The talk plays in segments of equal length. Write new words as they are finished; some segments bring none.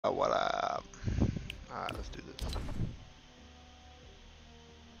What up? Alright, let's do this.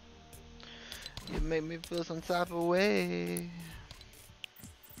 You make me feel some type of way.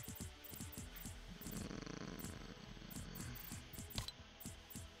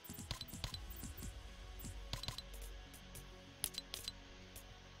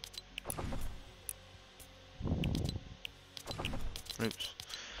 Oops.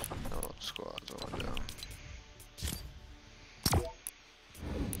 No, squads are down.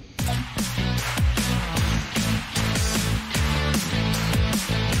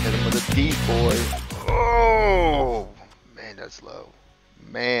 Hit him with a deep, boy. Oh! Man, that's low.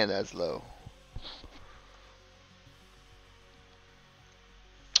 Man, that's low.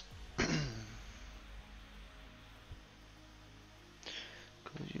 Cause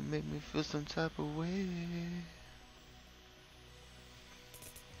you make me feel some type of way.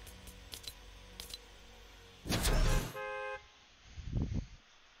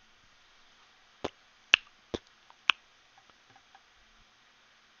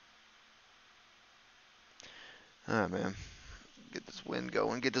 Alright, man. Get this wind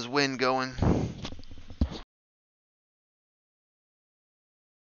going. Get this wind going.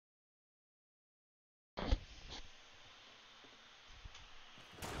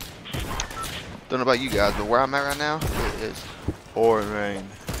 Don't know about you guys, but where I'm at right now, it is pouring rain.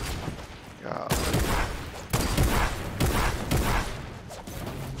 God.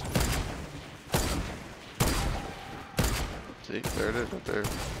 See, there it is, right there.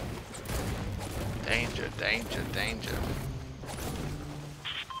 Danger, danger, danger.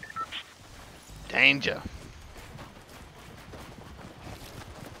 Danger.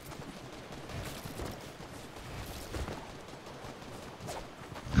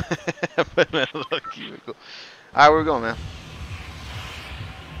 Put him in a little cubicle. Alright, where we going, man?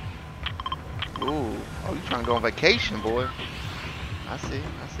 Ooh. Oh, you trying to go on vacation, boy. I see,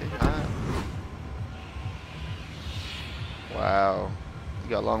 I see. Alright. Wow. You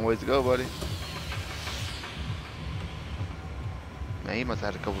got a long ways to go, buddy. Man, he must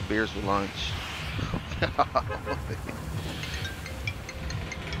have had a couple beers for lunch.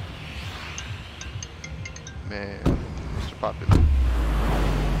 Man, Mr. Popular.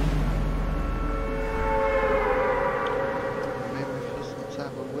 Made me feel some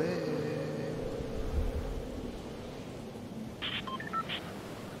type of way.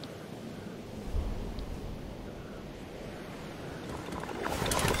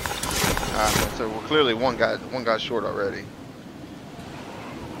 Alright, so we're clearly one guy short already.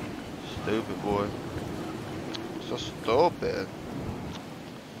 Stupid boy. So stupid.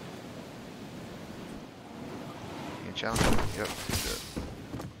 You can challenge him? Yep, he's good.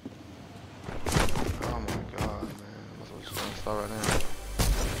 Oh my god, man. I'm just gonna start right now.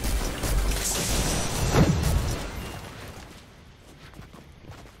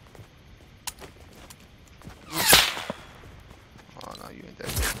 Oh no, you ain't that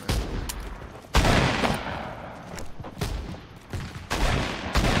good, man.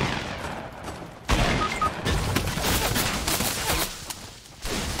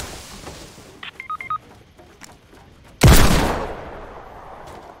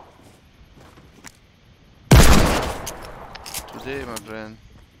 Today, my friend.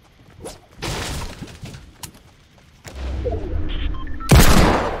 You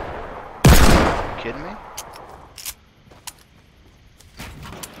kidding me?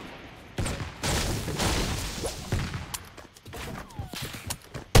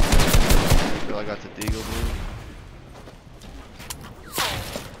 I feel like I got the deagle, dude.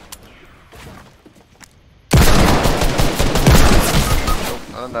 Nope,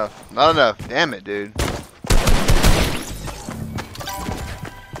 not enough. Not enough. Damn it, dude.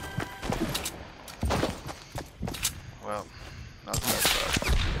 Well, not the best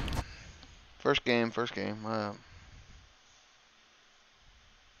part. First game, first game.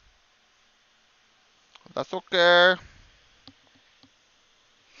 That's okay.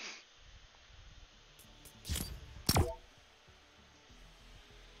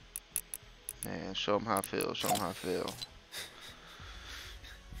 Man, show them how I feel. Show them how I feel.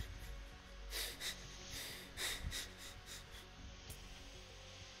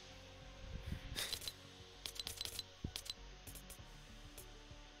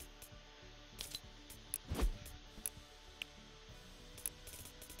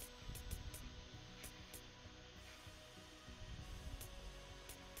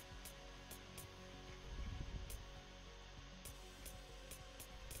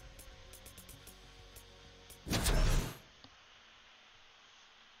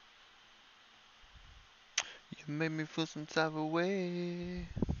 You made me feel some type of way.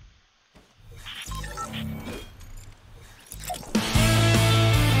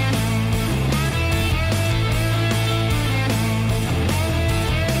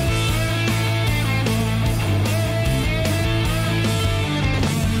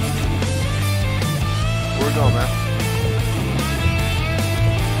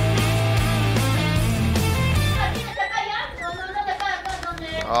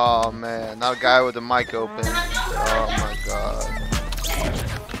 Oh man, not a guy with the mic open. Oh my god.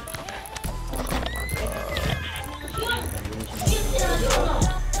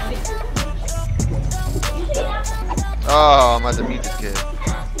 Oh, I'm about to mute this kid.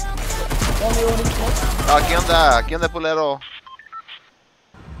 Ah, ¿qué onda? ¿Qué onda, Pulero?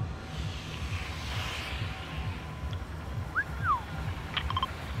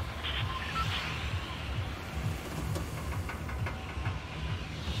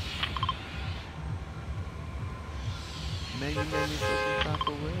 Maybe feel some type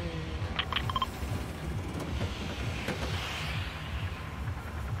of way.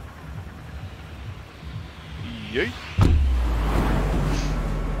 Yeet.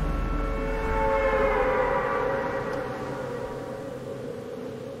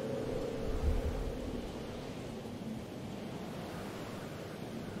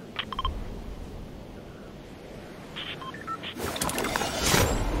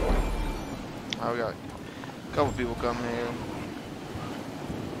 Oh, we got a couple people coming here.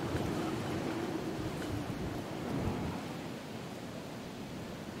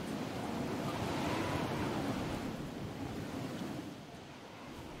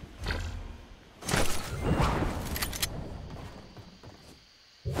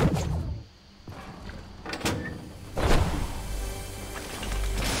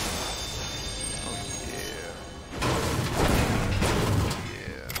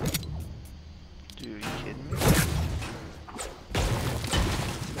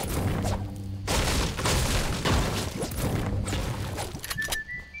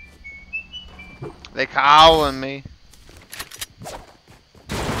 They calling me.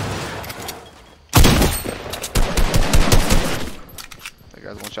 That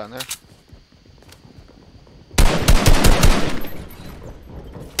guy's one shot in there.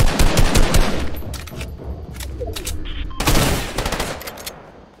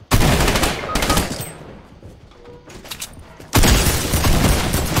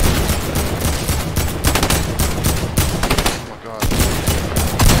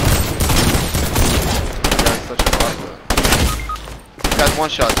 One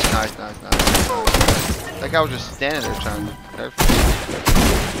shot. Nice. That guy was just standing there trying to. Perfect.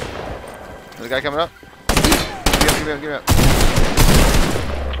 There's a guy coming up. Give me up.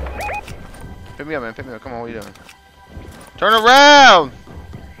 Pick me up, man. Pick me up. Come on, what are you doing? Turn around!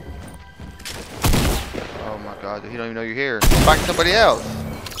 Oh my god, dude, he don't even know you're here. Back to somebody else.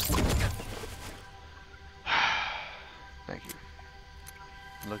 Thank you.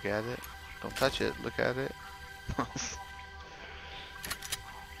 Look at it. Don't touch it. Look at it.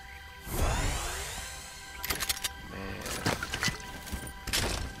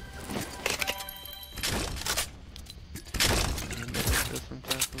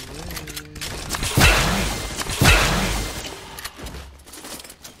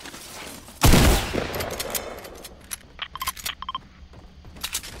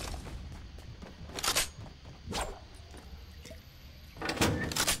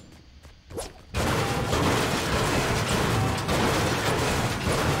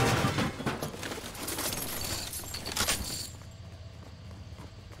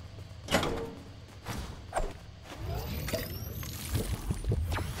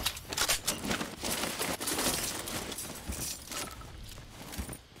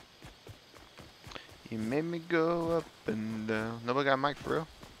 You made me go up and down. Nobody got a mic for real?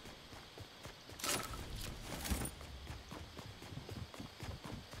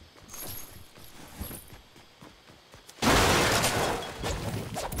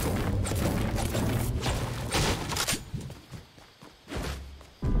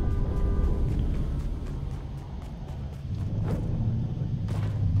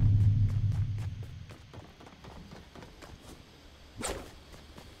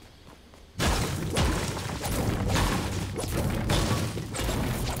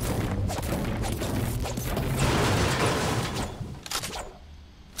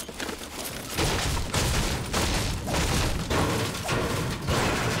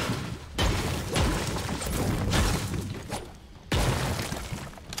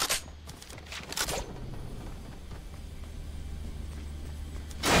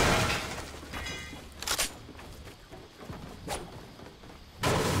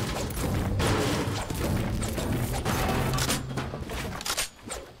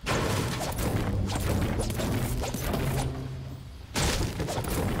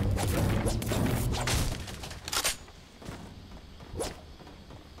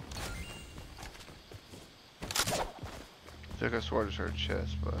 I think I swore I just heard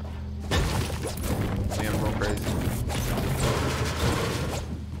chest, but I think I'm going crazy.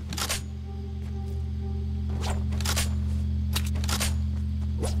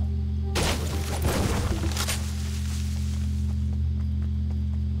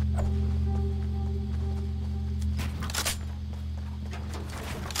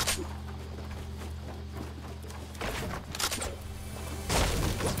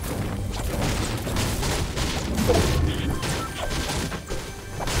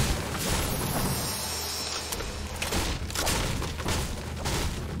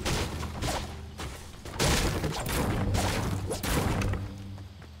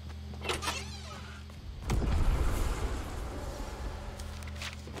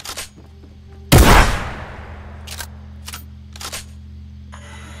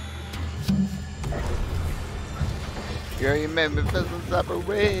 Girl, you made me feel some type of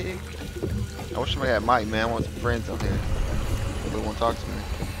way. I wish somebody had mic, man. I want some friends on here. Nobody want to talk to me.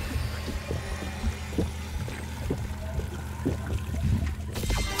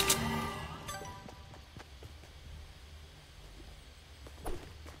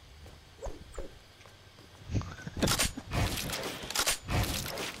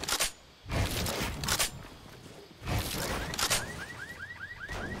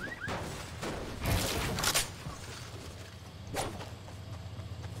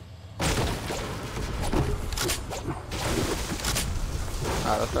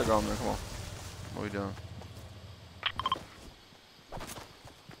 Alright, let's start going, man. Come on. What are we doing?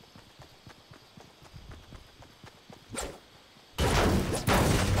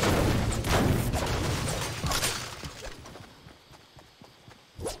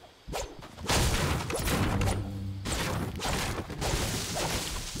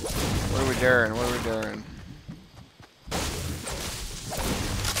 What are we doing? What are we doing?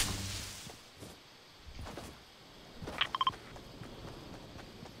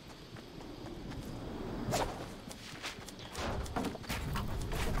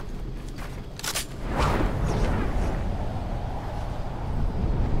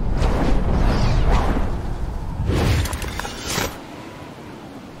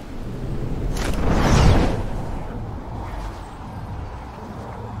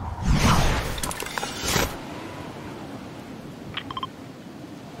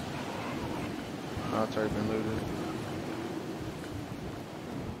 Oh, it's already been looted.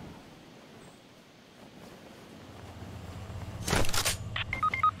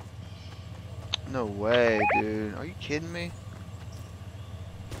 No way, dude. Are you kidding me?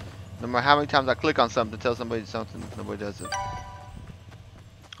 No matter how many times I click on something to tell somebody something, nobody does it.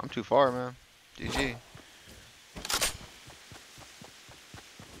 I'm too far, man. GG.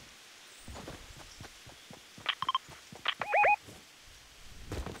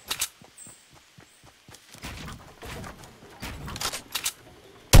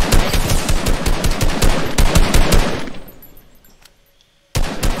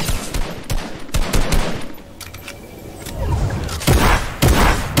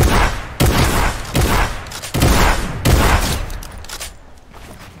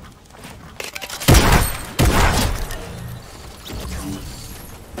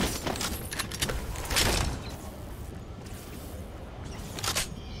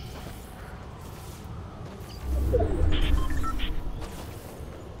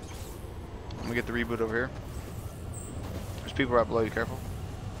 Let me get the reboot over here. There's people right below you, careful.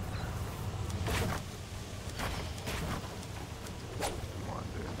 Come on,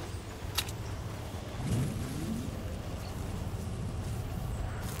 dude.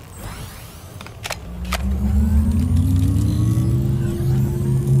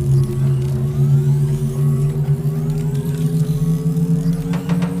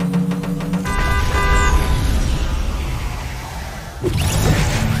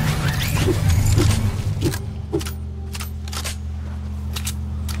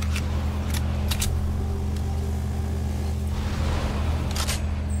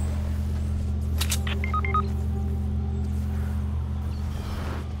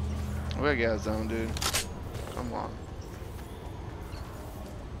 We gotta get out of zone, dude. Come on.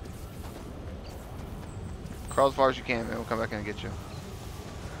 Crawl as far as you can, man. We'll come back in and get you.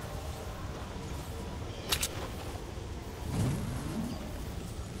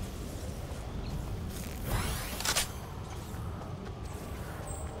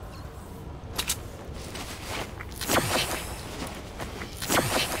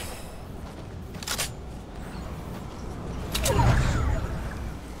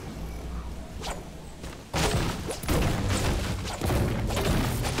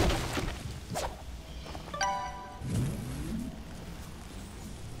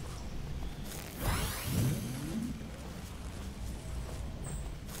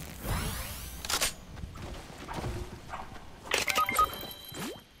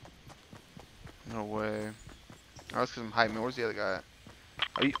 No way. I was some hype, man. Where's the other guy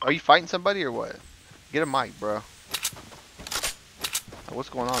at? Are you fighting somebody or what? Get a mic, bro. What's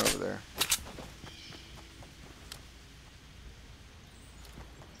going on over there?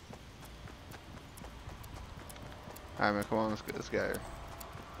 Alright, man, come on, let's get this guy here.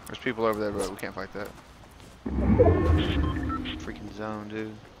 There's people over there, but we can't fight that. Freaking zone,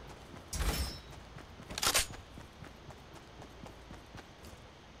 dude.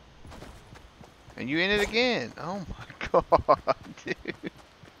 And you in it again. Oh my god, dude.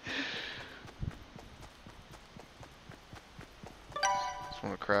 Just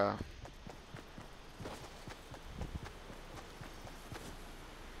wanna cry.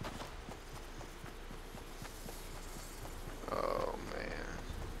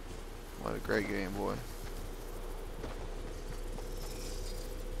 Great game, boy.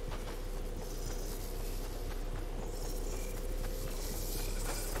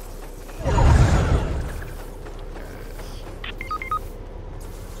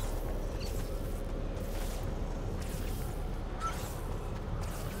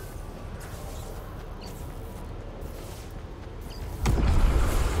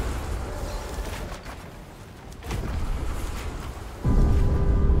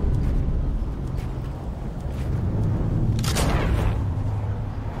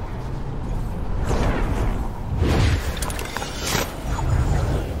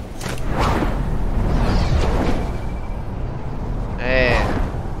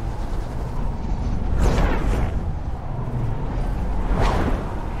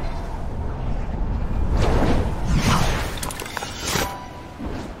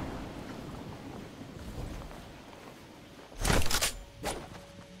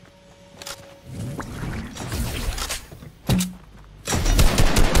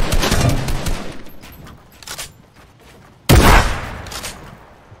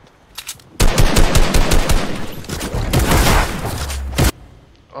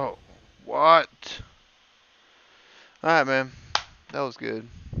 Oh, what? Alright, man. That was good.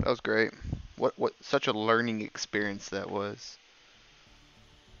 That was great. What such a learning experience that was.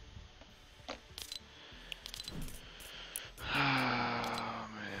 Oh,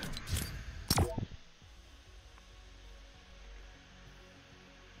 man.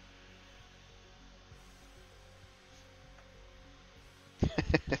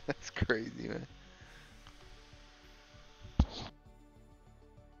 That's crazy, man.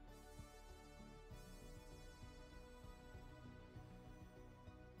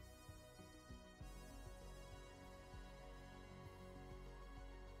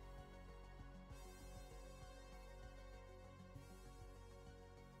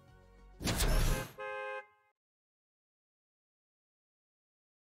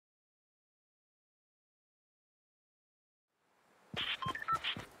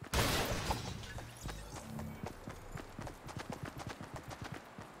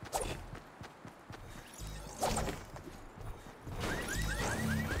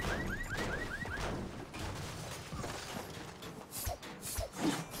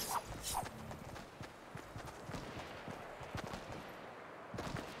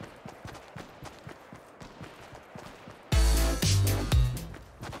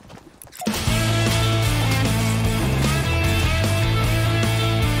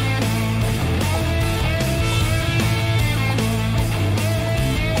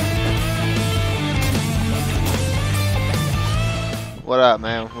 What up,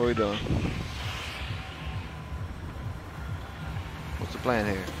 man? What are we doing? What's the plan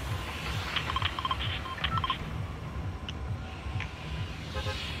here?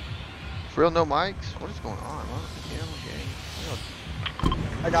 For real, no mics? What is going on?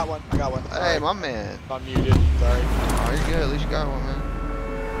 I got one. Hey, my man. I'm muted. Sorry. Oh, you're good. At least you got one, man.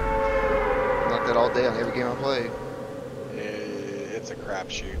 Like that all day on every game I play. It's a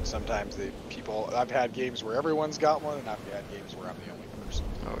crapshoot. Sometimes I've had games where everyone's got one, and I've had games where I'm the only person.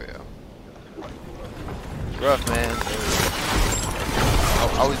 Oh yeah. It's rough, man.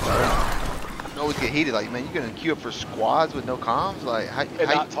 I always get heated. Like, man, you gonna queue up for squads with no comms? Like, how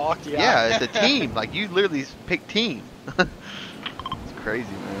not talk? Yeah, it's a team. Like, you literally pick team. It's crazy,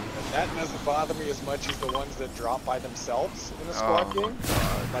 man. That doesn't bother me as much as the ones that drop by themselves in a squad game.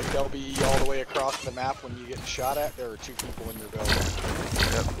 Like, they'll be all the way across the map when you get shot at. There are 2 people in your building.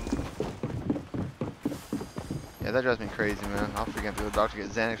 Yep. Yeah, that drives me crazy, man. I'll freaking have to go to the doctor to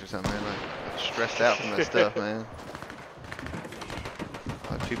get Xanax or something, man. Like, I'm stressed out from that stuff, man.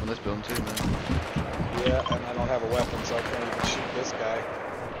 A lot of people in this building too, man. Yeah, and I don't have a weapon, so I can't even shoot this guy.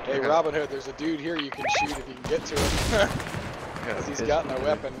 Hey, Okay. Robin Hood, there's a dude here you can shoot if you can get to him. Because he's got no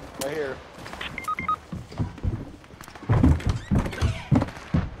weapon right here.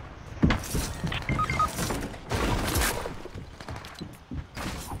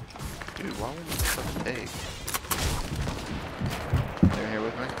 Dude, why would you fucking egg? They're here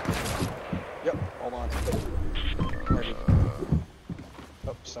with me? Yep, hold on. Ready.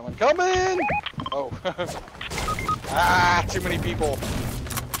 Oh, someone coming! Oh. Ah, too many people.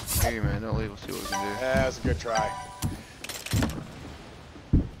 Hey, man, don't leave. We'll see what we can do. That was a good try.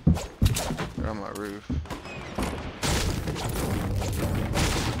 They're on my roof.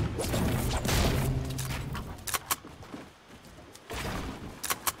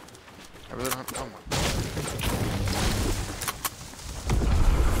 I really don't. Oh my.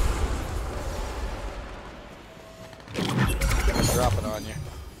 He's dropping on you.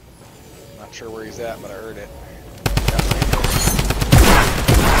 Not sure where he's at, but I heard it.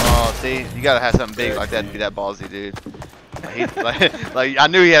 Oh, Oh, see, you gotta have something big like that to be that ballsy, dude. Like I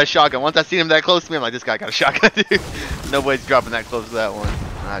knew he had a shotgun. Once I seen him that close to me, I'm like, this guy got a shotgun, dude. Nobody's dropping that close to that one.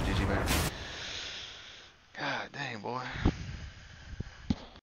 Ah, GG, man. God dang, boy.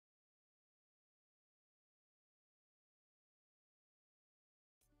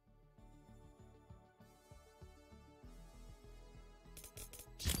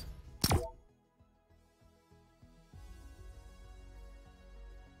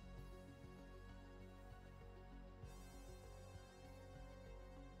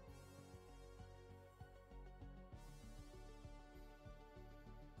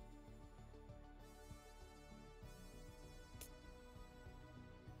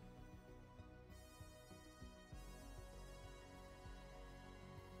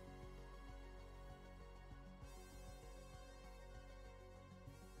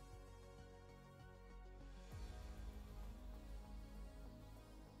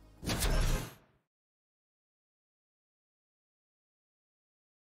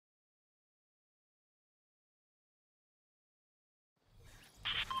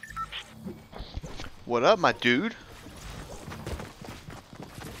 What up, my dude?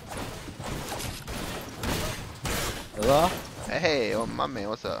 Hello? Hey, oh, my man,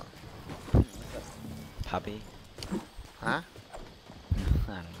 what's up? Puppy? Huh? I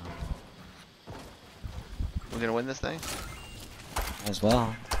don't know. We gonna win this thing? As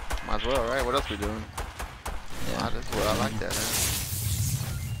well. Might as well, right? What else we doing? Yeah. That's what I like that, man.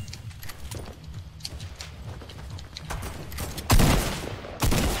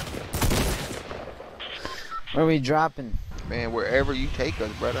 Where are we dropping? Man, wherever you take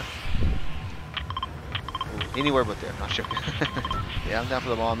us, brother. Anywhere but there. Not sure. Yeah, I'm down for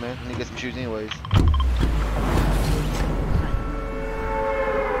the ball, man. I need to get some shoes anyways.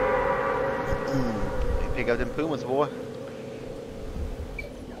 Hey, pick up them Pumas, boy.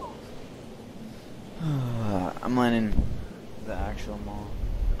 I'm landing the actual mall.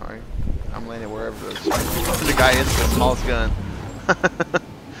 Alright. I'm landing wherever the guy is with the smallest gun.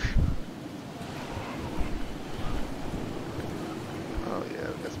 Oh yeah,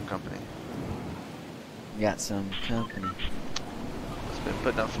 we got some company. Got some company. Just been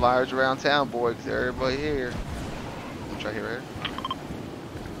putting up flyers around town, boy, because everybody here. I'm try here, right?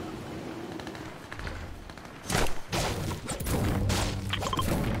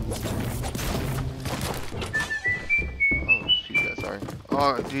 Oh, shoot that, sorry.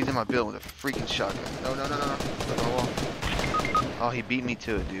 Oh, dude, he's in my building with a freaking shotgun. No, no, no, no, no. Look on the wall. Oh, he beat me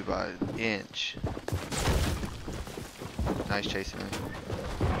to it, dude, by an inch. Nice chasing me.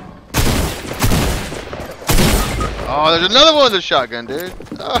 Oh, there's another one with a shotgun, dude.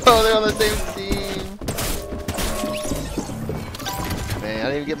 Oh, they're on the same team. Man, I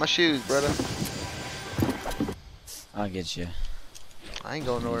didn't even get my shoes, brother. I'll get you. I ain't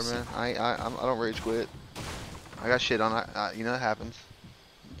going nowhere, man. I don't rage quit. I got shit on. You know it happens.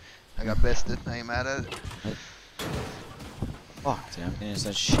 I got bested. I ain't mad at it. Fuck, dude. I'm getting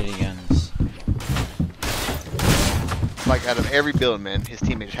such shitty guns. Like out of every building, man, his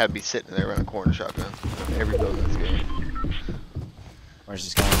teammates had to be sitting there around the corner shotgun. Every building in this game. Where's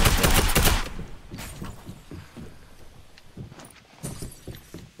this guy?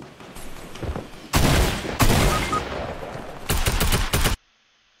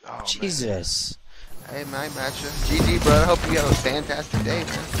 Oh, Jesus. Man. Hey, man, I match you. GG, brother. Hope you have a fantastic day,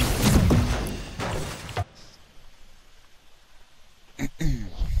 man.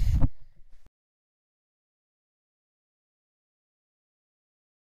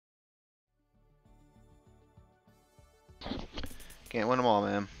 Can't win them all,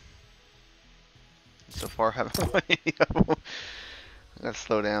 man. So far, haven't won any of them. I gotta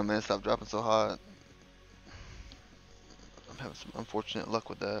slow down, man. Stop dropping so hot. I'm having some unfortunate luck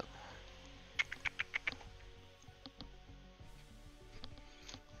with that.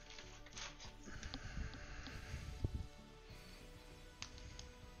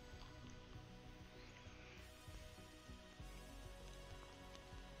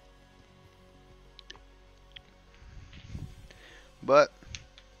 But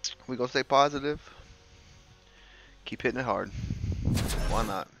we gonna stay positive. Keep hitting it hard. Why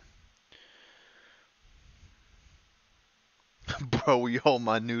not? Bro, we hold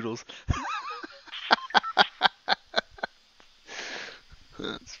my noodles.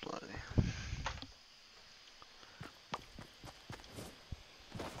 That's funny.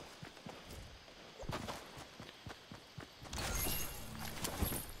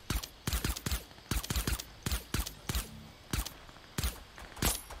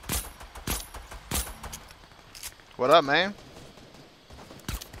 What up, man?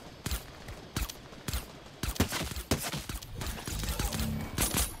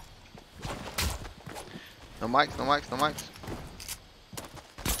 No mics, no mics, no mics.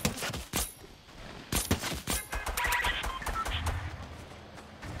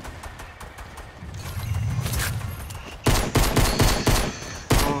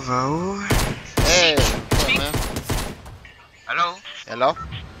 On va où? Hey, what's up, man? Hello, Hello?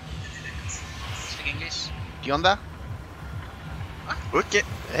 speak English. ¿Qué onda? Ok,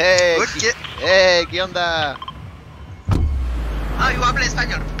 Hey, ok. hey, ¿qué onda? Ah, yo hablo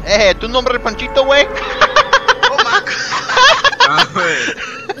español. ¿Tu nombre es Panchito, güey? Oh, Marco. Ah ouais.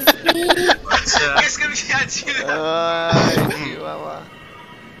 Tiens. Qu'est-ce que j'ai à dire? Ay, Chihuahua.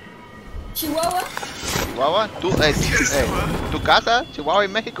 Chihuahua. Chihuahua, ¿tu casa? Chihuahua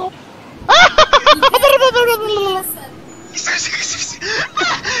en México?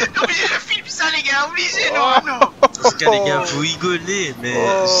 Obligé, je filme ça, les gars. Obligé, non, non. Parce que les gars, vous rigolez, mais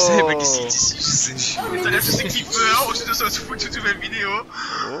je sais pas qu'est-ce qu'il dit ici, je sais. T'as l'air de ce qu'il veut, hein. On se fout de toute une vidéo.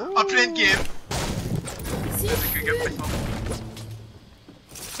 En pleine game. Avec un gars complètement.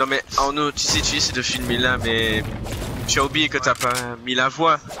 Non mais Arnaud, tu sais, tu essaies de filmer là, mais tu as oublié que t'as pas mis la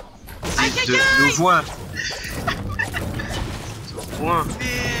voix. C'est de nos voix. Point.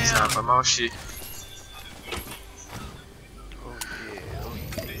 Ça a pas marché.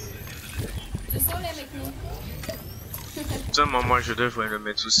 Je sens les avec nous. Ça, moi je devrais le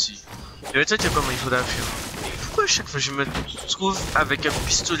mettre aussi. Et le truc, comment il faut la faire. Pourquoi à chaque fois je me trouve avec un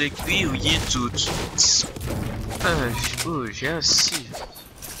pistolet grillé tout? Oh, j'ai assis.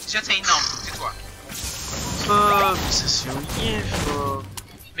 C'est énorme, c'est toi. Oh, mais ça c'est rien, faut.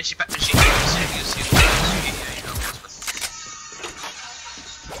 Mais j'ai pas. J'ai réussi.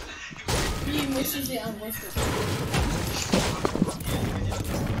 Oui, moi aussi j'ai un gros truc.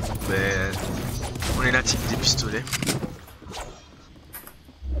 Ben, on est la team des pistolets.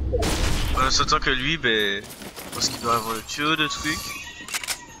 En s'entend que lui, ben, je pense qu'il doit avoir le tuyau de trucs.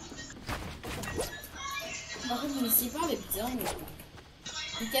 Par contre, je ne sais pas les bien, mais.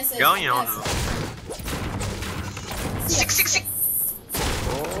 Il casse Y'a rien, là. Sick.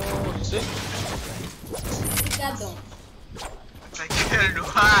 Oh, c'est... C'est cadeau. Ta gueule,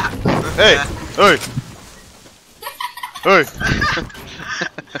 noire. Hey, hey. Hey.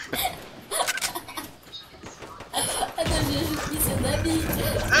 Attends, j'ai juste mis ce habit.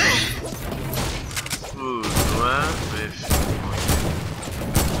 Oh, ouais, bref.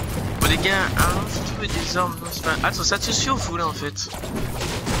 Bon, les gars, hein, si tu veux des armes, non, c'est pas. Attends, ça te sur vous là en fait.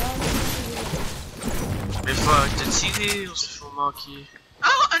 Mais faut arrêter de tirer, on se fait remarquer.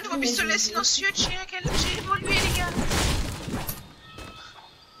 Oh, un nouveau pistolet silencieux, tiens, quel j'ai évolué, les gars.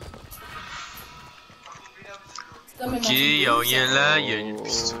 Ok, y'a rien là, y'a une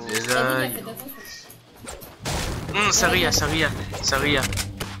pistolet là. Saria.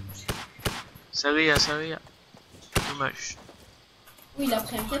 Dommage. Oui, il a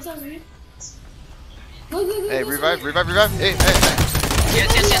pris un 14 8. Go, go, go, Hey, go, revive. Hey.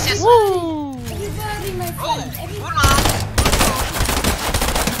 Yes. Woo! Everybody, my Oh, friend. good Everybody. man.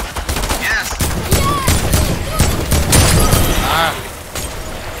 Yes. Ah.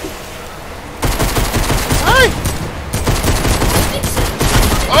 Hey.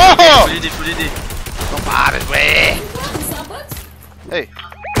 Oh. Faut l'aider. No mames, güey. C'est un bot?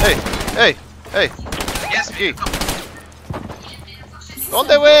 Hey. Yes, Aquí. mais non.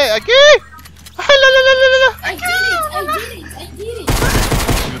 ¿Dónde, güey? ¿Aquí? Ay, la. I did it.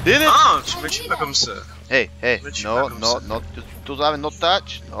 You did it? Ah, tu me tues pas comme ça. Hey. Me tue pas No. comme ça. Tú sabes, no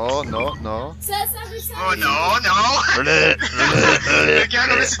touch. No. Ça. Oh non. Le gars,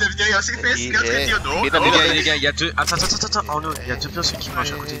 non, mais c'est de vidéo, c'est fait, c'est notre vidéo, non. Les gars, y'a deux. Attends, Arnaud, y'a deux personnes qui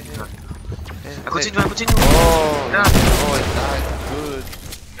marchent à côté de nous. À côté de nous. Oh, Là. it's nice, good.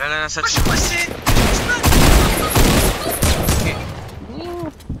 Là, ça Moi, je tue. suis passé.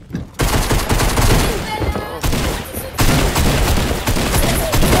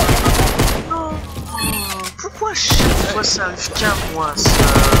 Pourquoi chaque fois ça arrive qu'à moi ça?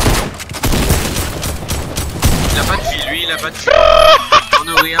 Il a pas de vie, lui, il a pas de vie. On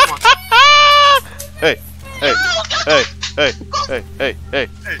est rien, moi. Hey. Hey.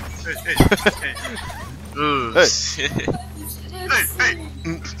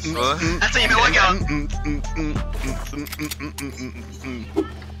 Ouais. Attends, il me regarde.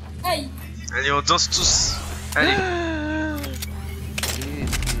 Aïe. Allez, on danse tous. Allez.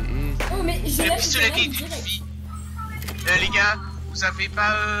 Oh, mais je Le lève pistolet qui est une direct. fille. Les gars, vous avez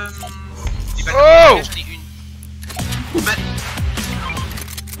pas des balles Oh! de j'en ai une. Bah,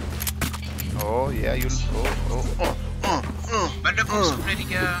 Oh, yeah, you. balle de pompe, s'il vous plaît, les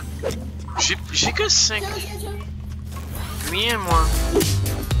gars. J'ai que 5. Tiens. Rien, moi.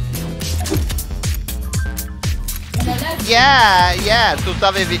 On a là. Yeah, tú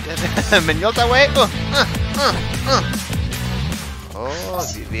sabes, Meñosa, güey. Oh,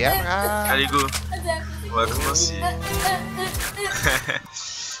 Viviana. Allez, go. On va commencer.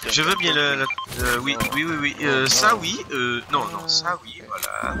 Je veux bien oui, ça oui, non, ça oui,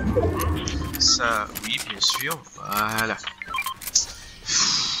 voilà. Ça oui, bien sûr, voilà.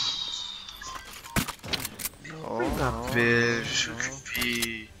 Oh, Appel, je suis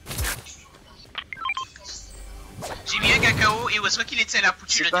occupé. J'ai mis un cacao et où est-ce qu'il était la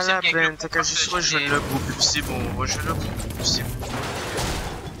poutine? C'est pas la peine, t'as qu'à juste rejoindre le groupe, c'est bon, rejoindre le groupe, c'est bon.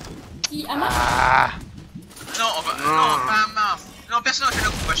 Qui Ama Ah. Non, on va. Non, pas Ama. Non, personne n'a fait le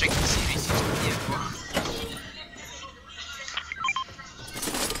groupe à chaque ici, tu dis quoi.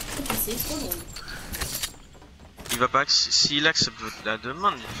 C'est trop long. Il va pas, s'il accepte la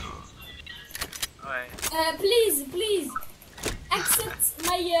demande, il faut... Ouais. Please, accept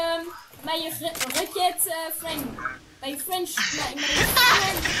my requête, friend. My French, my friend.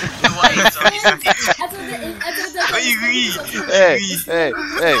 Attendez. Oui. Hey.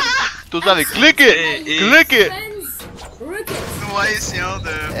 Tout ça avec click it. Click it. Friends, requête. Ouais, essayons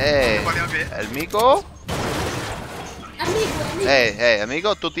de parler anglais. Amigo. Amigo. Hey,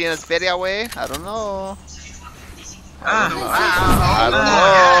 amigo, ¿tú tienes feria, güey? I don't know. I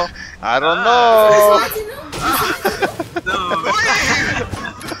don't know. Non.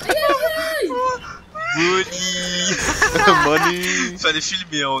 Money. Fallait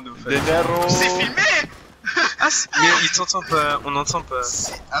filmer en nous. Dinero. C'est filmé! Ah, mais il t'entend pas, on n'entend pas.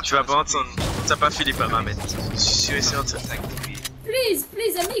 Tu vas pas entendre. T'as pas fait les paramètres. Je suis certain. Please,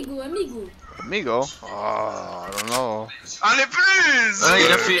 amigo. Amigo? Oh, I don't know. Allez, plus! Ah,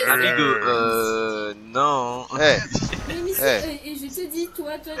 il a fait amigo. Non. Hey, Mais monsieur, et je te dis,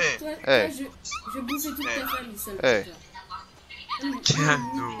 toi, je bouffais toute ta famille seule. Hey.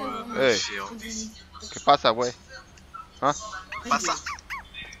 Cadeau. Hey. ¿Qué pasa, güey? Hein? Pas ça.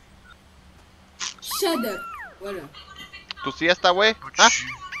 Shut up. Voilà. ¿Tu siesta, güey? Hein?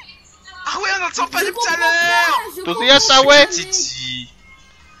 Ah ouais, on n'entend pas Je depuis tout à comprends l'heure! pas, je Tu comprends siesta, pas. güey? Titi.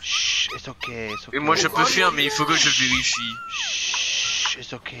 Shh, it's okay. Et moi je peux faire, mais il faut que je vérifie. Shh,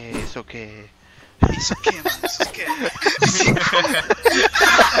 it's okay. It's okay, man, it's okay. C'est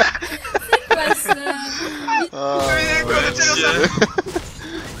quoi ça? Oh, Attends,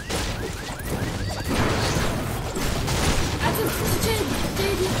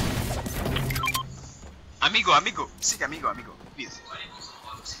 Amigo. C'est amigo, please.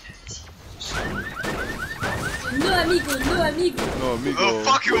 no amigo. no, amigo. Oh,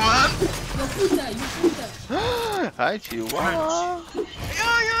 fuck you, man! No puta. Hi, Chihuahua.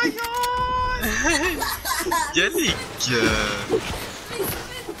 Yannick.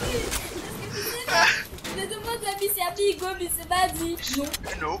 Je demande à Miss Amigo, mais c'est pas dit.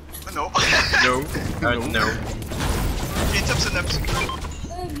 Non. No. No. Il top son up.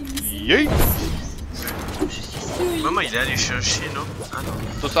 Yay. Maman, il est allé chercher, non? Ah non.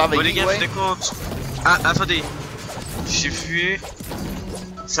 Tu ça avec Bon, les qui, gars, ouais? faites compte. Ah, attendez. J'ai fui.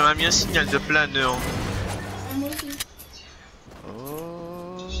 Ça m'a mis un signal de planeur. Moi aussi.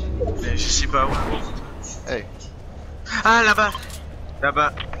 Oh. Mais je sais pas où. Hey. Ah, là-bas.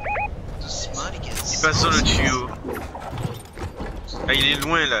 Il passe dans le tuyau. Ah, il est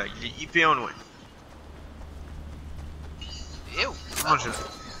loin là. Il est hyper loin. Et où? Comment je... Non,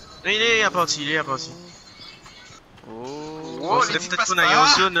 il est parti. Oh. Bon, c'est peut-être qu'on aille en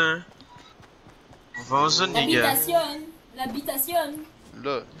zone. Hein. On va en zone, les gars. L'habitation.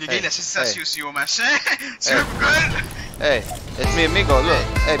 Look. Les gars, il a cessation aussi au machin. Tu Hey. veux Google? Hey, it's mi amigo, look.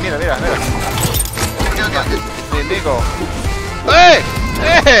 Hey, mira. Regarde. It's mi amigo. Hey!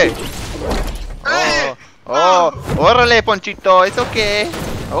 Oh, órale, Ponchito, it's okay.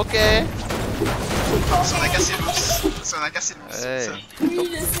 Okay. Ça en a cassé lousse. Hey. Oui,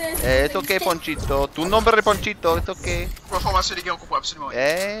 je sais. Hey, it's okay, Ponchito. Tu nombre de Ponchito, it's okay. Pour information, les gars, on comprend absolument rien.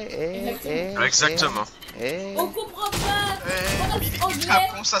 Hey. Exactement. Hey. On comprend pas. Mais il est ultra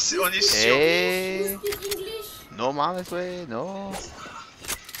con, ça, on est sûr. Hey. You speak English? No mames, güey, no.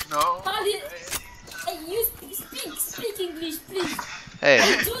 Non. Parlez. Hey, you speak English, please. Hey.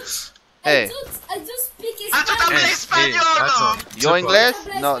 I don't speak Attends, t'as Spanish. parlé espagnol, non? Attends. Yo inglés?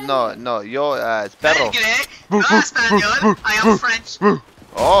 No, yo perro. Anglais, non espagnol, I am French.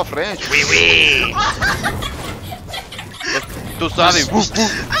 Oh, French. Oui. Tú sabes. Oui,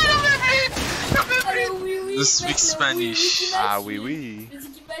 You speak Spanish. Ah, oui. Je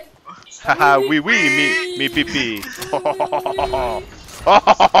dis qu'il va- Haha, oui, mi pipi.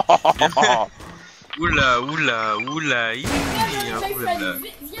 Oula. Viens, my friend.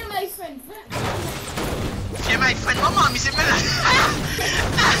 Viens, my friend, maman, mais c'est pas là.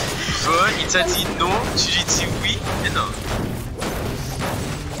 Bon, il t'a dit non, tu lui dis oui, mais non.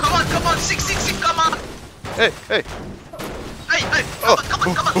 Commande, 6, commande. hey, hey. Aïe, aïe. Oh. Come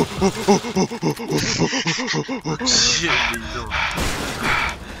on.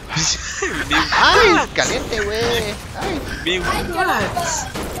 Ay, caliente, güey. Ay. Mais what? Oula.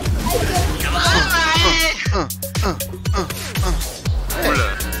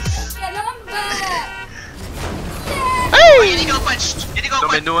 Oh, y'a des grands punch. Y'a des grands Non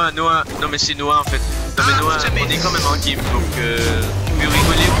mais punch. Noah, non mais c'est Noah en fait. Non mais Noah, on est quand même en game donc tu peux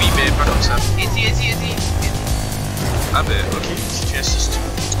rigoler oui mais pas comme ça. Easy. Ah ben ok, si tu insistes.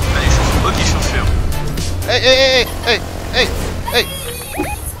 Allez chauffe, ok chauffeur. Hey.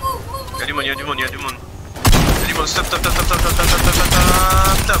 Y'a du monde, y'a du monde. Stop.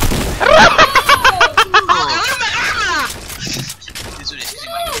 Désolé,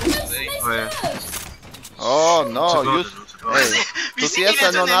 excusez-moi. Ouais. Oh, no. C'est bon, You... Hey. Mais Tu c'est si qui esta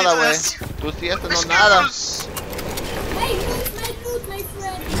la no donne nada, la güey. détonation? Tu si esta no Let's nada. go. Hey, loot, my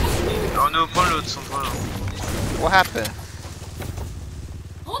friend. Oh non, prends l'autre, sans prendre. What happened?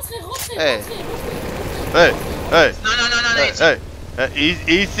 Rentrez. Hey. Rentrez. Hey. Non.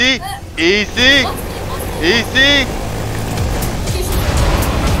 Easy.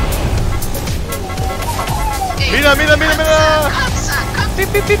 Mira. Comme ça.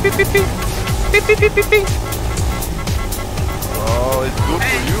 Oh, it's good for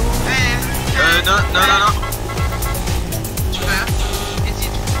you. Non. Tu vas. Easy,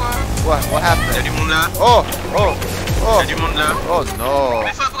 tu vois. What happened? Y'a du monde là. Oh. Y'a du monde là. Oh no.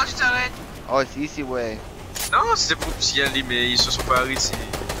 Mais pourquoi tu t'arrêtes? Oh, it's easy way. Non, c'était pour y aller mais ils se sont pas arrêtés.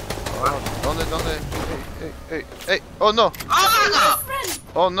 Oh, ¿dónde? Hey. Oh no.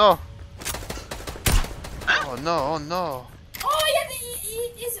 Oh non. Oh no. Oh, il y a des...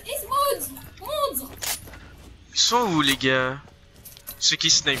 Mondes. Ils sont où les gars? Ceux qui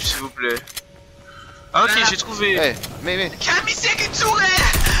snipe s'il vous plaît. Ah ok, j'ai trouvé. Hey, mais. Camille, c'est qu'une tourelle.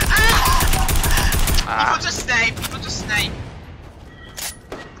 Il faut te snipe.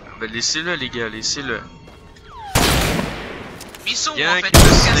 Bah laissez-le les gars, laissez-le. Mais ils sont où Y'a en un fait? qui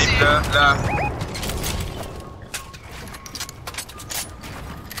me snipe là.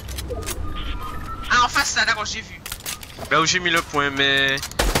 Ah, en face là, d'accord, j'ai vu. Là où j'ai mis le point mais...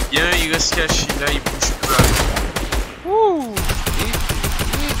 Y'a un il reste caché là, il bouge pas. Ouh.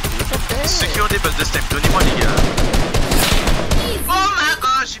 Ceux qui ont des balles de snipe, donnez-moi les gars. Oh my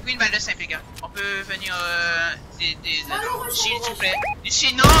god, j'ai pris une balle de snipe, les gars. On peut venir des shields, s'il vous plaît. Du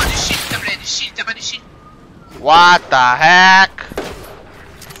shield, non, du shield, s'il te plaît. Du shield, t'as pas du shield? What the heck?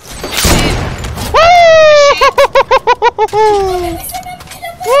 Du shield.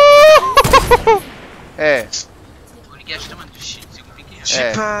 Hey. Oh les gars, je demande du shield, c'est compliqué. Hein.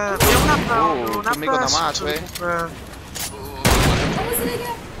 J'ai pas... Mais on n'a pas, conmigo nada más, surtout, ouais. on a pas.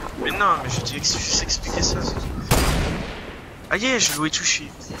 Mais non, mais je t'ai juste expliqué ça. Ah yeah, je l'ai touché.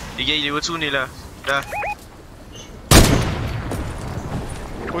 Les gars, il est retourné là. Là.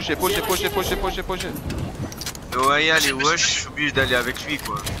 Push it. Ouais, allez, ouais, je suis obligé d'aller avec lui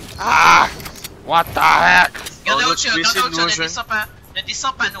quoi. Ah! What the heck? Regarde Oh, la hauteur, tu essaies de nous ne rejoindre. descends pas. Ne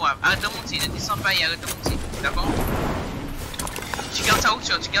descends pas, Noah. Arrête de monter, ne descends pas et arrête de monter. D'accord? Tu gardes ta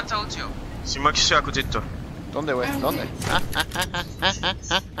hauteur. C'est moi qui suis à côté de toi. ¿Dónde, güey? ¿Dónde?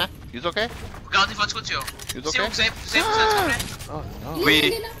 You okay? Regardez votre hauteur. You C'est okay? où vous avez s'il vous plaît? Oh no. Il Oui.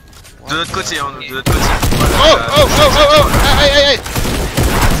 est là. De notre côté, hein, de notre côté. Oh!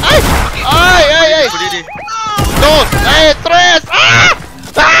 Hey! Faut l'aider. Dos! Hey! Tres! Ah!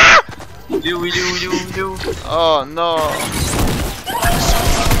 Il est où? Oh no.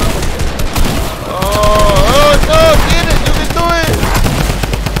 Oh no! Get it! You can do it!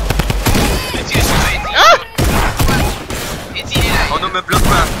 Eddie, sur toi, Eddie. Ah! Eddie, il est là. Oh non, me bloque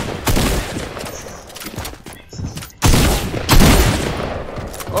pas.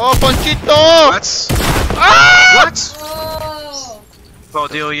 Oh, Ponchito! What? Ah! What? Oh. Par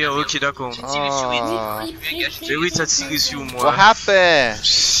derrière, ok, d'accord. J'ai tiré sur Eddie. Ah. Mais oui, t'as tiré sur What moi. happened?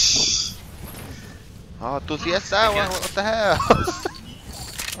 Oh, tu si esa? What the hell?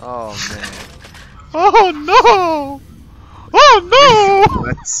 Oh man. Oh no! Oh no!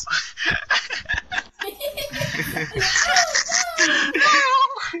 What?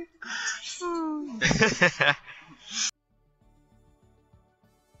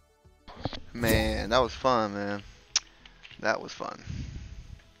 Man, that was fun, man. That was fun.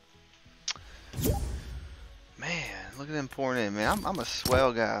 Man, look at them pouring in, man. I'm a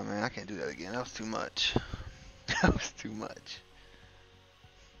swell guy, man. I can't do that again. That was too much. That was too much.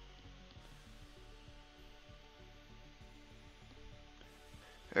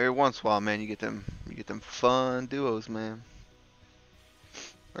 Every once in a while, man, you get them fun duos, man.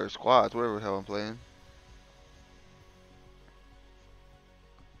 Or squads, whatever the hell I'm playing.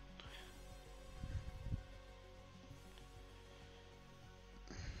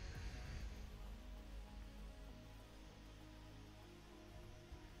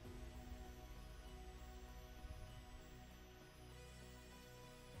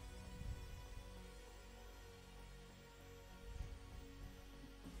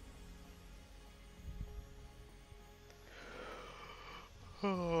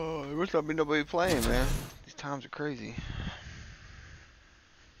 Oh, there must not be nobody playing, man. These times are crazy.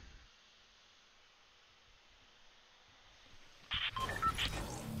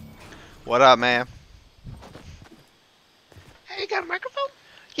 What up, man? Hey, you got a microphone?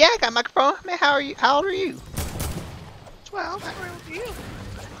 Yeah, I got a microphone. Man, how are you? How old are you? 12. How old are you?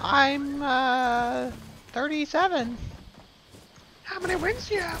 I'm 37. How many wins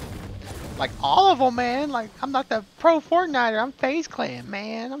do you have? Like all of them, man. Like I'm not the pro Fortniter. I'm FaZe Clan,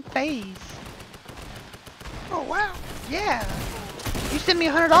 man. I'm FaZe. Oh wow. Yeah. You send me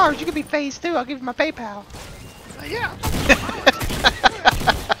 $100, you could be FaZe too. I'll give you my PayPal. Yeah.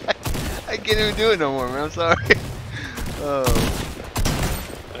 I can't even do it no more, man. I'm sorry. Oh.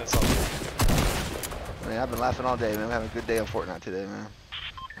 That's all good. Man, I've been laughing all day, man. I'm having a good day on Fortnite today, man.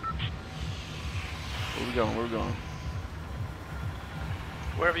 Where we going? Where we going?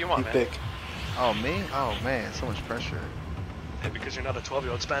 Wherever you want, You man. pick. Oh, me? Oh, man. So much pressure. And because you're not a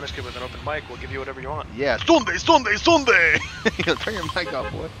 12-year-old Spanish kid with an open mic, we'll give you whatever you want. Yeah. Sunday, Sunday, Sunday! Turn your mic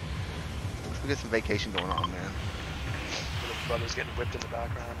off, boy. Let's get some vacation going on, man. Little brother's getting whipped in the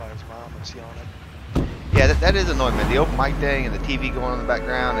background by his mom and yelling at. Yeah, that is annoying, man. The open mic thing and the TV going on in the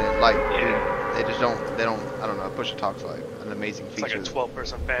background, and like, they just don't, I don't know, Pusha Talk's like an amazing It's feature. like a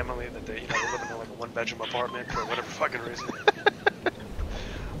 12-person family that they, they're living in like a one-bedroom apartment for whatever fucking reason.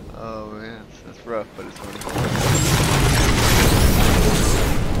 Oh man, that's rough, but it's funny.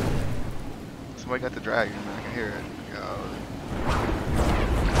 Somebody got the dragon, man. I can hear it.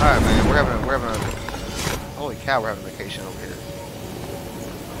 All right, man. We're having a. Holy cow, we're having a vacation over here.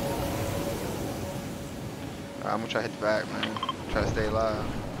 All right, I'm gonna try to hit the back, man. Try to stay alive.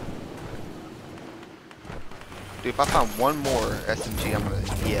 Dude, if I find one more SMG, I'm gonna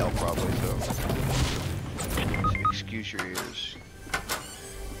yell probably. So excuse your ears.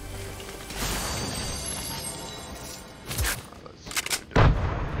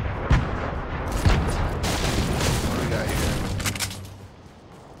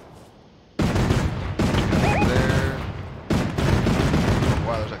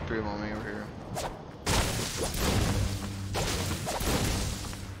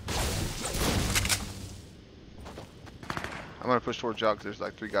 I'm gonna push towards y'all because there's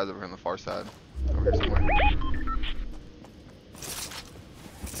like 3 guys over here on the far side. Over here somewhere.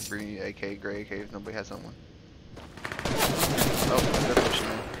 Green AK, gray AK, if nobody has someone. Oh, they're pushing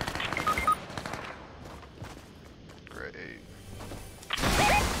me. Great.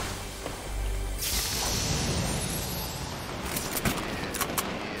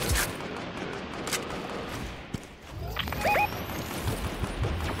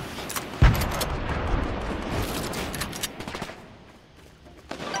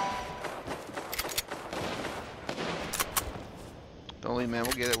 Don't leave, man.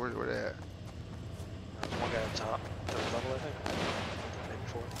 We'll get it. Where they at? There's one guy up top. Third level, I think. Maybe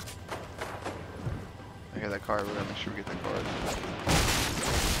 4th. I got that card. We gotta make sure we get that card.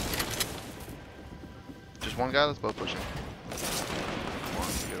 Just one guy? Let's both push him. Come on,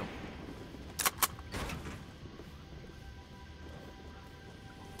 let's get him.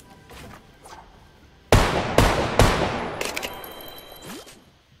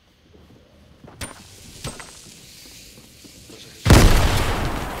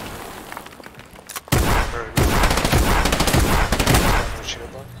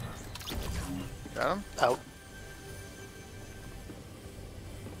 Got him? Out.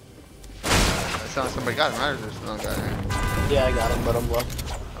 That sounds like somebody got him, right? Or there's another guy there? Yeah, I got him, but I'm low.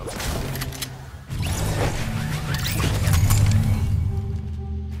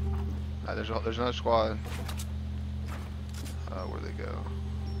 There's another squad. Where'd they go?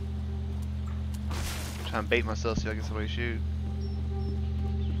 I'm trying to bait myself so I get somebody to shoot.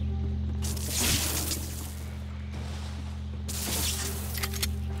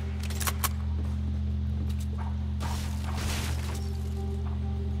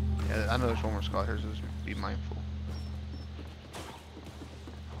 Yeah, I know there's one more squad here, so just be mindful.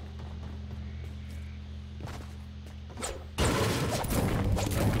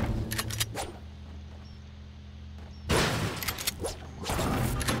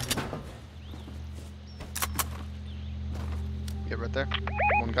 Yeah, right there.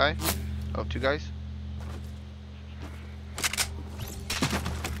 One guy. Oh, 2 guys.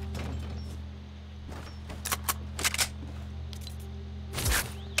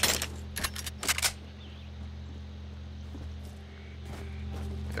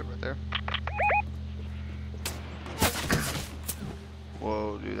 Yeah, right there.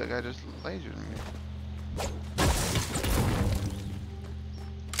 Whoa, dude, that guy just lasered me.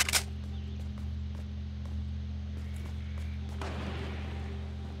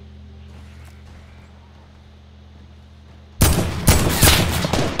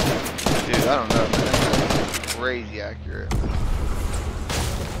 I don't know, man. That's crazy accurate.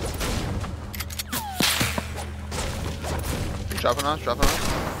 Dropping on us, dropping on us.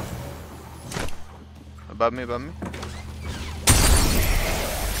 Above me, above me.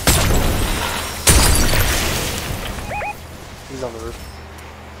 He's on the roof.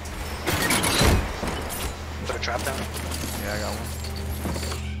 Put a trap down. Yeah, I got one.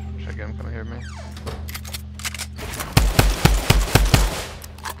 Should I get him coming here, man?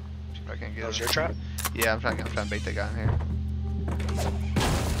 See if I can't get That was him. your trap? Yeah, I'm trying to bait that guy in here.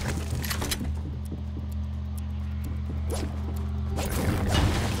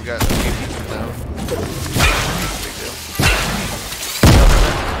 We got a few pieces down. Big deal.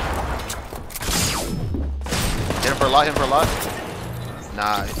 Hit him for a lot, hit him for a lot.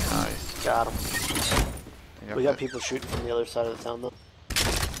 Nice, nice. Got him. You We got that- people shooting from the other side of the town though.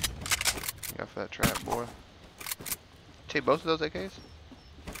 you got for that trap, boy. Take both of those AKs?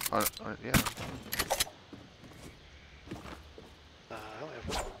 Yeah. I only have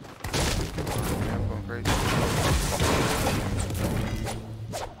one. Yeah, I'm going crazy.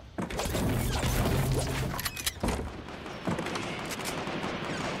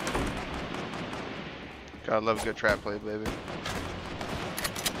 Gotta love a good trap play, baby.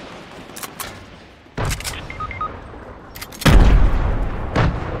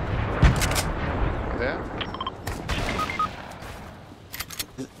 Yeah?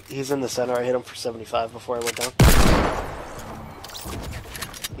 He's in the center. I hit him for 75 before I went down.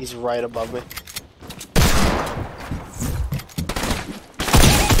 He's right above me.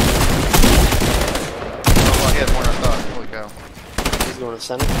 Oh, he had more than I thought. Holy cow. He's going to the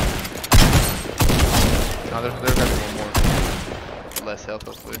center. No, there's gotta be one more. Less health,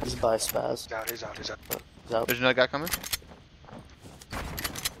 hopefully. He's by Spaz. He's out, he's out, he's out. He's out. There's another guy coming?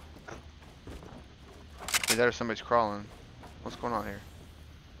 Is that or somebody's crawling? What's going on here?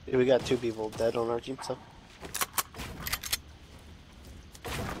 Yeah, we got 2 people dead on our team, so.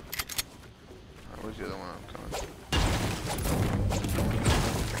 Alright, where's the other one? I'm coming.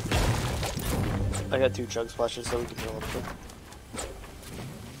 I got 2 chug splashes, so we can heal up quick.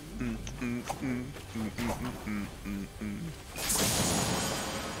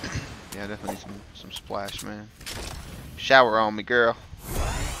 Yeah, definitely need some splash, man. Shower on me, girl.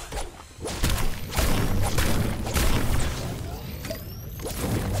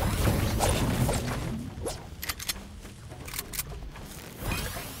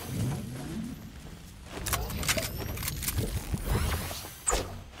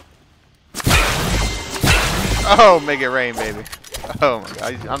 Oh, make it rain, baby. Oh my god,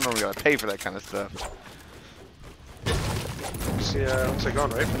 I don't know we gotta pay for that kind of stuff. See, looks like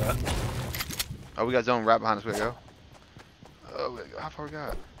going right for that. Oh, we got zone right behind us. We gotta go. Oh, how far we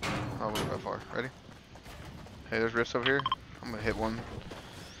got? Oh, we got far. Ready? Hey, there's rifts over here. I'm gonna hit one.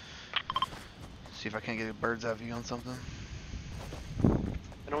 See if I can't get a bird's eye view on something.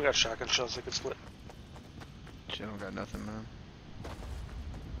 I know we got shotgun shells that could split. Shit, I don't got nothing, man.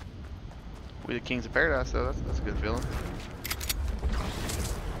 We the kings of paradise, though. That's a good feeling.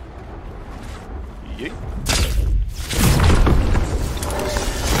 Yeet.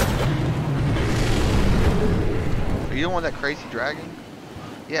 Are you the one that crazy dragon?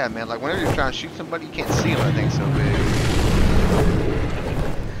 Yeah, man. Like whenever you're trying to shoot somebody, you can't see them. That thing's so big.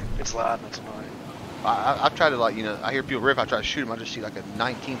 It's loud and it's annoying. I've tried to, like, you know, I hear people riff. I try to shoot them. I just see like a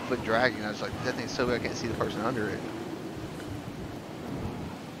 19-foot dragon. I was like, that thing's so big I can't see the person under it.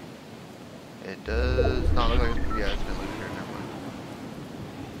 It does not look like it's, yeah, it's been looted here. Never mind.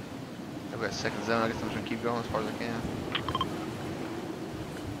 I've got a second zone. I guess I'm just gonna keep going as far as I can.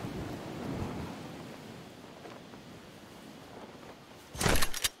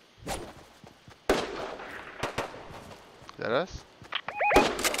 Is that us?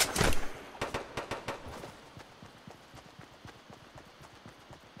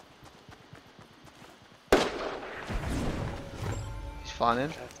 He's flying in.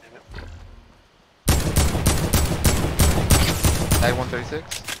 God damn it. Tag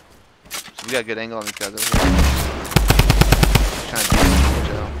 136. So we got a good angle on these guys over here. Trying to do it.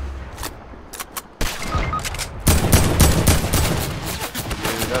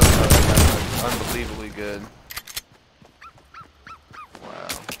 Dude, that was unbelievably good. Wow.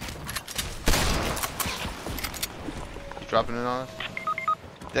 He's dropping in on us.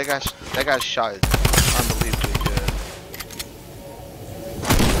 That guy's shot is unbelievably good.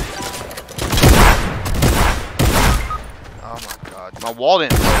 Oh my god. My wall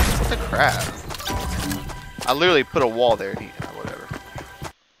didn't close. What the crap? I literally put a wall there. Whatever.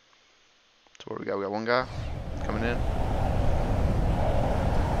 So what do we got? We got one guy coming in.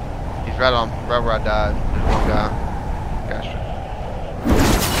 He's right where I died. There's one guy. Gosh.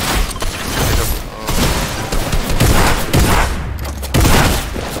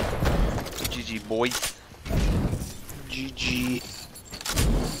 boys. GG.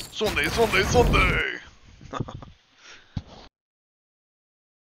 Sunday, Sunday, Sunday.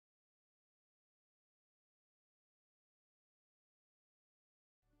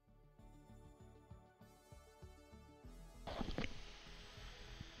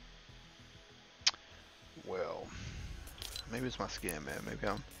 Well, maybe it's my skin, man.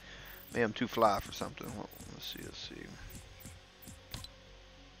 Maybe I'm too fly for something. Well, let's see.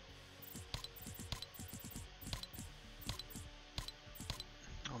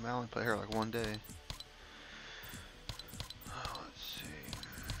 Oh man, I only play her like one day. Oh, let's see.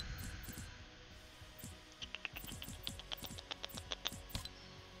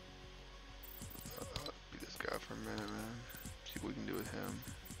 Be this guy for a minute, man. See what we can do with him.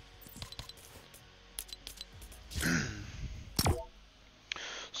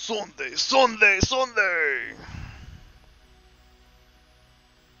 Sunday, Sunday, Sunday!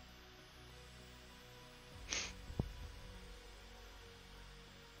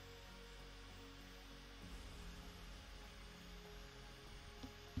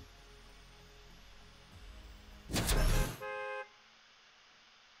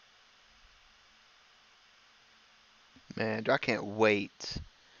 Man, I can't wait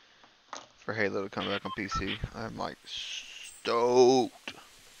for Halo to come back on PC. I'm like stoked.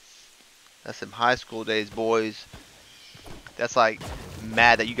 That's some high school days, boys. That's like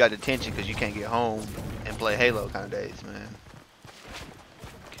mad that you got detention because you can't get home and play Halo kind of days, man.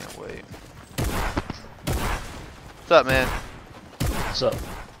 Can't wait. What's up, man? What's up?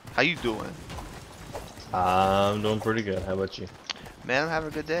 How you doing? I'm doing pretty good. How about you? Man, I'm having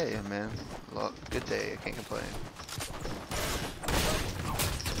a good day, man. Good day. I can't complain.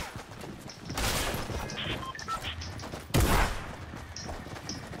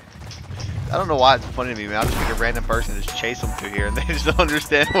 I don't know why it's funny to me, man. I'll just pick a random person and just chase them through here and they just don't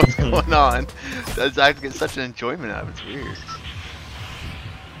understand what's going on. I get such an enjoyment out of it. It's weird.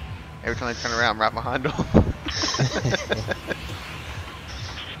 Every time I turn around, I'm right behind them.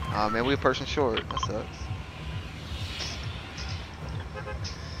 Aw, man, we a person short. That sucks.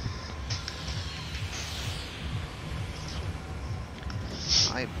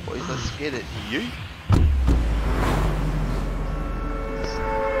 Alright, boys, let's get it. Yeet.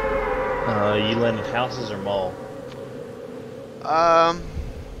 You landed houses or mall? I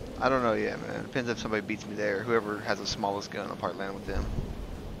don't know yet, man. Depends if somebody beats me there. Whoever has the smallest gun, I'll probably land with them.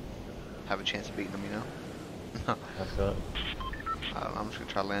 Have a chance of beating them, you know? That's good. I don't know, I'm just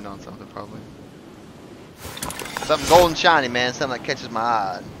gonna try to land on something probably. Something golden shiny, man. Something that catches my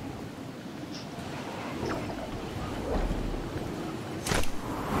eye.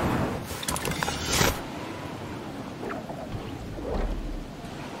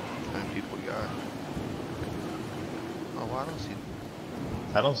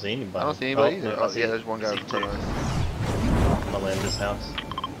 I don't see anybody. I don't see anybody either. No, Oh, yeah, there's one guy in front of us. I'm gonna land this house.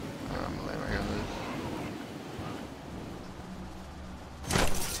 I'm gonna land right here on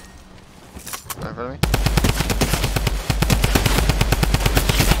this. Right in front of me.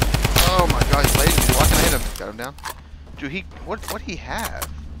 Oh my god, he's lazy. Why can't I hit him? Got him down. Dude, what he have?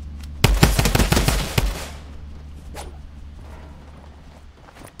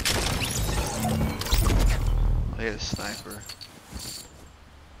 Oh, he had a sniper.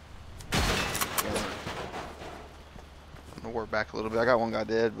 I'm gonna work back a little bit. I got one guy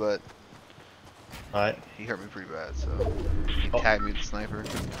dead, but Alright. he hurt me pretty bad, so he tagged me with the sniper.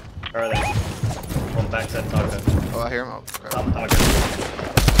 Where are they? One backside taco. Oh, I hear him. Oh, crap. Top taco.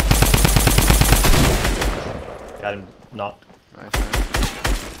 Got him knocked. Nice, man.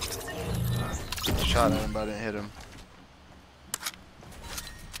 Shot at him, but I didn't hit him.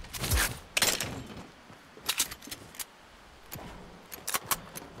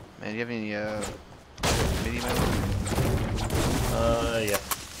 Man, do you have any midi metal? Yeah.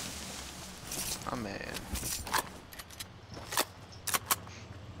 Oh man.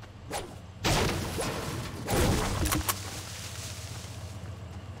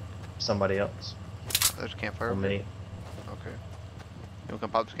 Somebody else. There's a campfire. For me. Okay. You wanna come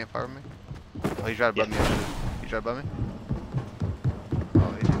pop this campfire with me? Oh, he's right above me. Actually. He's right above me.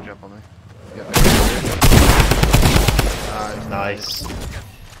 Oh, he didn't jump on me. Yeah. Nice.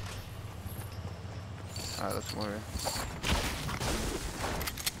 Alright, let's move here.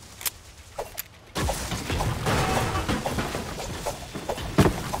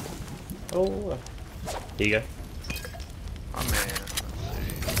 Oh. Here you go. Oh man. Let's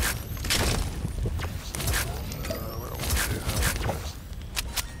see. What do I want to do?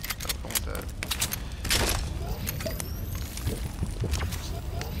 I want that.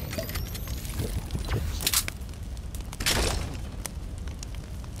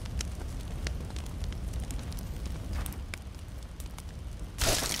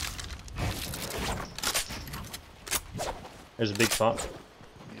 There's a big pump.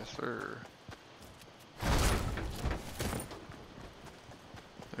 Yes, sir.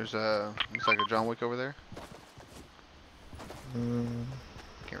 There's a looks like a John Wick over there.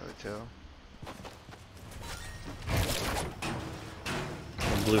 Can't really tell.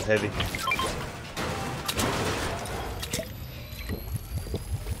 Blue heavy.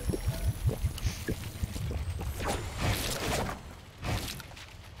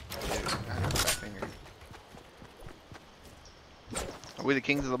 Are we the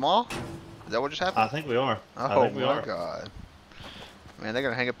kings of the mall? Is that what just happened? I think we are. Oh my god. Man, they're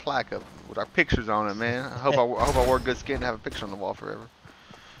gonna hang a plaque up with our pictures on it, man. I hope I wore good skin to have a picture on the wall forever.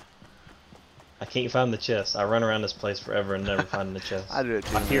 I can't find the chest. I run around this place forever and never find the chest. I do it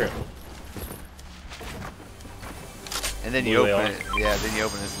too. I hear it. And then you open it. Yeah, then you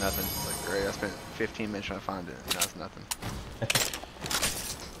open it, it's nothing. It's like, great, I spent 15 minutes trying to find it. Now it's nothing.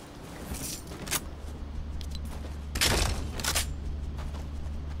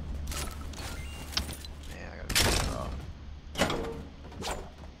 Man, I gotta turn it off.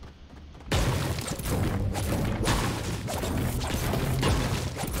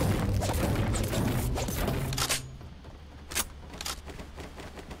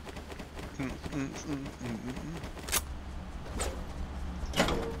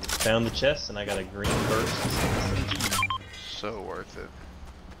 Found the chest and I got a green burst. So worth it.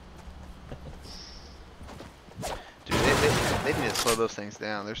 Dude, they need to slow those things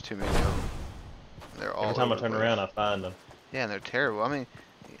down. There's too many of them. They're all Every time I over the turn place. around, I find them. Yeah, and they're terrible. I mean,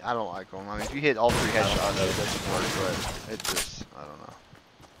 I don't like them. I mean, if you hit all 3 headshots, it doesn't work, but it just, I don't know.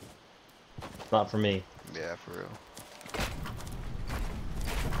 Not for me. Yeah, for real.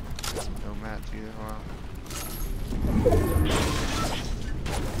 No mats either. Wow.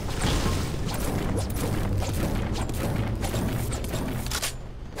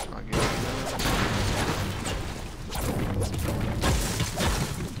 I'll get it.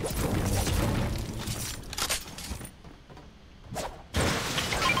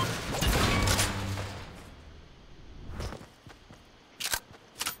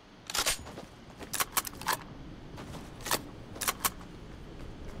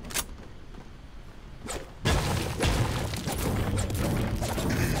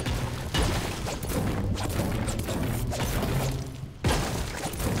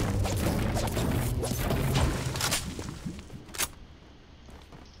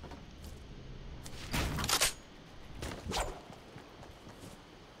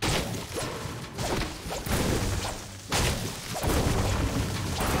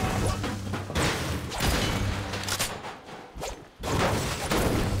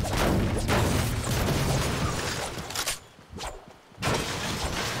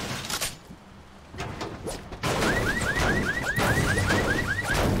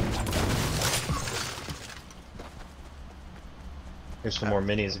 Here's some more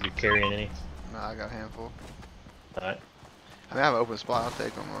minis if you're carrying any. No, I got a handful. Alright. I mean, I have an open spot. I'll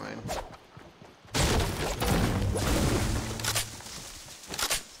take them. I mean,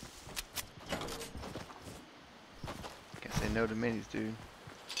 can't say no to minis, dude.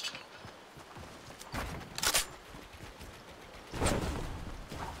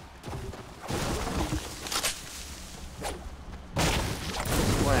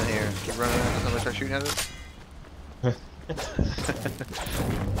 What's here? Keep running around until somebody starts shooting at us?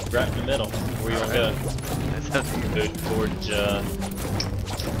 Right in the middle. Where you wanna go? Go towards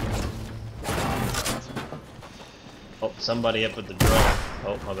oh, somebody up at the drone.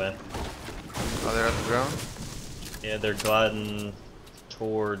 Oh, my bad. Oh, they're at the drone? Yeah, they're gliding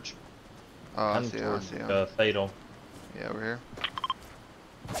towards Oh, I see him. Fatal. Yeah, over here.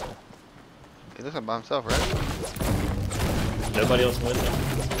 He looks like by himself, right? Nobody else with him.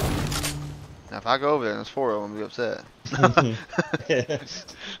 Now, if I go over there and there's 4 of them, I'll be upset.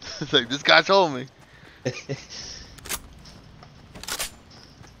 It's like, this guy told me.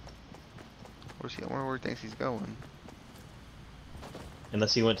 Where's he? I wonder where he thinks he's going.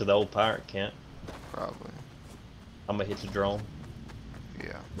 Unless he went to the old pirate camp. Probably. I'm gonna hit the drone.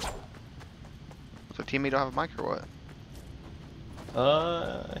 Yeah. So teammate don't have a mic or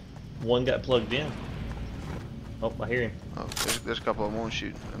what? One got plugged in. Oh, I hear him. Oh, there's a couple of them won't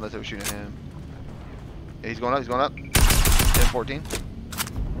shoot unless they were shooting at him. Yeah, he's going up. He's going up. 10-14.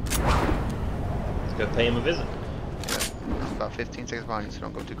 Let's go pay him a visit. Yeah, it's about 15 seconds behind you, so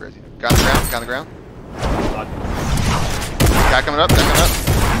don't go too crazy. Got on the ground. Got on the ground. Guy coming up. Guy coming up.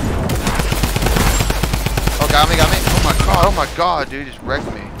 Oh, got me. Got me. Oh my god. Oh my god, dude, just wrecked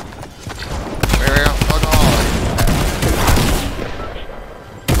me. Where? Oh no.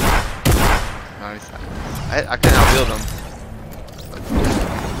 Nice. I couldn't outbuild him.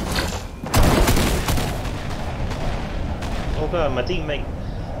 Oh god, my teammate.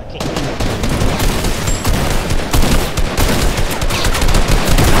 I can't get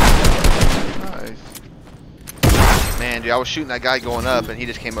Nice. Man, dude, I was shooting that guy going up, and he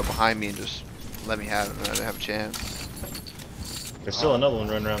just came up behind me and just let me have it. I didn't have a chance. There's still another one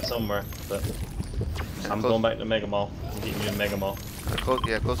running around somewhere, but I'm going back to Mega Mall. I'm getting you a Mega Mall.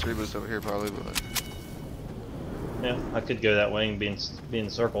 Yeah, close reboots over here probably, but yeah, I could go that way and be in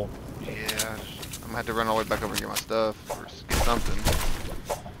the circle. yeah, I'm gonna have to run all the way back over and get my stuff or get something.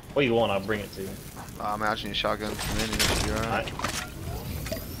 What do you want? I'll bring it to you. I'm actually need a shotgun for mini. That should be alright.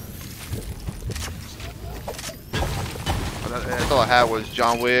 That's all I had was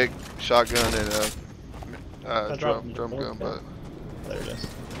John Wick, shotgun, and drum gun. But there it is.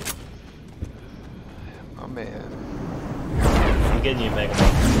 Oh man. I'm getting you a Mega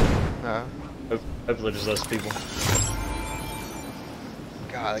Mall. Hopefully there's less people.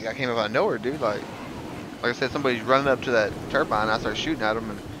 God, that guy came up out of nowhere, dude. Like I said, somebody's running up to that turbine. I started shooting at him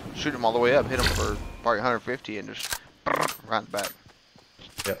and shooting him all the way up, hit him for probably 150, and just right back.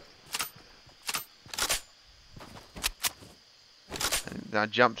 Yep. And then I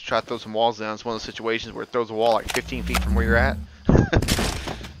jumped to try to throw some walls down. It's one of those situations where it throws a wall like 15 feet from where you're at.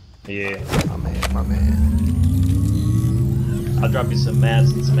 Yeah. My man. I'll drop you some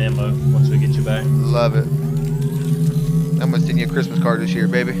mats and some ammo once we get you back. Love it. I'm gonna send you a Christmas card this year,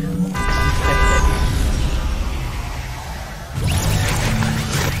 baby.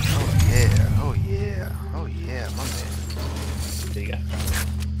 Oh yeah, oh yeah, oh yeah, my man. There you go.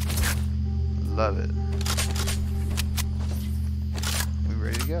 Love it. We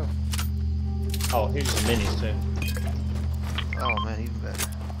ready to go? Oh, here's some minis too. Oh man, even better.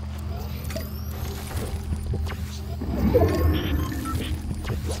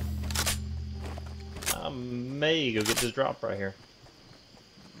 I may go get this drop right here.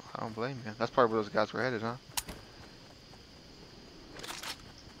 I don't blame you. That's probably where those guys were headed, huh?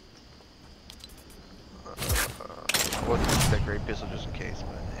 I wasn't gonna take a great pistol just in case,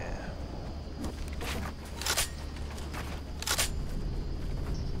 but yeah.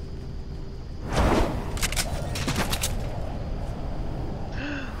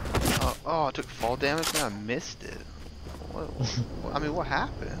 Oh, I took fall damage and I missed it. I mean, what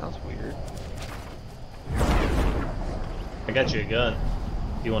happened? That was weird. I got you a gun.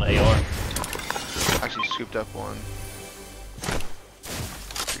 You want an AR? Actually scooped up one.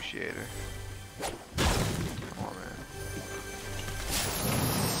 Appreciate her. Come on, man.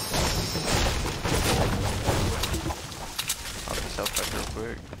 I'll get myself back real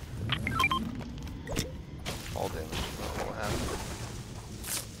quick. All damage. I don't know what happened.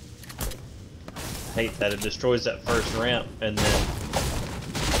 Hate that it destroys that first ramp and then.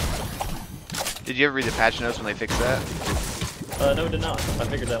 Did you ever read the patch notes when they fixed that? No, it did not. I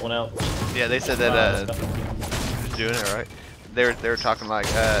figured that one out. Yeah, they said that doing it right. They were talking like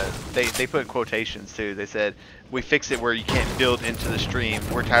they put quotations too. They said we fix it where you can't build into the stream.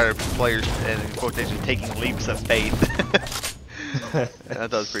 We're tired of players and in quotations taking leaps of faith. I thought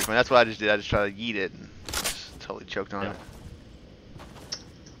that was pretty funny. That's what I just did. I just tried to yeet it and just totally choked on it.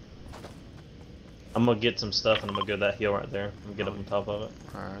 I'm gonna get some stuff and I'm gonna go that hill right there and get up on top of it.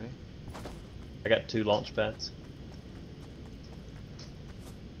 Alrighty. I got 2 launch pads.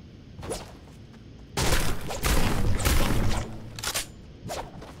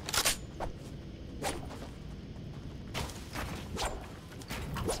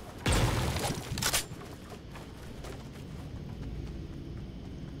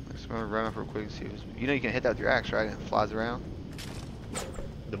 Let's run up real quick and see who's, you know you can hit that with your axe, right? And it flies around.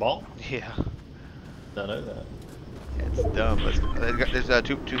 The ball? Yeah. I know that. Yeah, it's dumb. There's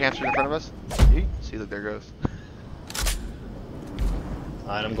two hamsters in front of us. See, look, there goes.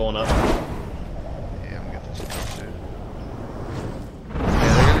 Alright, I'm going up. Yeah, I'm gonna get this stuff too.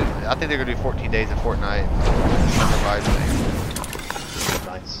 Yeah, I think they're gonna do 14 days of Fortnite. Summer thing.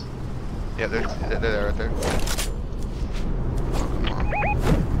 Nice. Yeah, they're there right there. Oh, come on.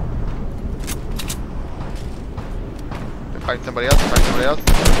 They're fighting somebody else. They're fighting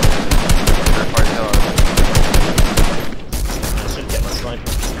the hell out of them. I should get my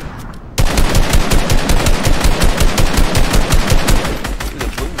sniper.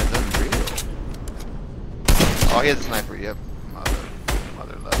 Oh, he has a sniper, yep.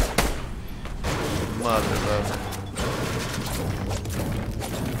 Mother love. Mother love.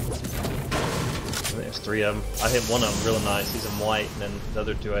 There's 3 of them. I hit one of them really nice. He's in white, and then the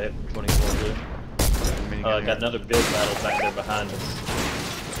other 2 I hit 24 blue. Got another build battle back there behind us.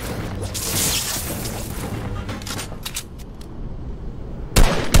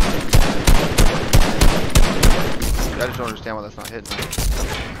 I just don't understand why that's not hitting.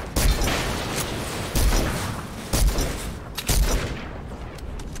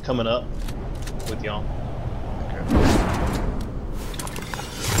 coming up with y'all.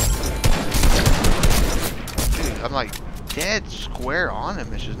 Dude, I'm like dead square on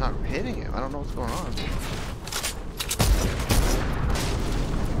him. It's just not hitting him. I don't know what's going on.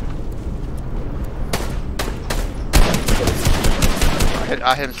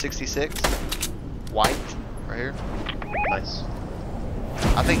 I hit him 66. White, right here. Nice.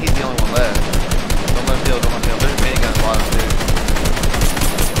 I think he's the only one left. Don't let him deal, don't let him deal. There's a minigun at the bottom, too.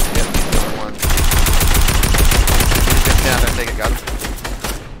 Yep, he's the only one. He's just down there and take it, got him.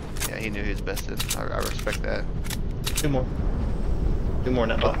 Yeah, he knew he was bested. I respect that. Two more. Two more in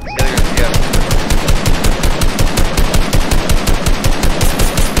that box. Yeah.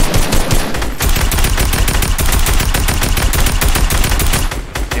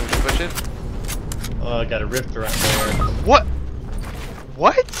 I got a rift right there. What?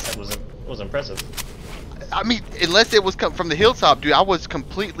 What? That was impressive. I mean, unless it was from the hilltop, dude, I was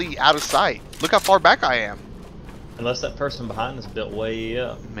completely out of sight. Look how far back I am. Unless that person behind us built way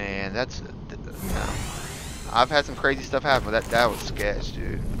up. Man, that's no. I've had some crazy stuff happen, but that was sketch,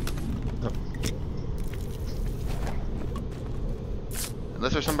 dude.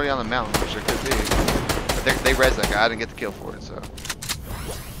 Unless there's somebody on the mountain, which there could be. But they res that guy. I didn't get the kill for it, so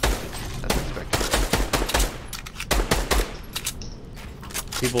that's expected.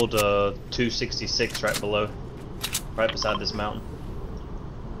 People to 266 right below, right beside this mountain.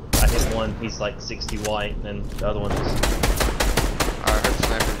 I hit one, he's like 60 white, and the other one is... Alright, I heard the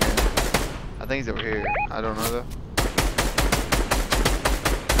sniper again. I think he's over here. I don't know though.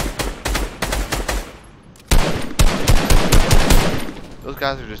 Those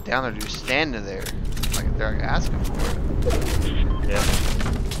guys are just down there, just standing there. Like they're like asking for it. Yeah.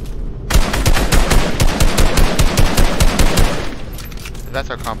 If that's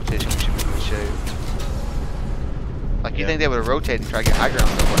our competition, we should be in good shape. Like, you think they would have rotated and try to get high ground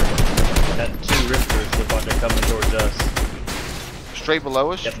somewhere? That two rifters look like they're coming towards us. Straight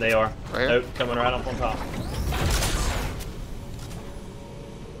below us? Yep, they are. Right here? Nope, coming right up on top.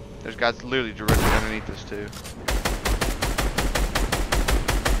 There's guys literally directly underneath us, too.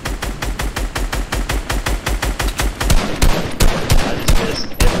 I just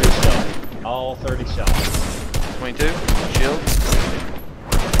missed every shot. All 30 shots. 22? Shield?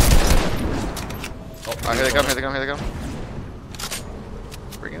 Oh, Alright, here they come, here they come, here they come.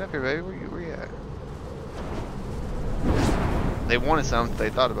 Bring it up here, baby. Where you at? They wanted something, they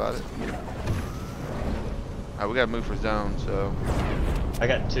thought about it. Alright, we gotta move for zone, so. I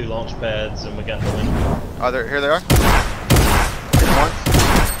got 2 launch pads and we got the wind. Oh, here they are. Hit him once.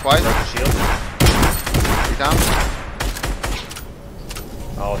 Twice. Broke the shield. 3 times.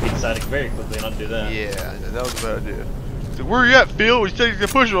 Oh, he decided very quickly not to do that. Yeah, that was a bad idea. So where you at, Phil? We said he's gonna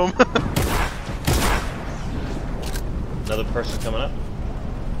push him. Another person coming up.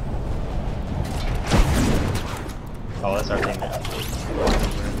 Oh, that's our teammate.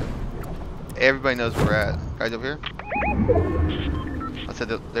 Everybody knows where we're at. Guys over here? I said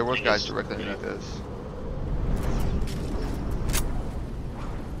that there was guys directly underneath us.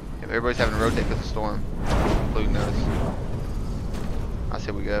 Yeah, everybody's having to rotate because of the storm, including us. I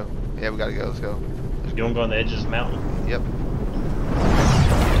said we go. Yeah, we gotta go. Let's go. You wanna go on the edge of this mountain? Yep.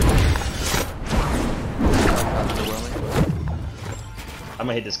 I'm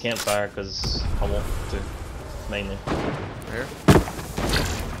gonna hit this campfire because I want to, mainly. Here.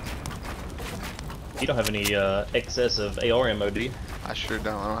 You don't have any excess of AR ammo, do you? I sure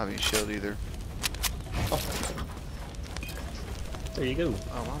don't. I don't have any shield either. Oh. There you go.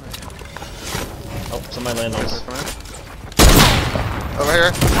 Oh, wow. Oh, somebody landed on us. Over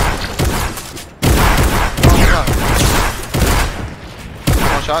here. Oh my god.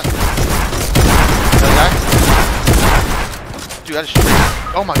 One shot. Another guy. Dude, I just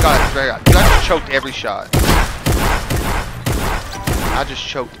oh my god, that's very good. Dude, I just choked every shot. I just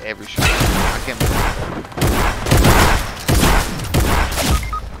choked every shot. I can't believe it.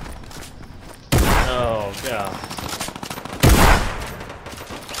 Oh god.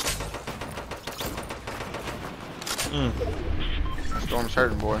 Storm's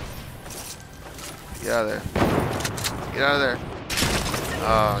hurting, boy. Get out of there. Get out of there.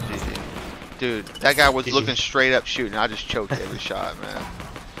 Oh, GG. Dude, that guy was looking straight up shooting. I just choked every shot, man.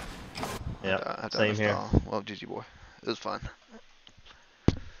 Yeah, same here. Well, GG, boy. It was fun.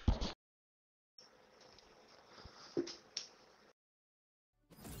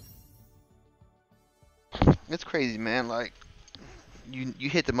 It's crazy, man. Like, you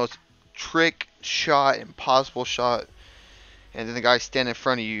hit the most trick shot, impossible shot, and then the guy standing in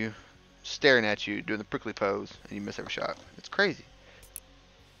front of you, staring at you, doing the prickly pose, and you miss every shot. It's crazy.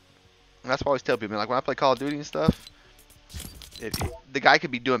 And that's why I always tell people, like, when I play Call of Duty and stuff, The guy could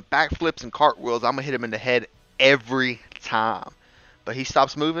be doing backflips and cartwheels. I'm gonna hit him in the head every time. But he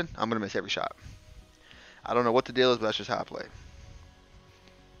stops moving, I'm gonna miss every shot. I don't know what the deal is, but that's just how I play.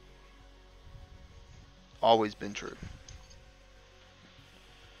 Always been true.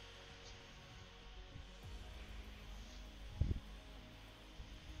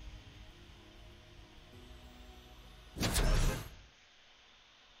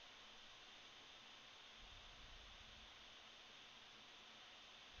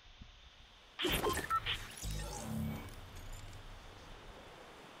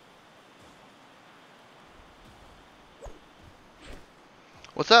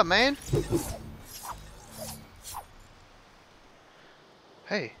 What's up, man?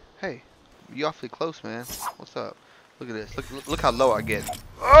 Hey, you awfully close, man. What's up? Look at this. Look how low I get.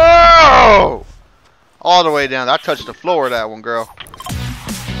 Oh! All the way down. I touched the floor of that one, girl.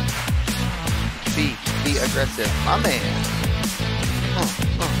 Be aggressive, my man.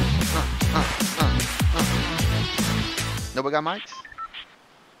 Nobody got mics?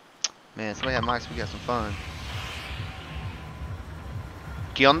 Man, somebody had mics. We got some fun.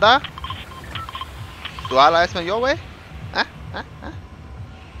 ¿Qué onda? ¿Tú hablas español, güey? ¿Ah?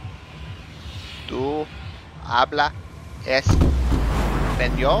 ¿Tú hablas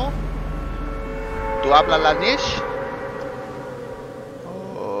español? ¿Tú hablas la niche?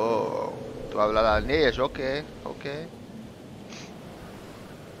 Oh, tú hablas la niche, okay.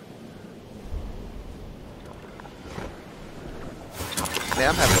 Man,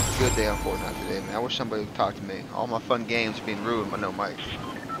 I'm having a good day on Fortnite today, man. I wish somebody would talk to me. All my fun games are being ruined by no mics.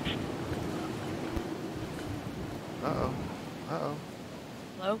 Uh-oh.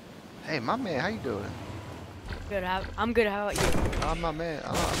 Hello? Hey, my man, how you doing? Good. I'm good. How about you? Oh, my man.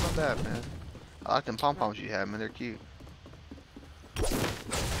 I'm not bad, man. I like them pom-poms you have, man. They're cute.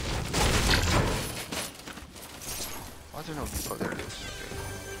 Why is there no... Oh, there it is. Okay.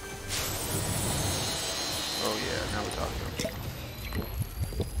 Oh, yeah. Now we're talking.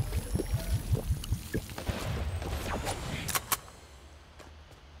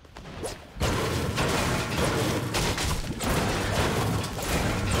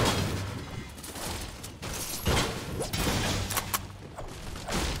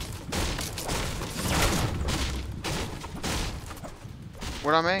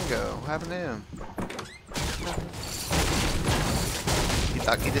 Where'd our man go? What happened to him? He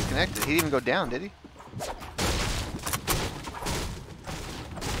thought he disconnected. He didn't even go down, did he?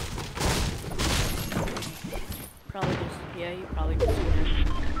 Probably just, yeah, you probably just did.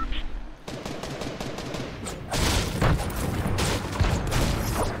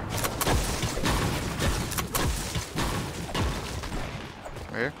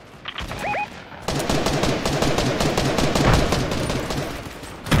 Where?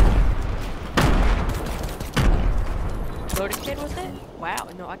 Loaded kid with it? Wow,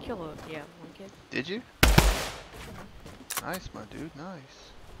 no, I killed one kid. Did you? Nice, my dude,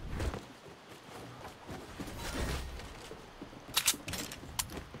 nice.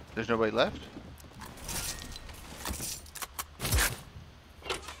 There's nobody left?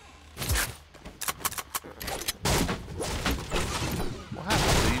 What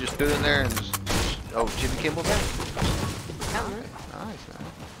happened? So you just stood in there and just... Oh, Jimmy Kimmel there? Nice, man.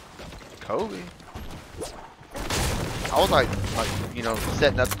 Kobe. I was like, you know,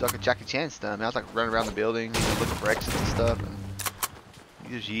 setting up like a Jackie Chan stunt. Man, I was like running around the building, you know, looking for exits and stuff, and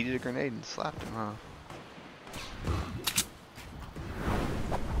you just yeeted a grenade and slapped him, huh?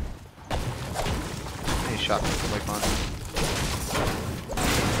 Hey, shot me from Lake Pond.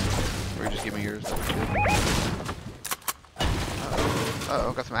 Or you just give me yours.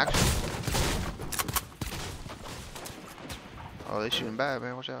 Uh-oh, got some action. Oh, they shooting bad,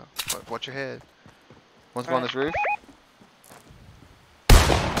 man. Watch out. Watch your head. One's go on this roof.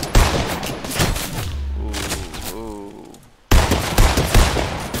 Ooh.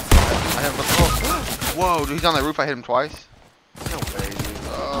 I hit him. Whoa, dude, he's on the roof. I hit him twice. No way, dude.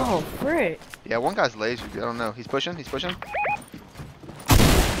 Oh, frick. Yeah, one guy's laser, dude. I don't know. He's pushing.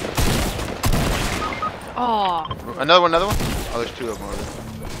 Oh. Another one. Oh, there's two of them over there.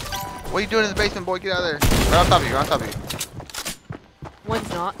 What are you doing in the basement, boy? Get out of there. Right on top of you. One's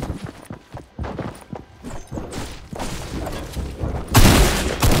not.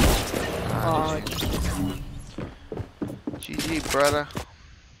 GG, brother.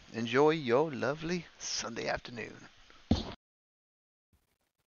 Enjoy your lovely Sunday afternoon.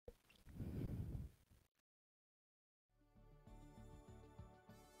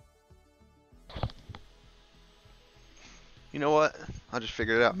 You know what? I just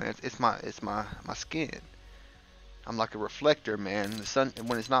figured it out, man. It's my skin. I'm like a reflector, man. The sun,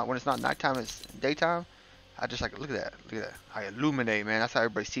 when it's not nighttime, it's daytime. I just like, look at that. Look at that. I illuminate, man. That's how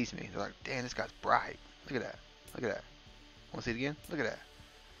everybody sees me. They're like, damn, this guy's bright. Look at that. Look at that. Want to see it again? Look at that.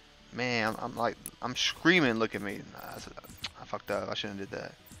 Man, I'm like, I'm screaming. Look at me. Nah, I fucked up. I shouldn't have did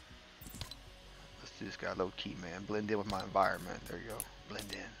that. Let's do this guy low key, man. Blend in with my environment. There you go.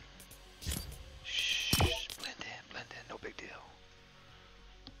 Blend in. Shh. Blend in. Blend in. No big deal.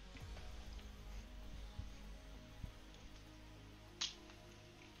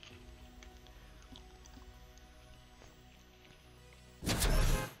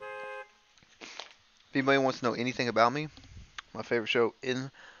 If anybody wants to know anything about me, my favorite show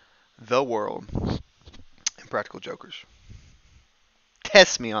in the world, Impractical Jokers.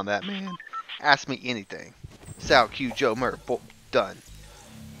 Test me on that, man. Ask me anything. Sal, Q, Joe, Murph, done.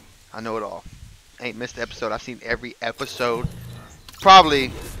 I know it all. Ain't missed an episode. I've seen every episode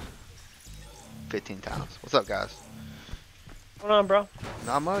probably 15 times. What's up, guys? What's going on, bro?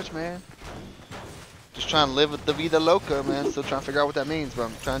 Not much, man. Just trying to live with the vida loca, man. Still trying to figure out what that means, but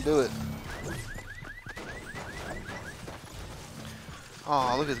I'm trying to do it.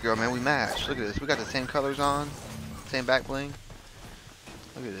 Oh, look at this girl, man. We matched. Look at this. We got the same colors on. Same back bling.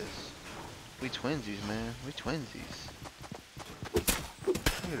 Look at this. We twinsies, man. We twinsies. Look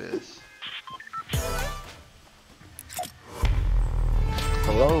at this.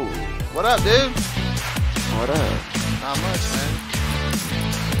 Hello. What up, dude? What up? Not much, man.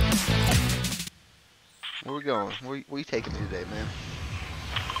 Where we going? Where you taking me today, man?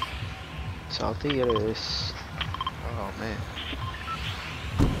 Saltillas. Oh, man.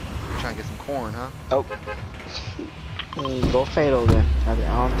 Trying to get some corn, huh? Oh. Go fatal then. I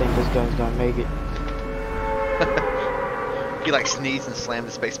don't think this gun's gonna make it. He like sneezed and slammed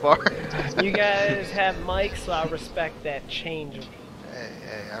the space bar. You guys have mics, so I respect that change.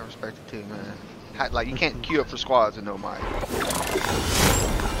 Hey, I respect it too, man. Like you can't queue up for squads with no mic.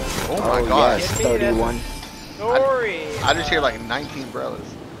 Oh my gosh. Yes, 31. Story. I just hear like 19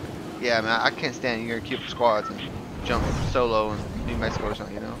 umbrellas. Yeah, man, I can't stand you're gonna queue up for squads and jump solo in New Mexico or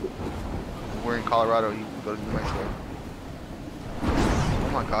something, you know? We're in Colorado, you go to New Mexico. Oh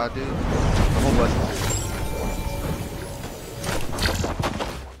my god, dude. I'm gonna bust it.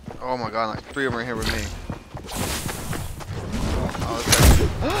 Oh my god, like 3 of them are here with me.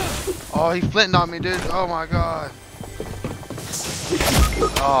 Oh, he flinted on me, dude. Oh my god.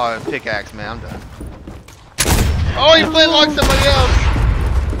 Oh, pickaxe, man, I'm done. Oh, he flintlocked somebody else.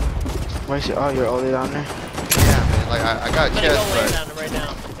 Where's your, oh, you're all the way down there? Yeah, man, like I got a chest, but... Right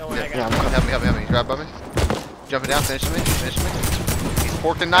now. Don't worry, Yeah, help me. Grab by me. Jumping down, finish me. He's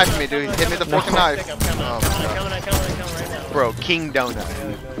fork and knifing me, dude. He hit me with the fork and knife. I'm coming right now. Bro, King Donut.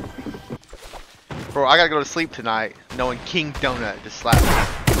 Bro, I gotta go to sleep tonight knowing King Donut just slapped me.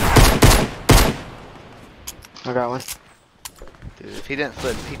 I got one. Dude, if he didn't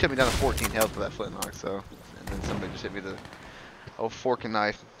flip, he took me down to 14 health for that flintlock, so. And then somebody just hit me the old fork and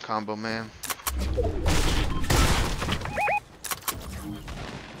knife combo, man.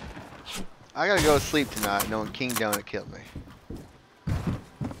 I gotta go to sleep tonight knowing King Donut killed me.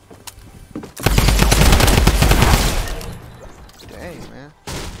 Dang, man.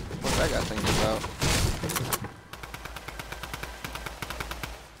 What's that guy thinking about?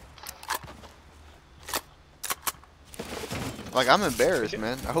 Like, I'm embarrassed,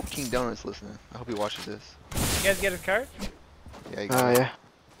 man. I hope King Donut's listening. I hope he watches this. You guys get his card? Yeah, yeah.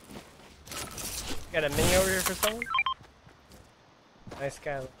 Got a mini over here for someone? Nice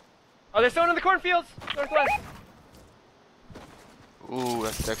guy. Oh, there's someone in the cornfields! Northwest! Ooh,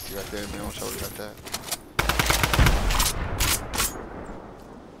 that's sexy right there, man. I wish I would've got that.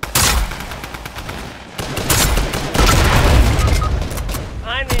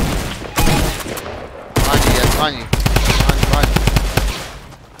 Behind me! Behind you, yes, behind you. Behind you.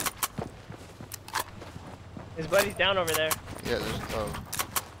 His buddy's down over there. Yeah, there's, oh.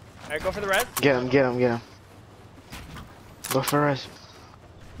 Alright, go for the res. Get him. Go for res.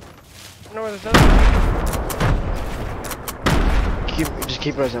 I don't know where there's other. Just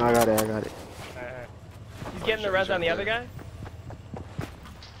keep resing. I got it. Alright. He's getting the res on the other guy?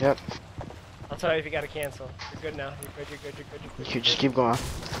 Yep. I'll tell you if you gotta cancel. You're good now. You're good. You just keep going.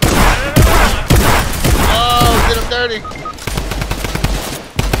 Oh, get him dirty!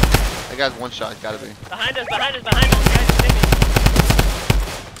 That guy's one shot, gotta be. Behind us, guys, are taking.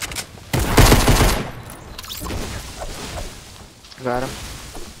 Got him.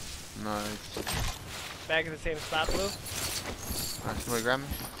 Nice. Back in the same spot, Blue. Alright, somebody grab me.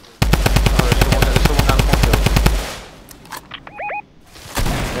 Oh, there's still one down the cornfield.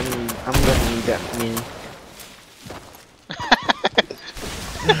 I'm gonna need that mini.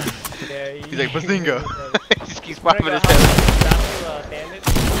 He's like, Bazinga! He just keeps popping his head.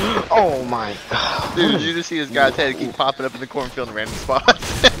 Oh my. Dude, you just see this guy's head keep popping up in the cornfield in random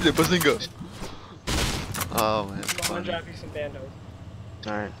spots. The bazinga. Oh man. I'm gonna drop you some bandos.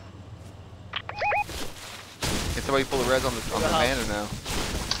 Alright. Can somebody pull the res on the van or no?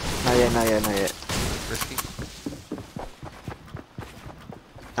 Not yet, not yet, not yet. Risky.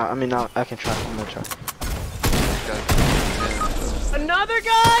 I mean, no, I can try. I'm gonna try. Another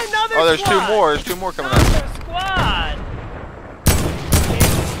guy, another Oh, there's squad. two more. There's two more coming up. Another squad.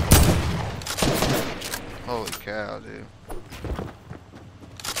 Holy cow, dude.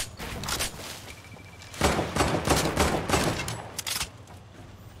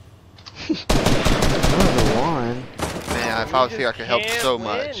 Another one. Man, if I was here, I could help so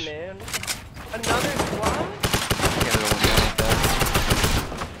much. Man. Another squad?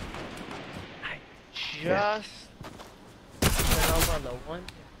 Just fell on the one.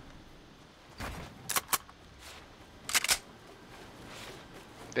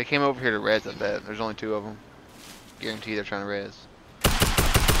 They came over here to res, I bet. There's only two of them. Guarantee they're trying to res.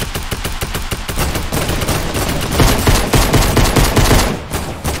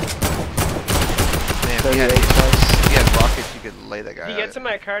 Man, if you had rockets, you could lay that guy If you out. get to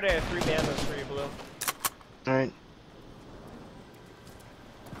my card, I have 3 bandos for you, Blue. Alright.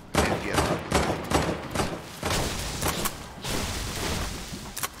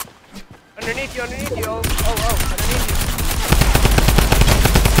 Underneath you, underneath you. Oh, underneath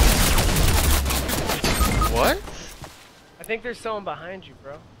you. What? I think there's someone behind you,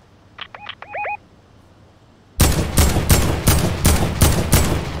 bro.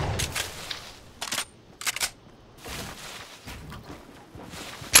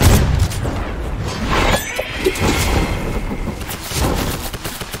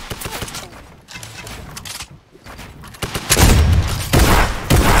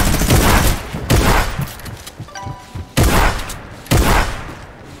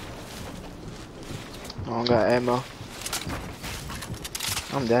 I don't got ammo.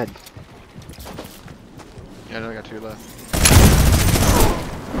 I'm dead. Yeah, I only got 2 left.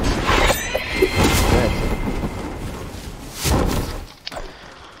 Dead.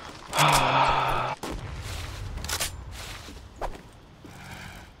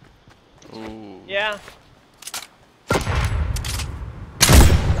 Ooh. Yeah.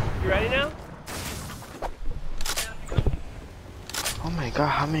 You ready now? Oh my god,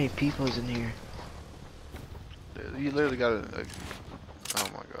 how many people is in here? You literally got a oh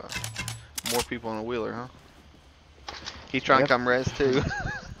my god. More people on a wheeler, huh? He's trying to come res too.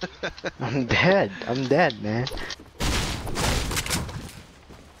 I'm dead. I'm dead, man.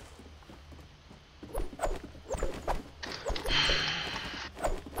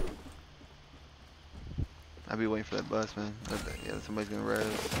 I'll be waiting for that bus, man. Yeah, somebody's gonna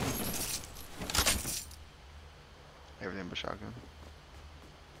res. Everything but shotgun.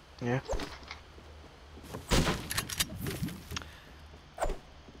 Yeah.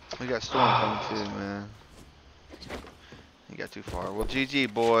 We got Storm coming too, man. You got too far. Well, GG,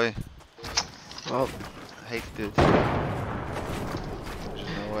 boy. Well, I hate to do it to you. There's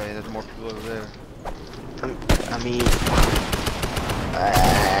no way. There's more people over there. I mean,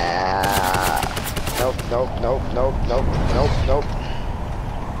 nope, nope, nope, nope, nope, nope, nope.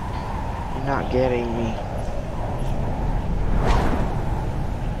 You're not getting me.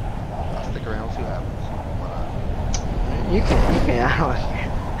 I'll stick around. We'll see what happens. You can, I don't care.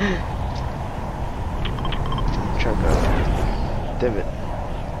 Try to divot.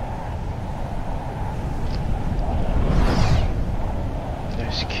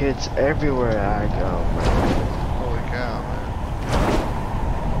 There's kids everywhere I go, man. Holy cow, man.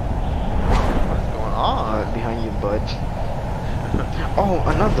 What's going on? Behind you, bud. Oh,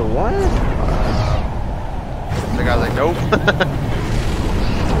 another one? The guy's like, nope.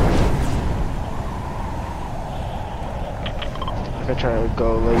 I try to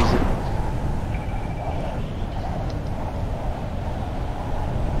go lazy.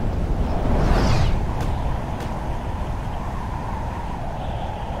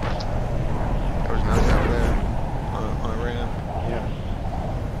 There's another guy over there on a ramp. Yeah.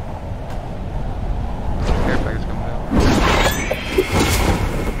 Care package coming down.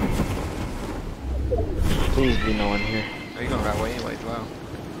 Please be no one here. Are you going the right way anyways? Wow.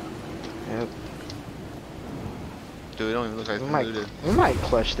 Yep. Dude, it don't even look like it's looted. We might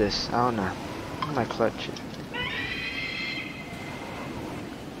clutch this. I don't know. We might clutch it.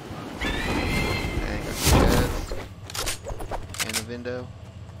 And got some chests. And a window.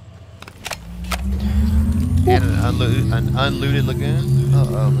 And an unlooted lagoon.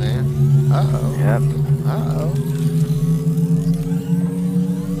 Uh-oh, man. Uh-oh. Yep. Uh-oh.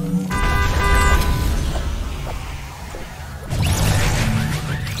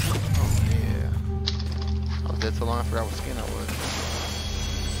 forgot what skin I was.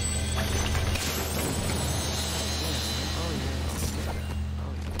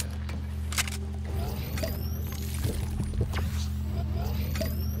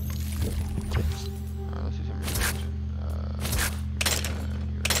 Let's do some research.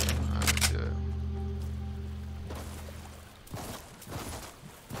 Let's do it.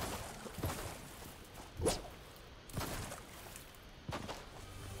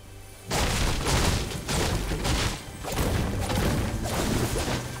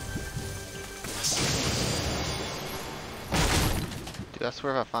 Dude, I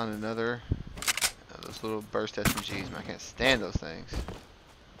swear if I find another those little burst SMGs, man, I can't stand those things.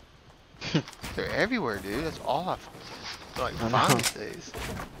 They're everywhere, dude. That's all I like find these days.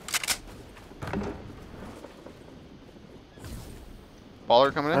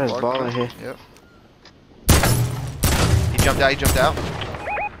 Baller coming in. There's baller here. Yep. He jumped out. He jumped out.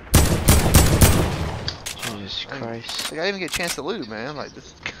 Jesus Christ. Like, I didn't even get a chance to loot, man. Like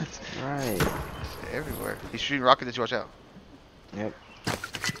this. Right. They're everywhere. He's shooting rockets at you. Watch out. Yep.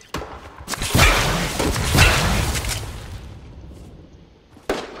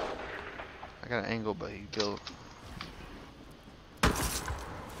 I got an angle, but he built.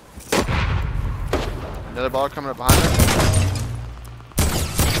 Another baller coming up behind her.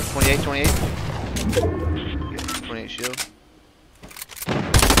 28, 28. Yeah, 28 shield.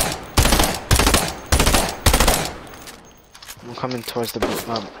 I'm coming towards the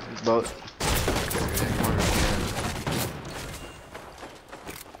boat.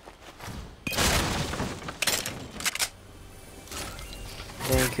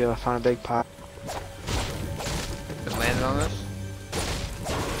 Thank you, I found a big pot. Just landed on us.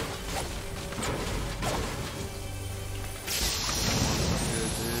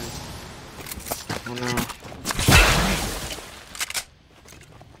 Oh no.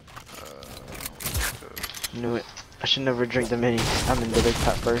 Knew it. I should never drink the minis. I'm in the big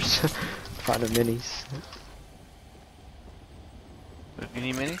pot first. Find the minis. You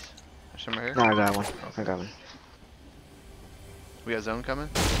need minis? There's some right here. No, I got one. I got one. We got zone coming?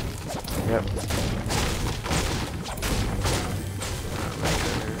 Yep.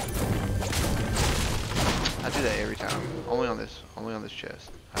 I do that every time. Only on this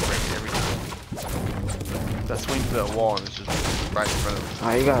chest. I break it every time. That swing to that wall and it's just right in front of me.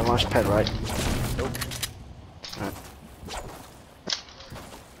 Oh, you got a launch pad, right? Nope. Alright.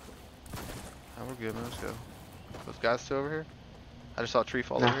 Oh, we're good, man. Let's go. Those guys still over here? I just saw a tree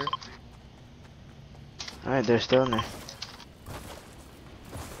fall No. over here. Alright, they're still in there.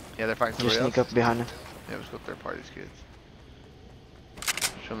 Yeah, they're fighting Just somebody sneak else. up behind them. Yeah, let's go third party these kids.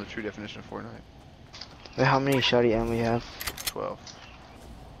 Show them the true definition of Fortnite. Wait, how many shotty ammo you have? 12.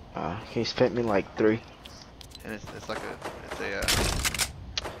 He spent me like 3. And it's like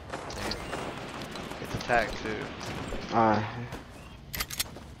it's attack too. Alright,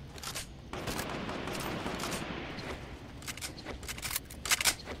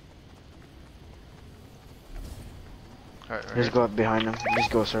 Right just go up behind them.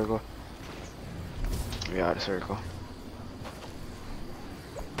 Just go circle. We got a circle.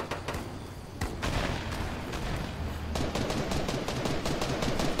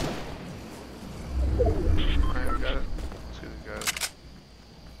 Alright, we got it. Let's get the guys.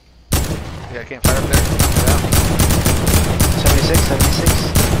 Yeah, I can't fire up there. Yeah. 76, 76.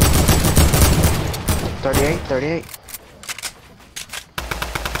 38, 38.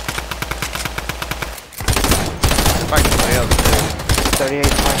 Fight somebody else too. 38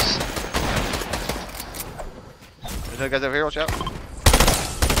 twice. There's no guys over here, watch out. I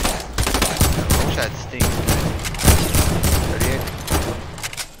wish I had Sting.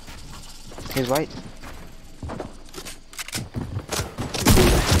 38. He's white.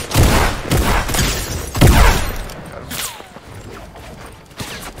 Got him.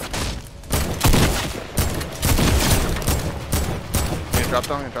 You gonna drop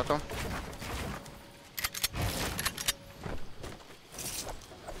down? You gonna drop down?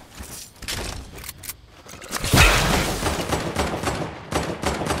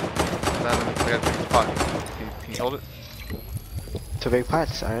 I gotta pick this pot. Can you hold it? 2 big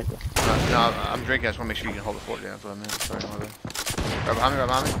pots, alright. No, I'm drinking. I just want to make sure you can hold the fort. Yeah, that's what I meant. Sorry, my bad. Right behind me, right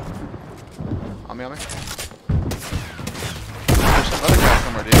behind me. On me, on me. There's some other guy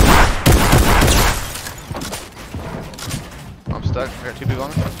somewhere, dude. I'm stuck. I got 2 people on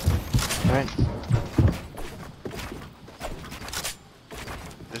me. Alright.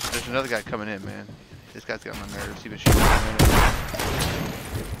 There's another guy coming in, man. This guy's got my nerves. He's been shooting me.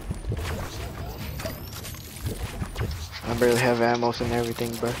 I barely have ammo and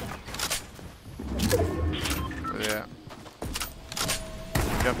everything, bro. Yeah.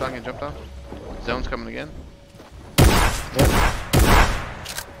 Jumped on, get jumped on. Zone's coming again.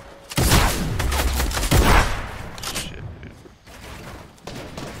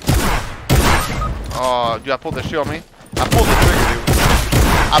 Oh, dude, I pulled the shit on me. I pulled the trigger, dude.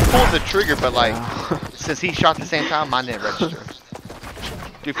 I pulled the trigger, but like, since he shot at the same time, mine didn't register.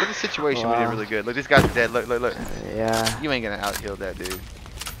 Dude, for the situation, we did really good. Look, this guy's dead. Look, look, look. Yeah. You ain't gonna out-heal that dude.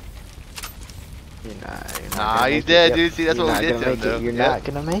 You're not Nah, he's dead, dude. See, that's you're what we did to him, though. You're not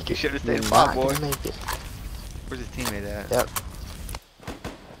gonna make it. You should have stayed You're spot, not boy. gonna make it. Where's his teammate at? Yep.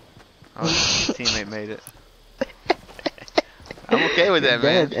 Oh, his teammate made it. I'm okay with that,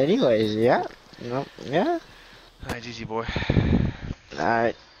 man. Dead anyways, yeah. Nope. Yeah. Alright, GG, boy.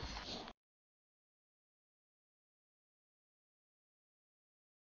 Alright.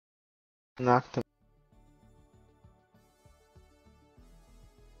 Knocked him.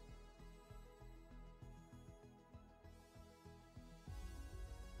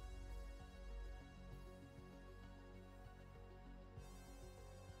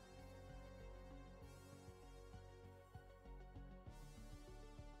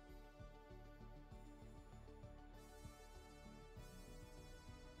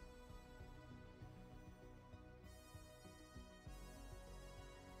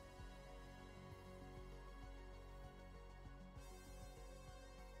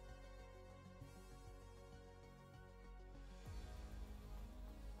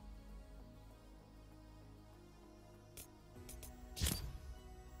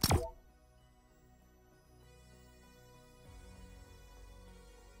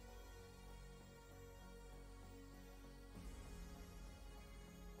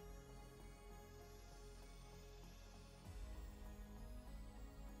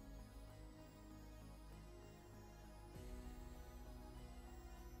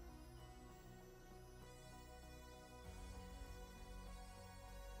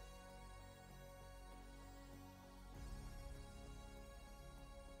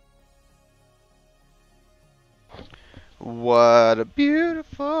 What a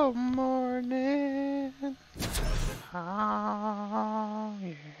beautiful morning. Oh,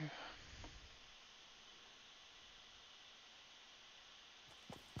 yeah.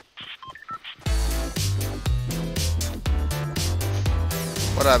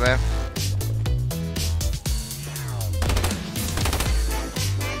 What up, man?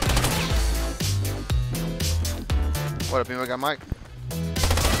 What up, people? Got Mike?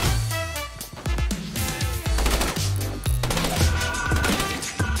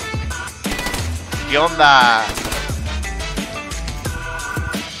 ¿Qué onda?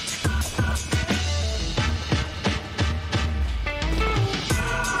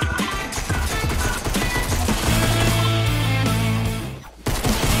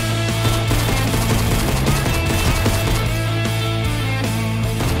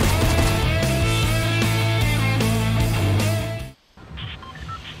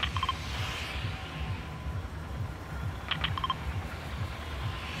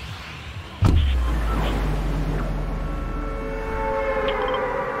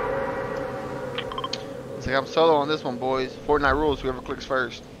 I'm solo on this one, boys. Fortnite rules, whoever clicks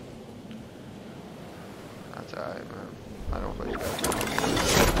first. That's alright, man. I don't play you guys.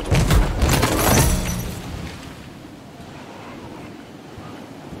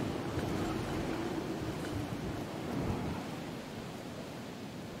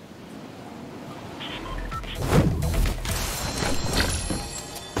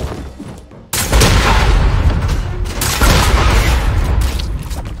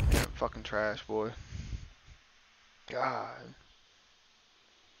 Yeah, fucking trash, boy. God.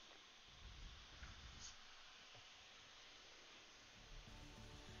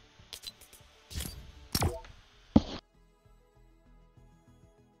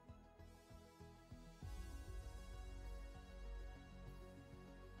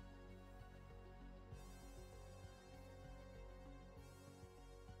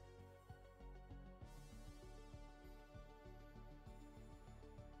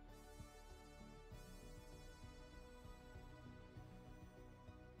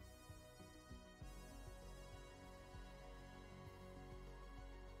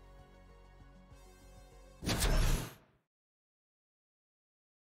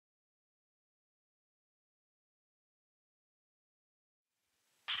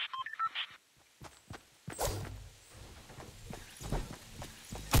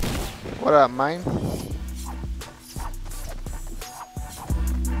 What up, man?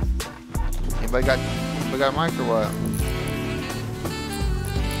 Anybody got a mic or what?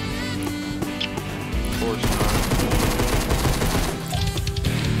 Of course not.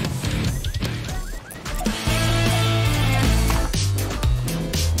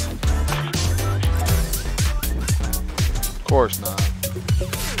 Of course not.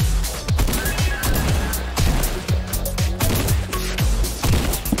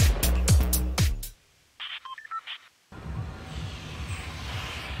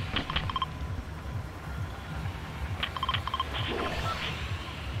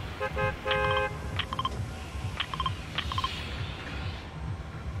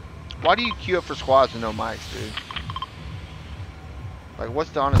 Why do you queue up for squads with no mics, dude? Like,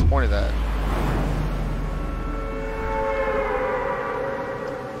 what's the honest point of that?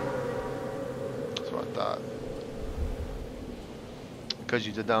 That's what I thought. Because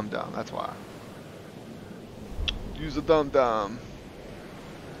you're a dum-dum, that's why. You's a dum-dum.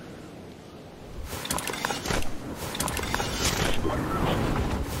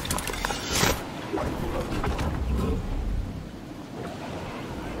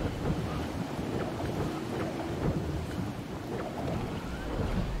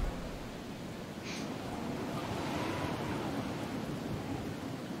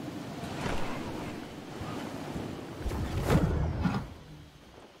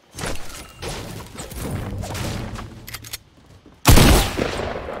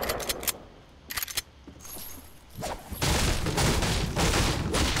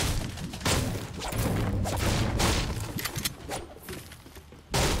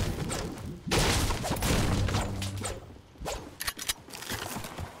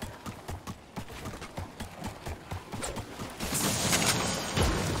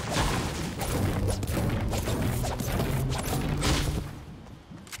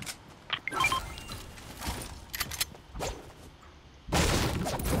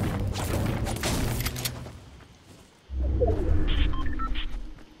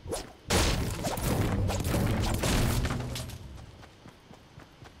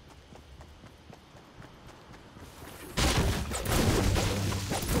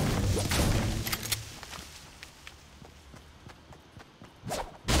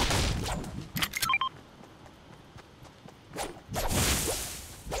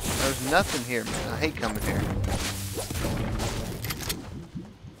 There's nothing here, man. I hate coming here.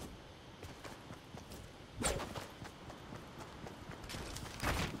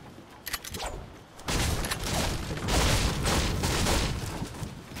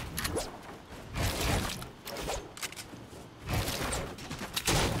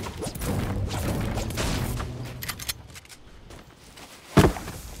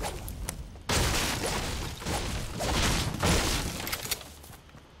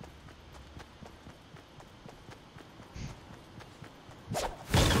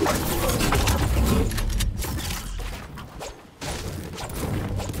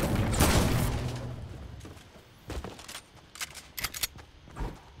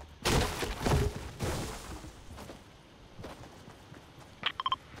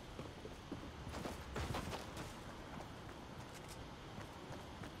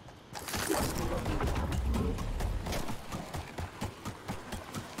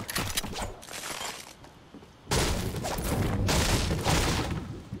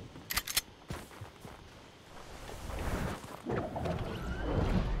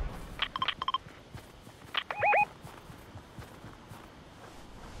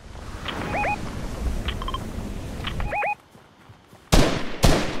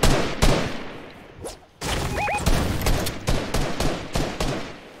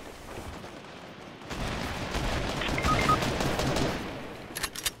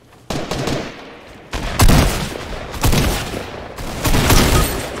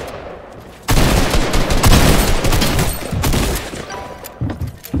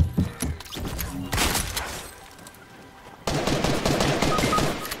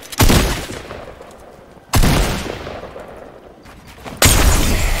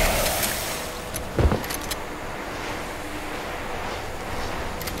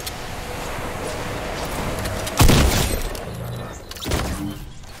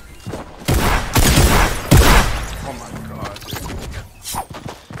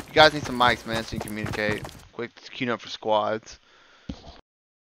 You guys need some mics, man, so you can communicate. Quick queuing up for squads.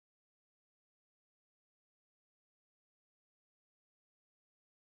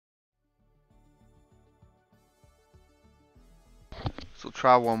 So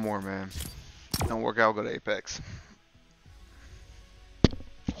try one more, man. Don't work out, go to Apex.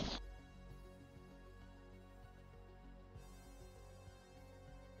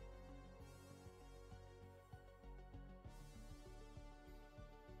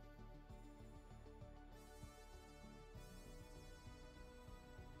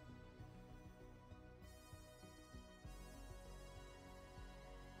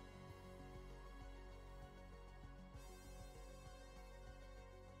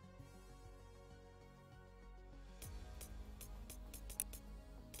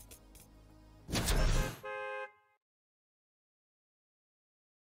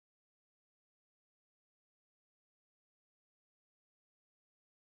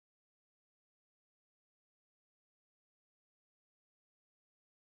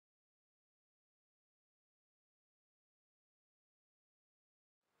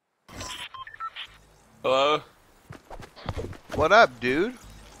 Hello? What up, dude?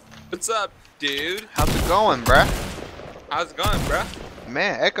 What's up, dude? How's it going, bruh? How's it going, bruh?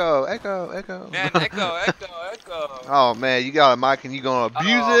 Man, echo. Man, echo. Oh, man, you got a mic and you gonna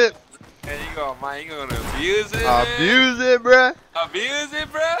abuse it? Man, you gonna abuse it, Abuse it, bruh? Abuse it,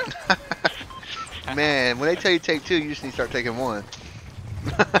 bruh? Man, when they tell you take two, you just need to start taking one.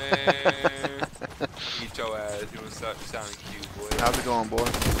 Man, eat your ass. You sounding cute, boy. How's it going, boy? I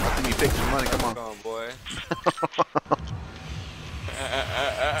think you picked some money. Come on. How's it going, boy?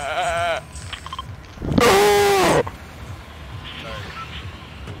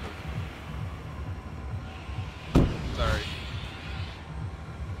 Sorry.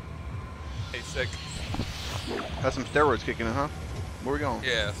 Hey, sick. Got some steroids kicking in, huh? Where we going?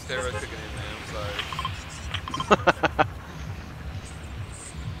 Yeah, steroids kicking in, man. I'm sorry.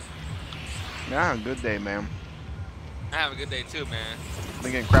 Man, I had a good day, man. I have a good day too, man.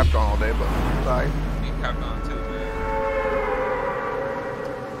 Been getting crapped on all day, but it's alright. Getting crapped on too, man.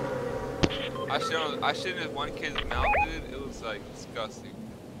 I shit in this one kid's mouth, dude. It was like disgusting.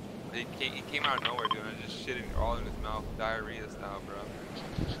 He came out of nowhere, dude. I just shitting all in his mouth, diarrhea style, bro.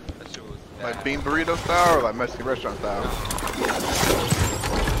 That shit was bad. Like bean burrito style or like Mexican restaurant style?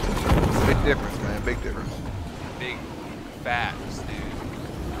 Big difference, man. Big difference. Big facts, dude.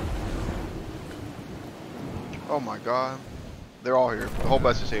 Oh my god. They're all here. The whole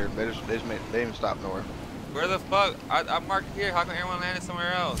bus is here. They didn't stop nowhere. Where the fuck? I'm marked here. How come everyone landed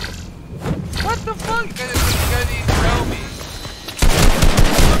somewhere else? What the fuck? You guys didn't tell me.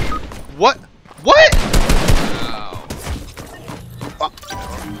 What? What? Wow.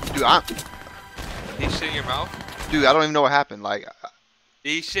 Dude, He shit in your mouth? Dude, I don't even know what happened. Like,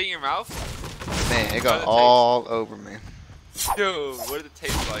 Did he shit in your mouth? man, it got all over me. Dude, what did it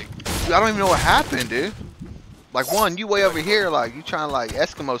taste like? Dude, I don't even know what happened, dude. Like, one, you way over here, like, you trying to, like,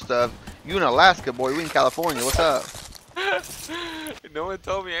 Eskimo stuff. You in Alaska, boy. We in California. What's up? No one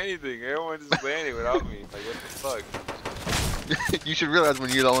told me anything. Everyone just landed without me. Like, what the fuck? You should realize when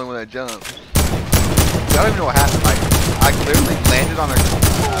you're the only one that jumped. Dude, I don't even know what happened. Like, I literally landed on a...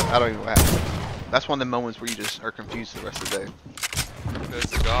 I don't even know what happened. That's one of the moments where you just are confused the rest of the day.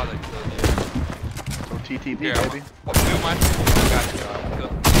 It's the God that killed you. So TTP, Here, baby. I'll do my thing. I got you,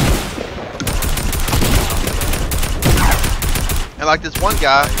 dog. And like this one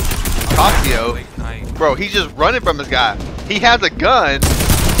guy, Casio, bro, he's just running from this guy. He has a gun.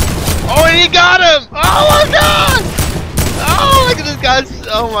 Oh, and he got him! Oh my god! Oh, look at this guy's.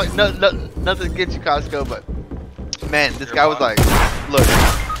 Oh my, nothing against you, Costco, but man, this guy was like, look,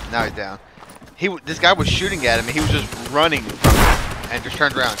 now he's down. This guy was shooting at him, and he was just running from him, and just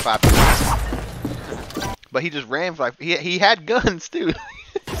turned around and clapped him. But he just ran for like he had guns too. You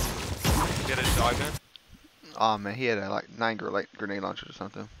had a shotgun? Oh man, he had a like 9 grenade launchers or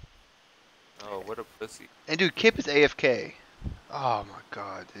something. Oh, what a pussy. And dude, Kip is AFK. Oh my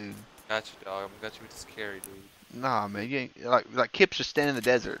god, dude. Got you, dog. I'm got you with this carry, dude. Nah, man, you ain't like Kip's just standing in the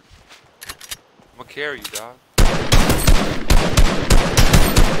desert. I'm gonna carry you, dog.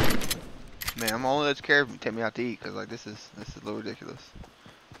 Man, I'm only let's care if you take me out to eat, cause like this is a little ridiculous.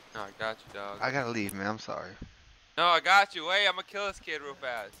 No, I got you, dog. I gotta leave, man. I'm sorry. No, I got you. Wait, I'm gonna kill this kid real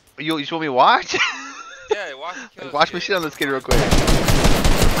fast. You just want me to watch? Yeah, watch me kill this Watch kid. me shit on this kid real quick.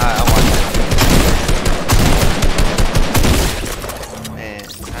 Alright, I'll watch it. Man,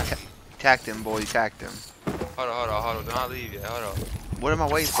 tacked him, boy. You tacked him. Hold on. Do not leave yet. Hold on. What am I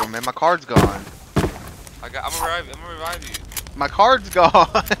waiting for, man? My card's gone. I'm gonna revive you. My card's gone.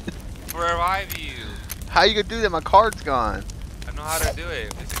 I'm gonna revive you. How you gonna do that? My card's gone. I know how to do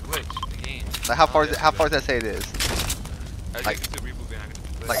it. It's a glitch in the game. Like how far does that say it is?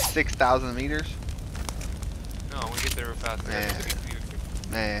 Like 6,000 meters? No, I'm gonna get there real fast.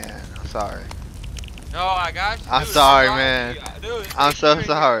 Man, I'm sorry. No, I got you. I'm dude, sorry, man. Dude, I'm so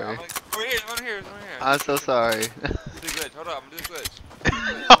sorry. Over here. I'm so sorry. Do the glitch. Hold up, I'm gonna do the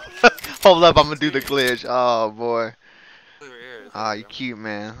glitch. Hold up, I'm gonna do the glitch. Oh boy. Right here. Ah, you cute,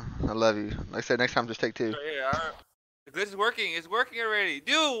 man. I love you. Like I said, next time just take 2. Right here, alright. The glitch is working. It's working already.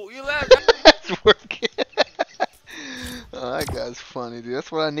 Dude, you left. It's working. Oh, that guy's funny, dude.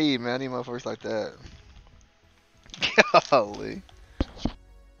 That's what I need, man. I need motherfuckers like that. Golly.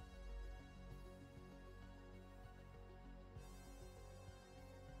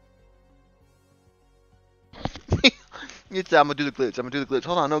 You said I'm gonna do the glitch.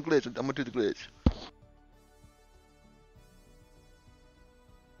 Hold on, no glitch. I'm gonna do the glitch.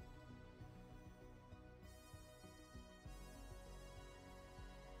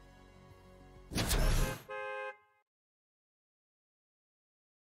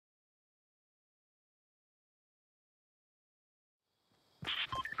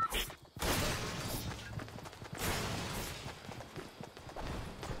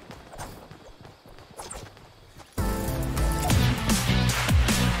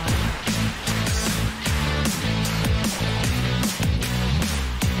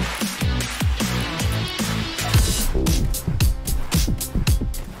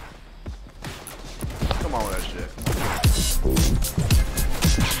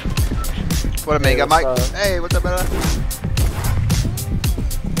 What up, man? You got Mike? Hey, what's up, brother?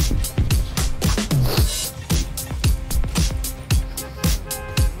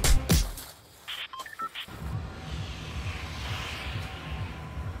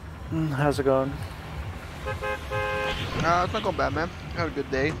 How's it going? It's not going bad, man. Had a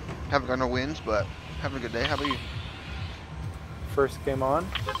good day. Haven't got no wins, but having a good day. How about you? First game on?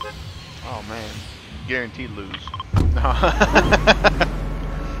 Oh, man. Guaranteed lose. No.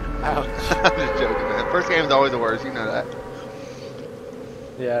 Ouch. I'm just joking, man. First game's always the worst. You know that.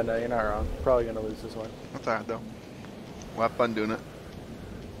 Yeah, no, you're not wrong. Probably gonna lose this one. That's alright, though. We'll have fun doing it.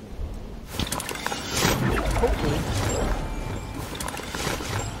 Hopefully.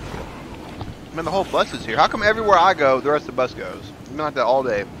 Man, the whole bus is here. How come everywhere I go, the rest of the bus goes? It's been like that all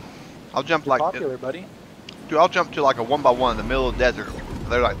day. I'll jump You're like popular, buddy. Dude, I'll jump to like a 1x1 in the middle of the desert.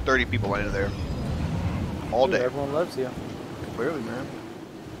 There are like 30 people went in there. All Dude, day. everyone loves you. Clearly, man.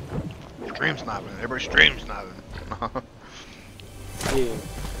 Stream sniping. Everybody stream sniping. Yeah.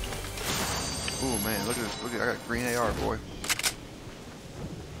 Ooh, man, look at this. Look at, I got a green AR, boy.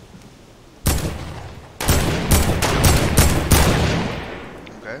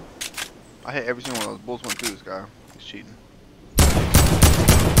 Okay. I hit every single one of those. Bullets went through this guy. He's cheating.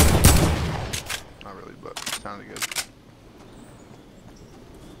 Not really, but it sounded good.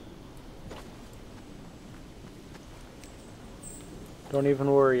 Don't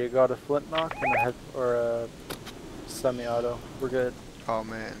even worry, you got a flintlock and a head or a semi-auto. We're good. Oh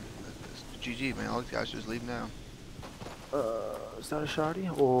man, it's GG, man. All these guys just leave now. Is that a shotty?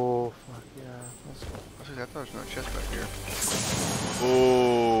 Oh, fuck yeah. Let's go. I thought there was no chest back here.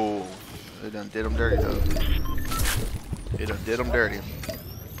 Oh, they done did them dirty though. They done did them dirty.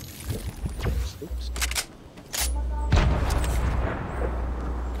 Oops.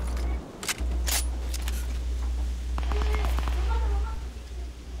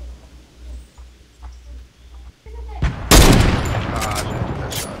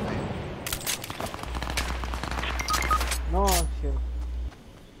 No, shit.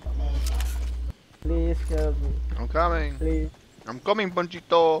 Please help me. I'm coming. Please. I'm coming,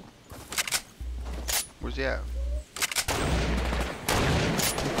 Ponchito. Where's he at?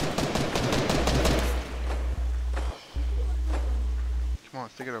 Come on,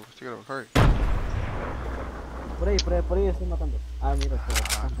 stick it over, hurry. Por ahí estoy matando. Ah, mira.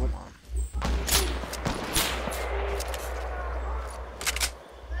 Come on.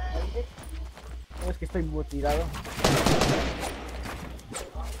 No, es que estoy muy tirado.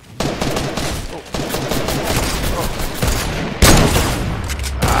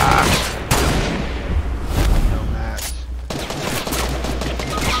 No, Matt.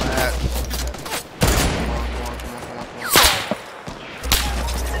 Matt. Come on.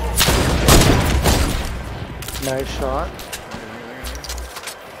 Nice shot.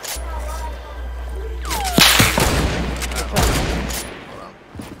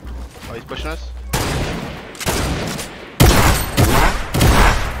 Oh, he's pushing us?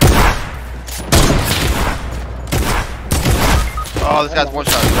 Oh, this guy's one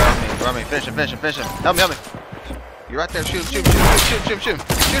shot. Grab me. Finish him. Help me. You're right there. Shoot him.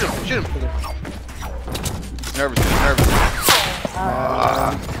 Nervous.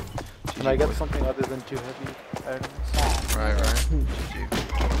 Can I get something other than 2 heavy items? Right.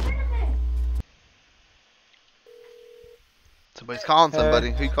 Somebody's calling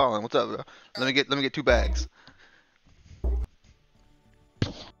somebody. Who you calling? What's up, bro? Let me get 2 bags.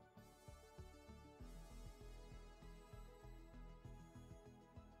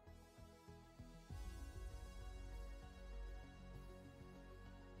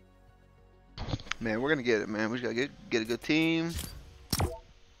 Man, we're gonna get it, man. We just gotta get a good team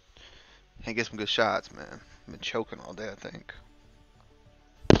and get some good shots, man. I've been choking all day, I think.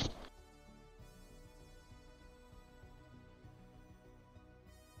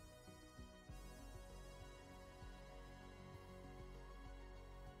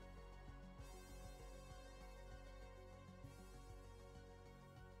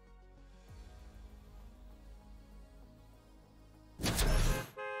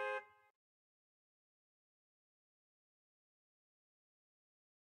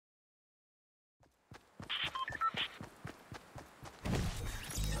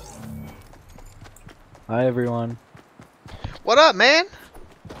 Hi everyone. What up, man?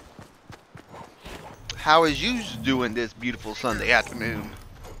 How is you doing this beautiful Sunday afternoon?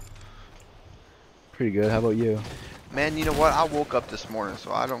 Pretty good. How about you? Man, you know what? I woke up this morning,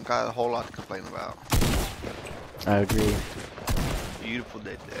 so I don't got a whole lot to complain about. I agree. Beautiful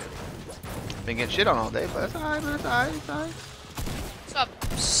day today. Been getting shit on all day, but that's alright, man. It's alright. What's up,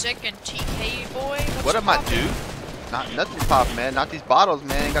 sick and TK boy? What up, my dude? Nothing pop, man. Not these bottles,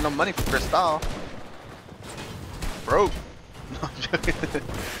 man. Ain't got no money for Cristal. Broke.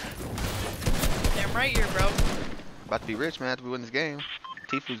 Damn right you're broke. About to be rich, man. After we win this game.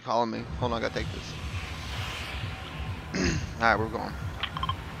 Tifu's calling me. Hold on, I gotta take this. Alright, we're going.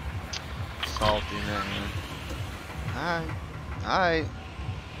 Salty, man. Alright. Alright.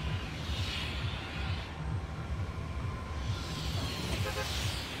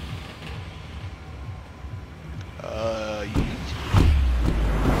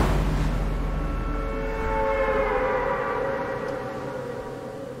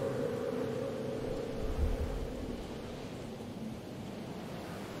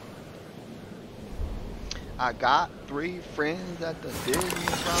 I got 3 friends at the Disney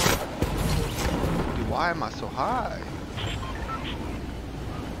shop. Dude, why am I so high?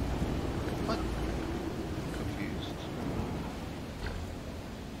 What? I'm confused.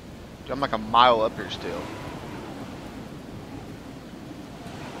 Dude, I'm like a mile up here still.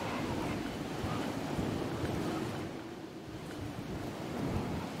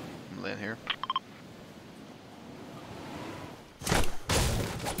 I'm laying here.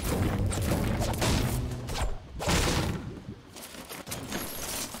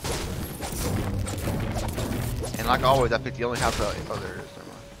 And like always, I picked the only house out. Oh, there it is. Never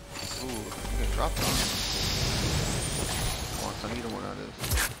mind. Ooh, you can drop it on me. Come on, son, you don't want none of this.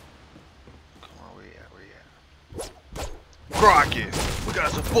 Come on, where you at? Where you at? Crockett! We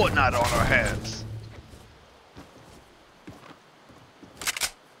got some Fortnite on our hands.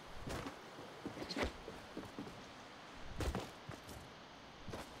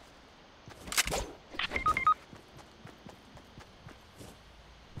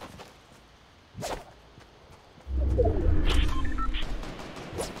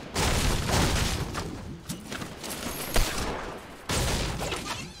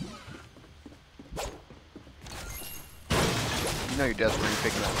 You know you're desperate when you're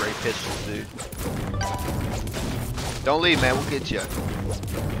picking up gray pistols, dude. Don't leave, man. We'll get you.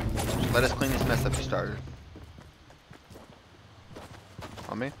 Just let us clean this mess up you started.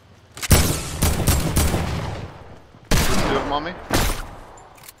 On me? 2 of them on me?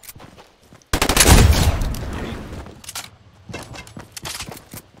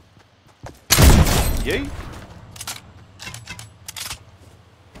 Yay!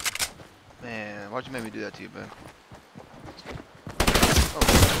 Man, why'd you make me do that to you, man? Oh.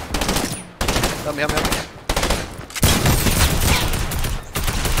 Help me, help me, help me.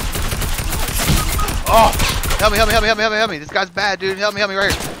 Oh! Help me, help me, help me, help me, help me. This guy's bad, dude. Help me right here.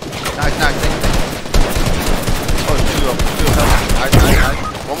 Nice, nice. Thank you. Oh, 2 of them. 2 of them. Nice, nice, nice.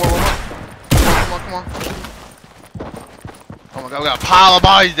 One more. Come on. Oh my god, we got a pile of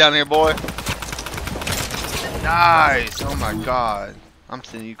bodies down here, boy. Nice. Oh my god. I'm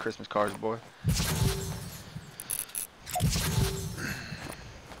sending you Christmas cards, boy.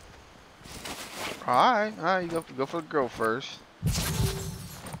 Alright, you go for the girl first.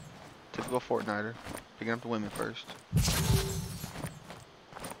 Typical Fortniter. Picking up the women first.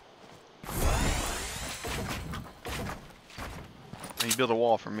 And you build a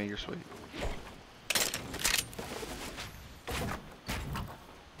wall for me, you're sweet.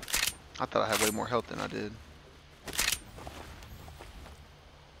 I thought I had way more health than I did.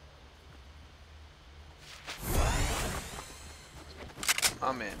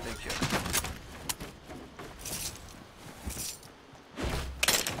 Oh man, thank you.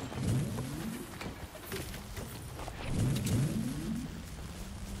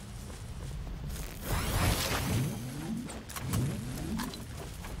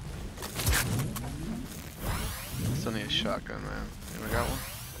 Still need a shotgun, man. Anyone got one?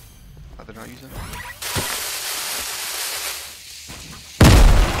 Oh, they're not using it?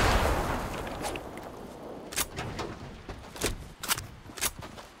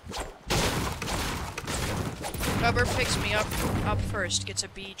 Whoever picks me up first gets a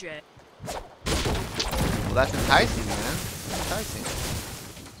BJ. Well, that's enticing, man. That's enticing.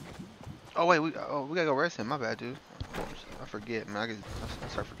 Oh wait, we gotta go rest him. My bad, dude. I forget, man. I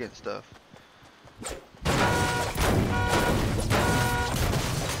start forgetting stuff.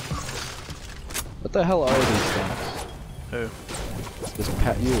 What the hell are these things? Who? This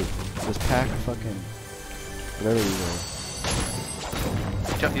pack fucking whatever you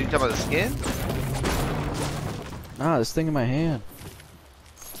are. You talking about the skin? Nah, this thing in my hand.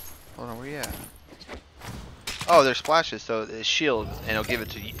 Hold on, where you at? Oh, there's splashes, so it's shield, and it'll give it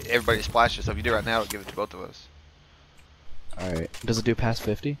to everybody splashes. So if you do it right now, it'll give it to both of us. Alright. Does it do past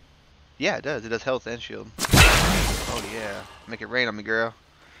 50? Yeah, it does. It does health and shield. Oh yeah. Make it rain on me, girl.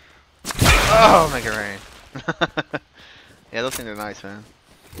 Oh, make it rain. Yeah, those things are nice, man.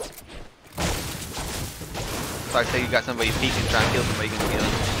 So I say you got somebody peeking, trying to kill somebody, you can, you know,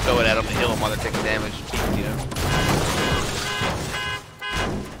 throw it at them and heal them while they're taking damage, you know.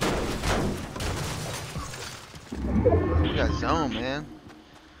 We got zone, man.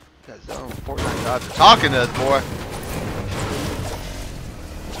 We got zone. Fortnite gods are talking to us, boy.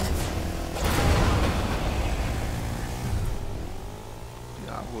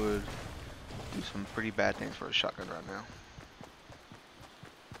 Yeah, I would do some pretty bad things for a shotgun right now.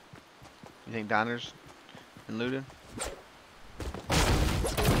 You think diners and looting?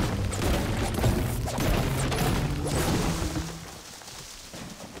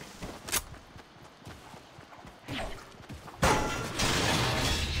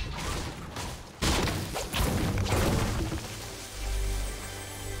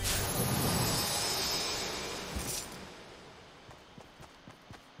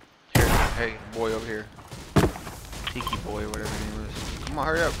 Hey, boy over here. Tiki boy or whatever his name is. Come on,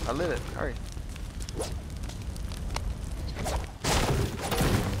 hurry up. I lit it. Hurry.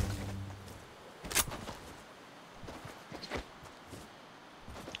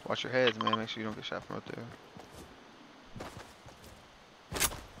 Watch your heads, man. Make sure you don't get shot from up there.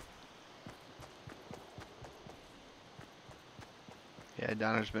 Yeah,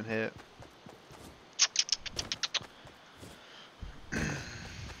 Donner's been hit.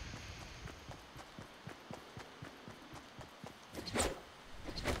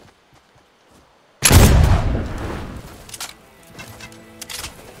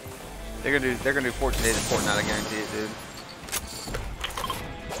 They're gonna do 14 days in Fortnite, I guarantee it, dude.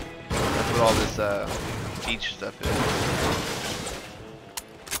 That's what all this beach stuff is.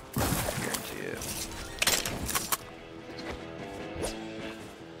 I guarantee it.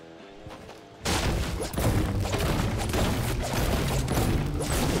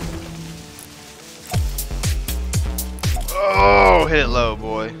 Oh, hit it low,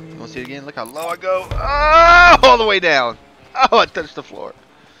 boy. You wanna see it again? Look how low I go. Oh, all the way down. Oh, I touched the floor.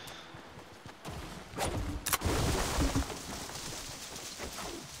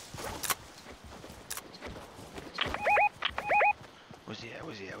 Where's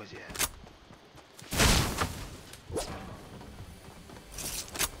he at?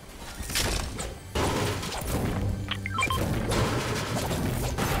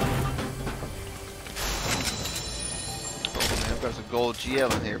 Oh man, I've got some gold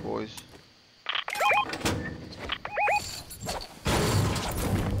GL in here, boys.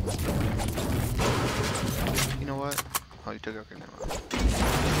 You know what? Oh, you took it. Okay, never mind.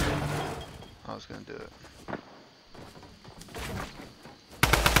 I was gonna do it.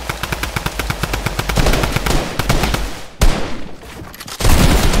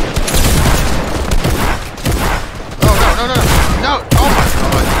 No! Oh my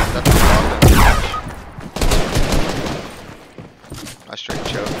god! That's I straight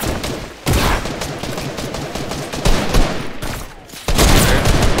choked.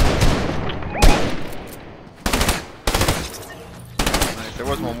 Nice. There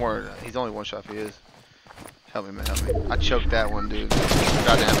was one more. He's only one shot if he is. Help me, man. Help me. I choked that one, dude.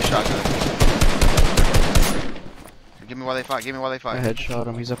 Goddamn shotgun. Give me while they fight. Give me while they fight. I headshot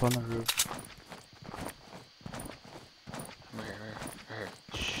him. He's up on the roof.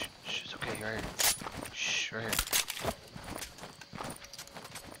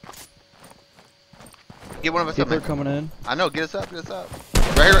 Get one of us up, People man. are coming in. I know, get us up, Right here, right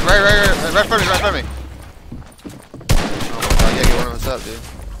in front of me, Oh my god, yeah, get one of us up, dude.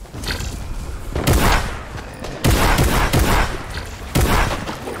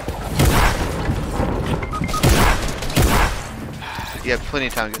 You have plenty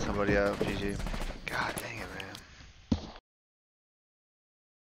of time to get somebody up, GG. God dang it, man.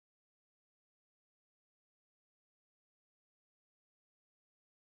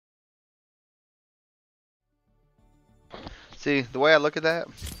 See, the way I look at that,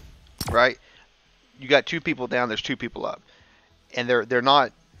 right? You got two people down, there's two people up. And they're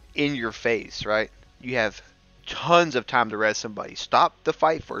not in your face, right? You have tons of time to res somebody. Stop the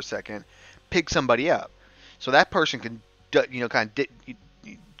fight for a second, pick somebody up. So that person can, you know, kind of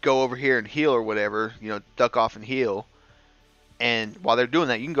go over here and heal or whatever, you know, duck off and heal. And while they're doing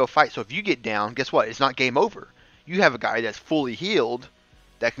that, you can go fight. So if you get down, guess what? It's not game over. You have a guy that's fully healed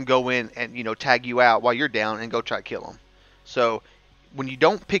that can go in and, you know, tag you out while you're down and go try to kill him. So when you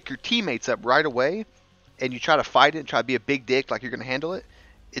don't pick your teammates up right away and you try to fight it and try to be a big dick like you're going to handle it,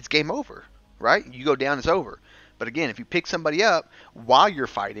 it's game over, right? You go down, it's over. But again, if you pick somebody up while you're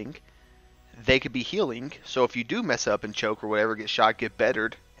fighting, they could be healing. So if you do mess up and choke or whatever, get shot, get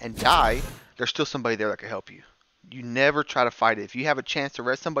bettered, and die, there's still somebody there that can help you. You never try to fight it. If you have a chance to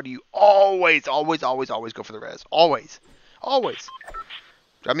res somebody, you always go for the res. Always.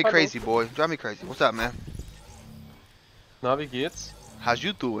 Drive me crazy, boy. Drive me crazy. What's up, man? Na, wie geht's? How's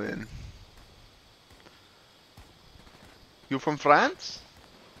you doing? You from France?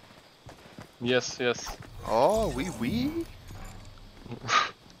 Yes, yes. Oh, oui.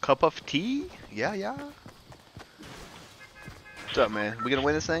 Cup of tea? Yeah. What's up, man? We gonna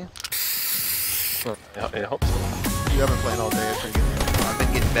win this thing? Yeah, I hope so. You haven't played all day. I've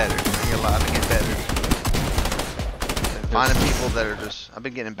been getting better. I've been getting better. Finding people that are just... I've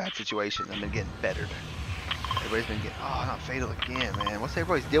been getting in bad situations. I've been getting better. Everybody's been getting... Oh, not Fatal again, man. What's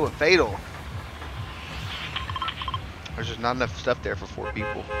everybody's deal with Fatal? There's just not enough stuff there for 4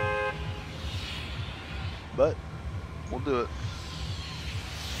 people. But, we'll do it.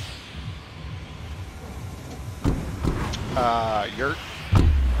 Yurt.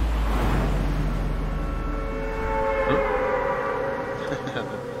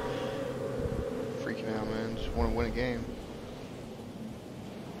 Freaking out, man. Just want to win a game.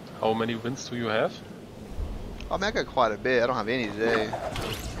 How many wins do you have? I mean, I got quite a bit. I don't have any today.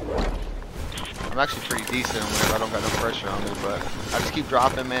 I'm actually pretty decent whenever I don't got no pressure on me, but I just keep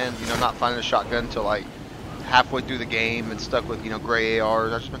dropping, man. You know, not finding a shotgun until like halfway through the game and stuck with, you know, gray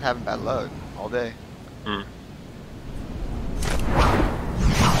ARs. I've just been having bad luck all day. Hmm.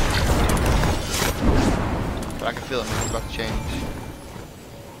 But I can feel it, man. It's about to change.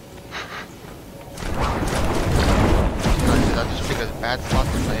 I just pick a bad spot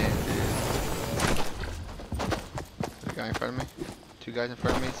to land, dude. There's a guy in front of me. 2 guys in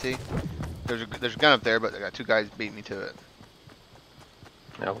front of me, see? There's a gun up there, but I got 2 guys beating me to it.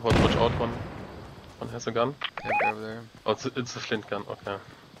 Yeah, watch out, one has a gun. Yep, over there. Oh, it's a flint gun, okay.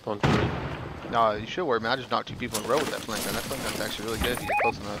 Don't worry. No, you should worry, man. I just knocked 2 people in a row with that flint gun. That flint gun's actually really good if you get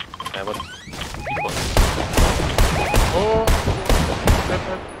close enough. Yeah, but 2 people. Oh!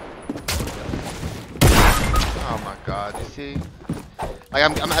 Oh my god, you see? Like,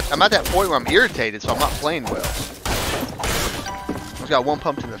 I'm at that point where I'm irritated, so I'm not playing well. I just got 1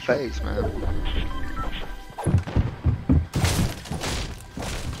 pumped in the face, man.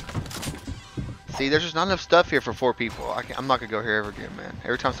 See, there's just not enough stuff here for 4 people. I'm not gonna go here ever again, man.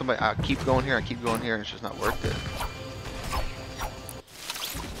 Every time I keep going here, and it's just not worth it.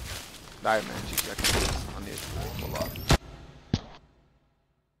 Alright, man. Geez, I can do this. I need a lot.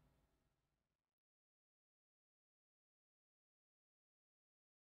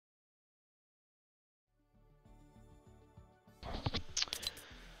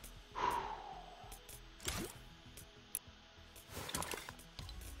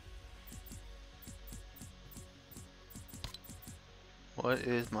 What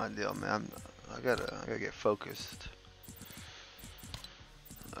is my deal, man? I gotta get focused.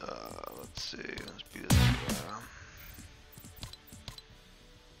 Let's see. Let's be this.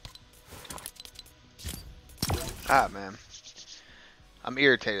 Man. I'm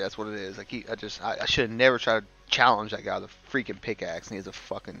irritated. That's what it is. I should have never tried to challenge that guy with a freaking pickaxe, and he has a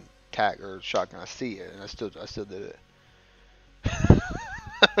fucking tack or shotgun. I see it, and I still did it.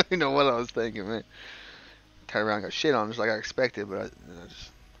 You know what I was thinking, man. Turn around and got shit on just like I expected, but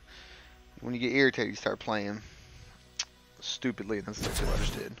when you get irritated, you start playing stupidly, and that's exactly what I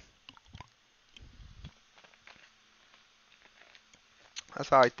just did.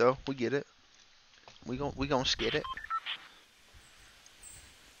 That's alright though. We get it. We gon' skid it.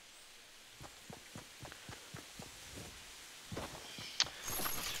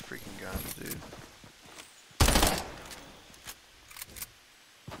 Freaking guns, dude.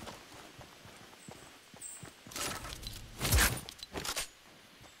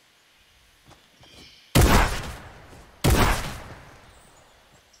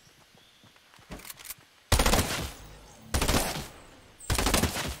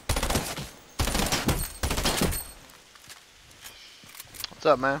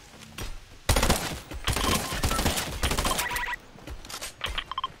 What's up, man?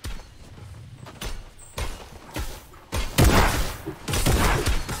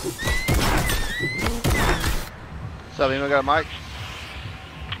 What's up, anyone got a mic?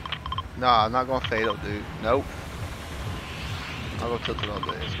 Nah, I'm not going fatal, dude. Nope. I'll go tilted all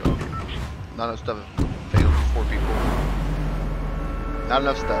day. Let's go. Not enough stuff fatal for 4 people. Not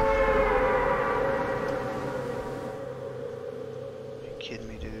enough stuff. Kidding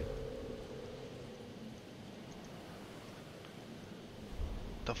me, dude?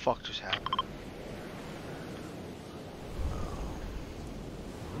 What the fuck just happened?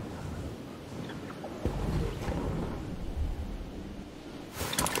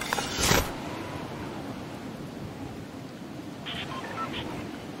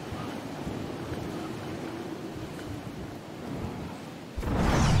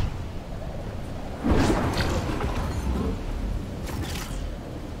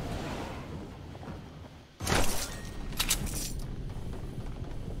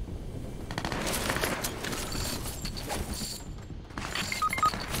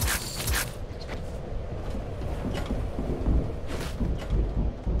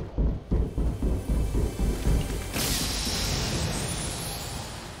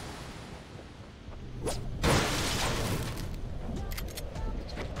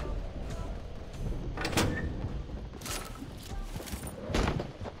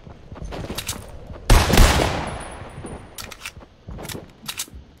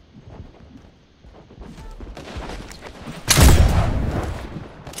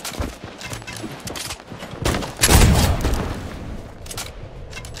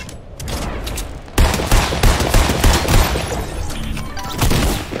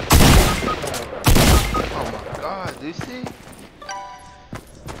 Lucy?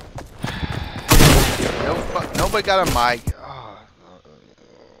 Nobody got a mic. Oh.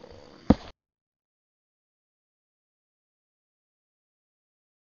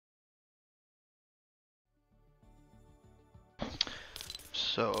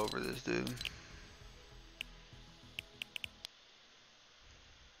 So over this dude.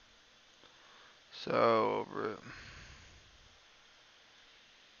 So over it.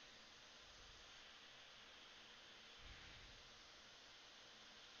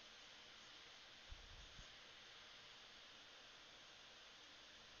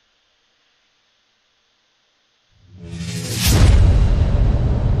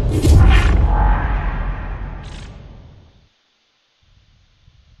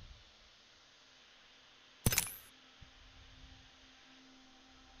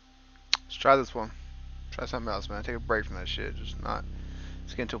 Let's try this one. Try something else, man. Take a break from that shit. It's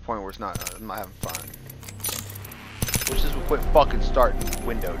getting to a point where I'm not having fun. Wish this would quit fucking starting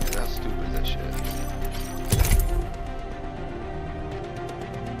window, dude. How stupid is that shit?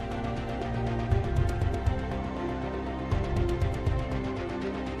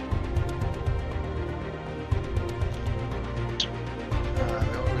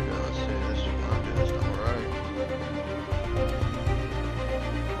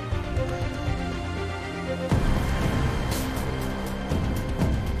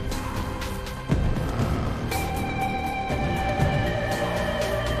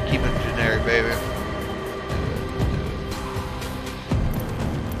 Baby.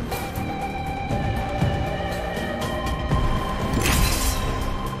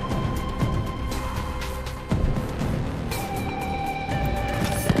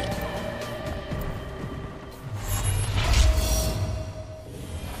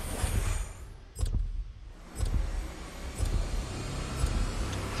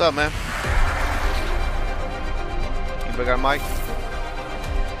 What's up, man? Anybody got a mic?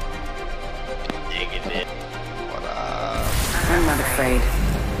 I'm not afraid.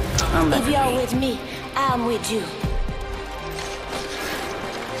 If you're with me, I'm with you.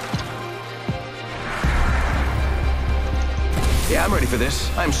 Yeah, I'm ready for this.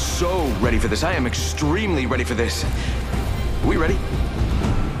 I'm so ready for this. I am extremely ready for this. Are we ready?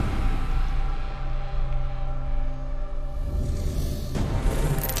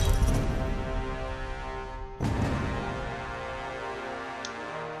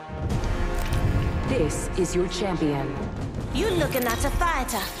 This is your champion. You looking at a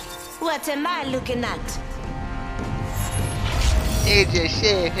fighter. What am I looking at? AJ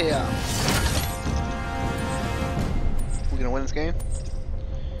shit here. We gonna win this game?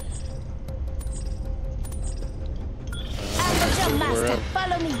 I'm the jump master.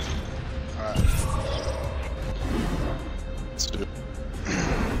 Follow me. Alright. Let's do it.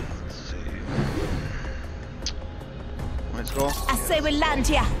 Let's see. Let's go. I say we land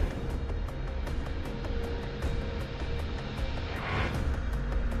here.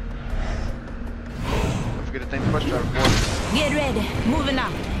 Get a thing to push driver for. Get ready. Moving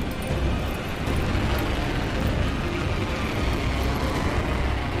up.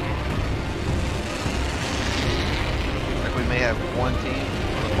 Like we may have one team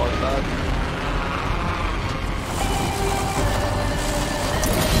on the far side.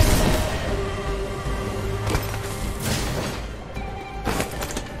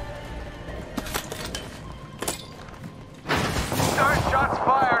 Shots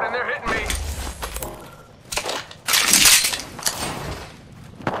fired and they're hitting me.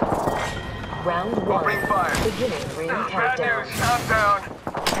 Round one. Opening fire. Beginning ring Bad countdown. news. I'm down.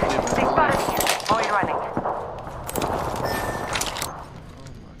 Big spotted here. Void running.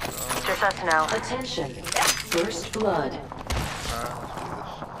 Just us now. Attention. First blood.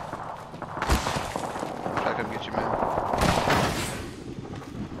 I can get you, man.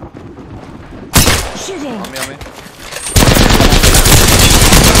 Shooting. On me, on me.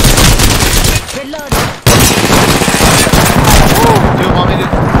 Reload. Do it, mommy,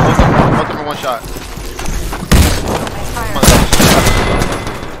 dude. Both of them in one shot. Come on,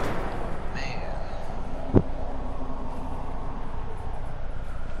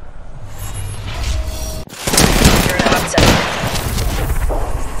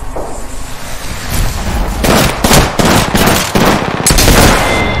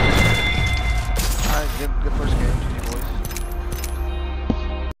 Alright, good first game, GG boys.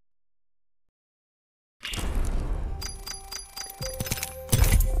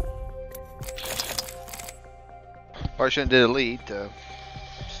 Probably shouldn't did a lead to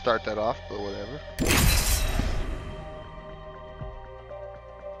start that off, but whatever.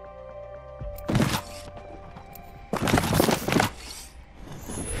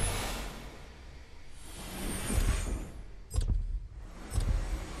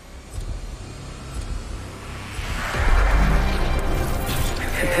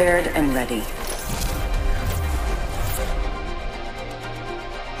 prepared and ready.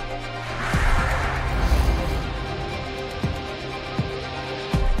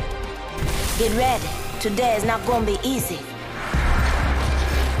 Get ready. Today is not gonna be easy.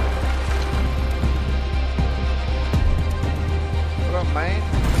 What up, man?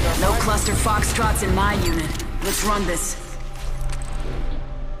 No cluster foxtrots in my unit. Let's run this.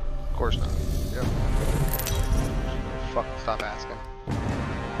 Of course not. Yep. Fuck, stop asking.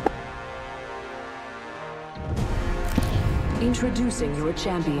 Introducing your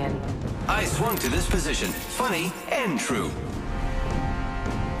champion. I swung to this position. Funny and true.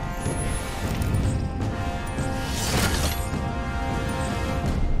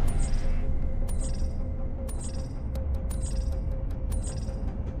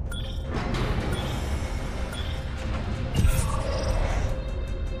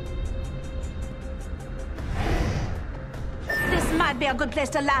 This might be a good place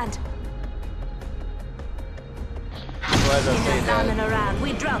to land. So as I say Down that, and around,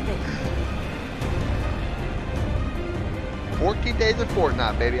 we drop it. 14 days of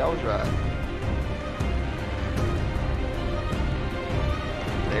Fortnite, baby. I was right.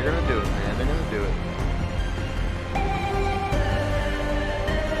 They're gonna do it, man. They're gonna do it.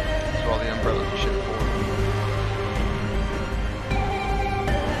 That's all the umbrellas and shit for.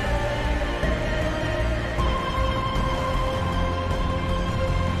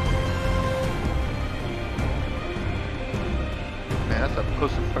 Man, that's a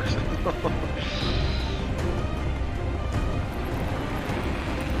pussy person.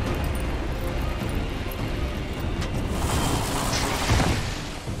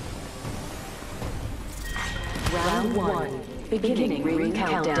 Round 1. Beginning ring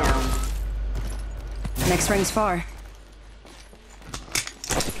countdown. Next ring's far.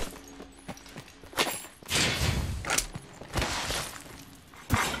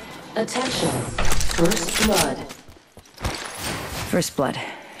 Attention. First blood. First blood.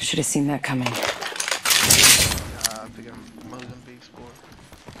 Should have seen that coming. I think I'm Mozambique sport.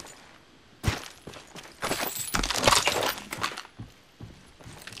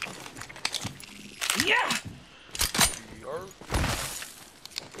 Yeah.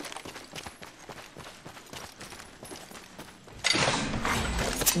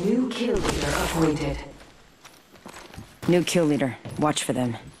 New kill leader appointed. New kill leader. Watch for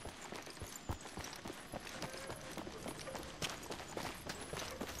them.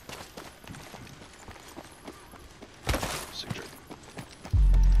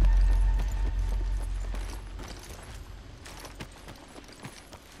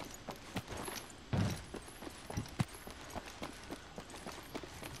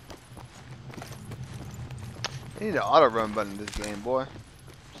 I need an auto run button in this game, boy. I'm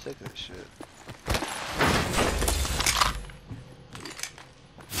sick of this shit.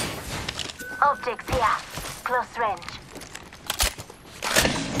 Optics here. Close range.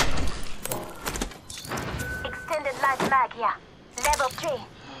 Extended light mag here. Level 3.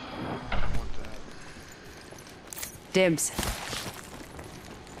 Dibs.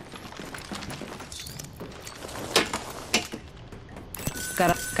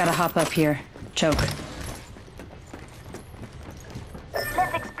 Gotta hop up here. Choke.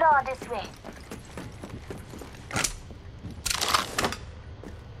 Let's explore this way.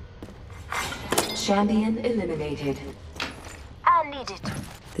 Champion eliminated. I need it.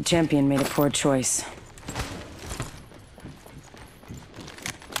 The champion made a poor choice.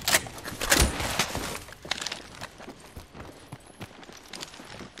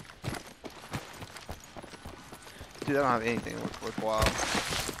 Dude, I don't have anything worthwhile.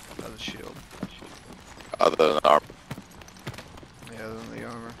 Other shield. Other than armor. Yeah, other than the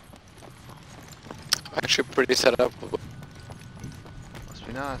armor. Actually pretty set up. Must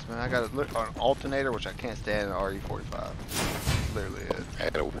be nice, man. I got an alternator, which I can't stand in RE45. Literally it. I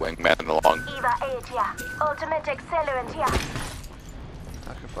got a wingman along. Eva 8 here. Ultimate accelerant here.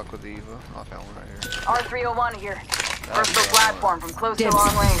 I can fuck with the Eva. I found one right here. R301 here. Versatile platform from close to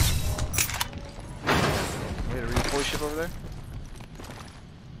long range. We had a redeploy ship over there?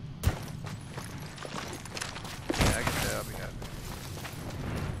 Yeah, I get that. I'll be happy.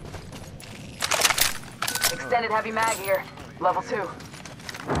 Extended heavy mag here. Level 2.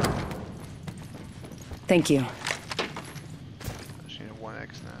 Thank you. I just need a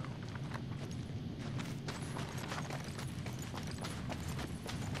 1X now.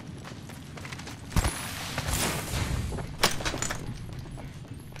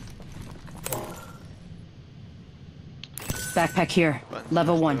 Backpack here.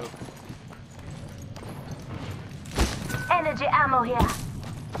 Level 1. Energy ammo here.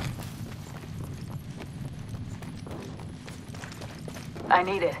 I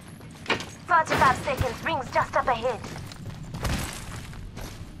need it. 45 seconds. Rings just up ahead.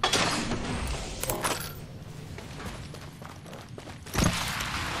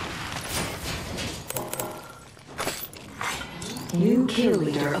 New kill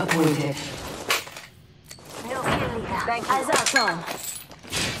leader appointed. New kill leader. Thank you. Eyes out on.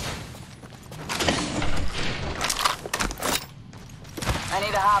 I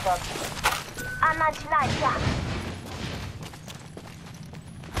need a hop up. I'm 99, yeah.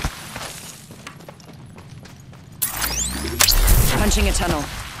 Punching a tunnel.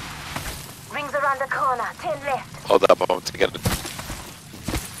 Rings around the corner. 10 left. Hold up, I want to get it.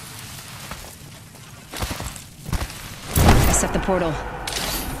 I set the portal.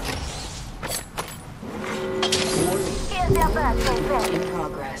 Here's their bird right In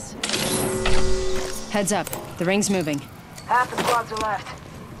progress. Heads up. The ring's moving. Half the squads are left.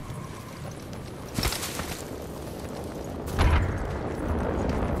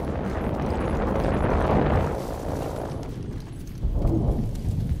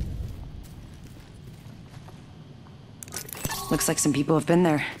 Looks like some people have been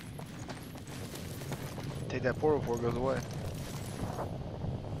there. Take that portal before it goes away.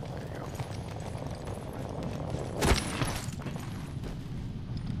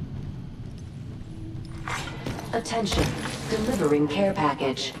 Attention. Delivering care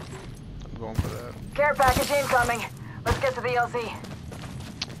package. I'm going for that. Care package incoming. Let's get to the LZ.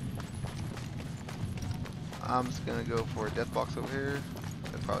 I'm just gonna go for a death box over here.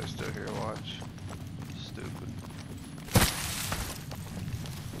 They're probably still here to watch. Stupid.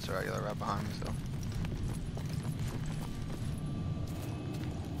 It's alright, you're right behind me, so.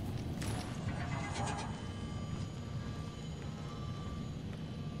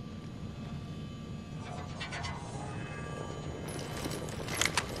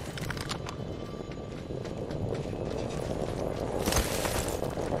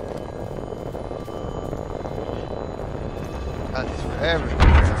 That is forever.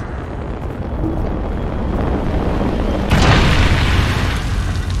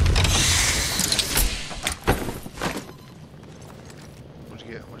 What'd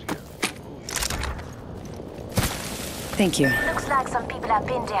you get? What'd you get? Ooh, yeah. Thank you. Looks like some people have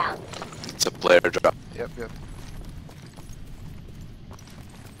been there. It's a player drop. Yep, yep.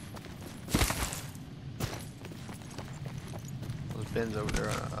 Those bins over there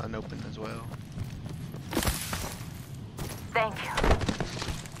are unopened as well. Thank you.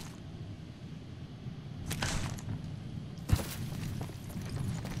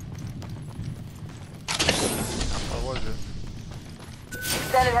 What was it?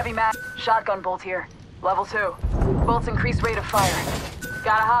 Standard heavy mag. Shotgun bolt here. Level 2. Bolts increase rate of fire.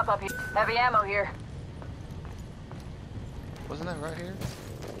 Gotta hop up here. Heavy ammo here. Wasn't that right here?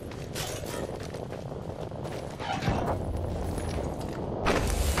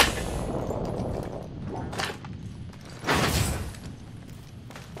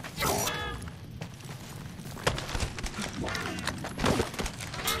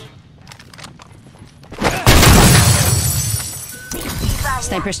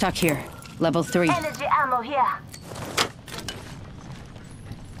 Sniper stock here. Level 3. Energy ammo here.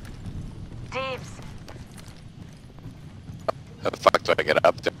 Deeps. How the fuck do I get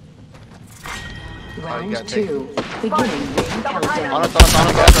up there? Round 2. Beginning ring countdown. On us,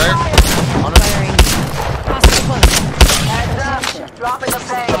 guys, right? On us. Firing. Hostile close. Heads up. Dropping the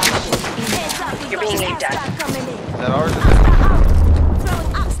plane. You're being aimed at. Is that ours? Is it?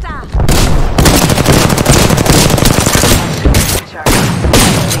 Throwing up star.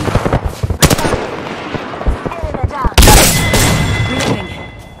 Enemy down.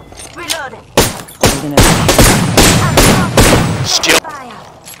 Reloading. Reloading. Shield. Fire.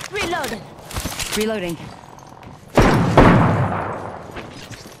 Reloading. Reloading.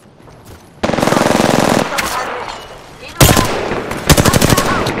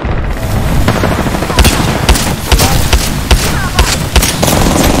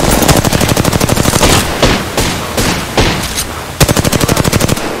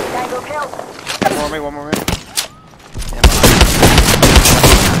 One more minute.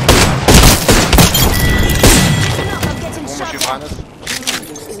 One more shoot behind us.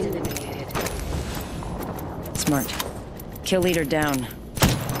 Smart. Kill leader down.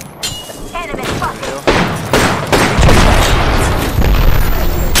 Enemy fucking.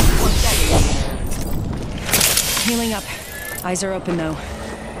 Healing up. Eyes are open though.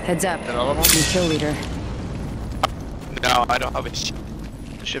 Heads up. New kill leader. No, I don't have a shit.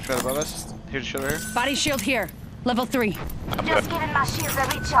 The ship's right above us. Here's the ship here. Body shield here. Level 3. Just giving my shields a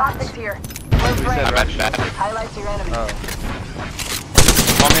recharge. Optics here. We said right back. Highlights your enemy. Oh.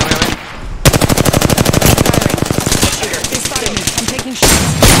 Shooter. Is I'm taking shots.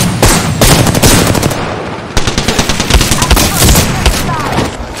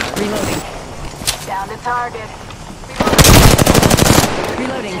 Reloading. Down to target.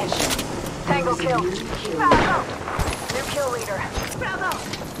 Reloading. Tango kill. Bravo. New kill leader. Bravo.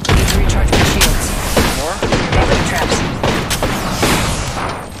 Need to recharge my shields. More? Melee traps.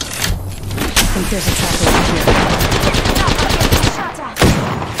 I think there's a trap over here.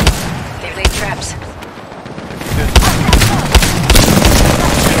 They laid traps.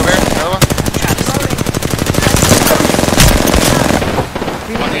 Over here, another one. Traps.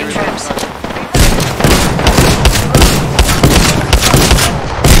 Reloading traps.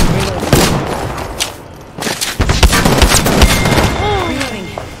 Reloading.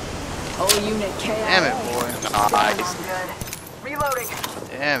 Whole unit KO. Damn it, boy. Nice. Reloading.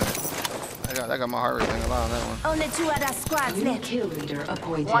 Damn it. That got my heart rate thing a lot on that one. Only 2 other squads left. Kill leader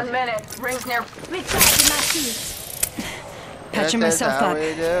appointed. 1 minute. Rings near. Recharging my shields. Patching myself up.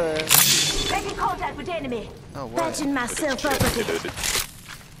 Making contact with enemy. Oh, what? Patching myself up with it.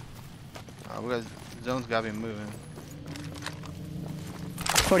 We got zones gotta be moving.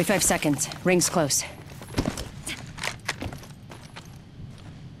 45 seconds. Rings close.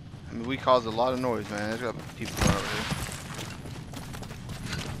 I mean, we caused a lot of noise, man. There's got people over here.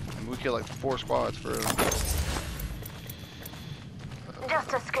 I mean, we killed like 4 squads for real.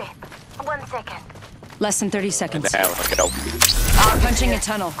 Just escape. 1 second. Less than 30 seconds. Damn, look at him. Punching a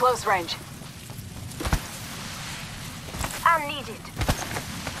tunnel. Close range. I need it.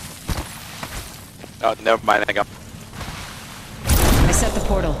 Oh, never mind. I got. I set the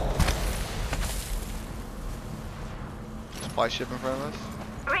portal. Supply ship in front of us.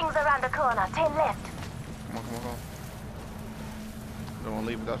 Rings around the corner. 10 left. Come on, come on, come on. I don't want to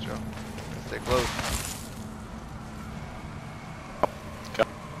leave without you. Stay close.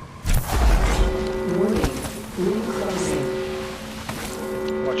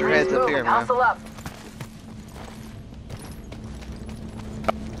 Watch your heads up here, man. Hustle up.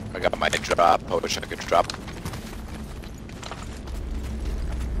 I got my drop. I wish I could drop.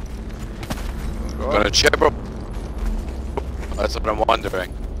 Gonna chip her. That's what I'm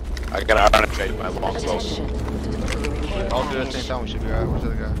wondering. I gotta penetrate my longbow. All do it at the same time. We should be alright. Where's the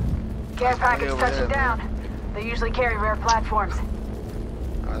other guy? Care package touching down. They usually carry rare platforms.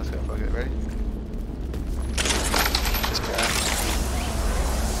 Alright, let's go. Fuck it. Ready? This guy.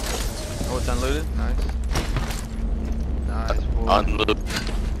 Oh, it's unlooted. Nice. Nice. Unload.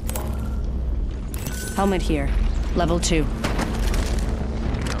 Helmet here. Level 2. No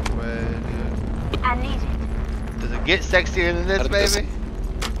way, dude. I need it. Does it get sexier than this, baby?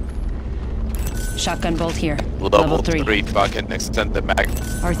 Shotgun bolt here. Level 3 fucking extend the mag.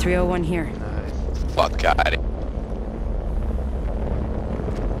 R301 here. Nice. Fuck out of it.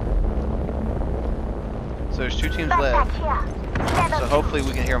 So there's 2 teams left. So hopefully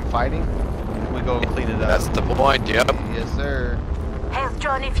we can hear them fighting. We go and clean it up. That's the point, yep. Yes, sir. Health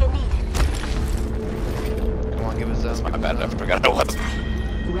drone if you need it. Come on, give us that. My bad, I forgot I was.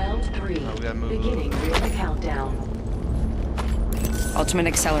 Round 3. Oh, we gotta move. Beginning the countdown. Ultimate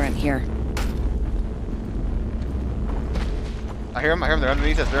accelerant here. I hear them. They're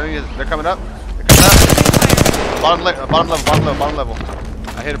underneath us. They're coming up. They're coming up. Bottom level.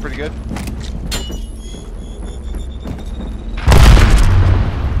 I hit it pretty good.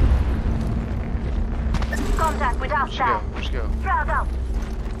 Contact with outside. Where'd she go? Crowd out.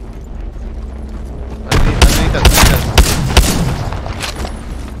 Underneath us.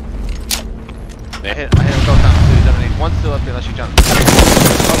 I hit him a couple times. He's underneath. One's still up here unless you jump. Oh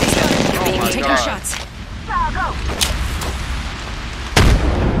my Taking god. shots.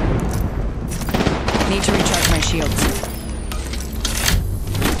 Need to recharge my shields.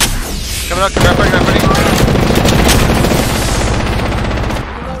 Coming up, ready.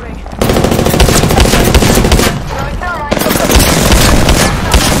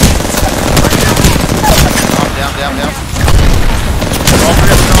 Down. All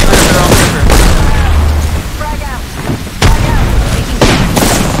three of them. Frag out.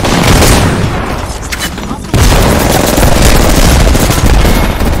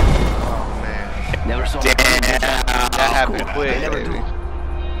 Never saw that happened quick.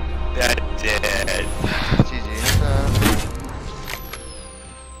 That did. GG.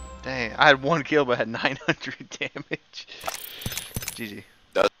 Dang, I had 1 kill but had 900 damage. GG.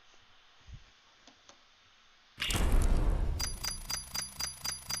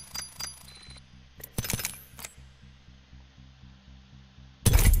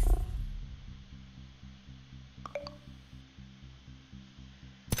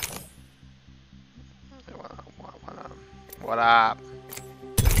 What up?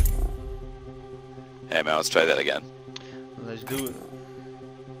 Hey man, let's try that again. Let's Let's do it.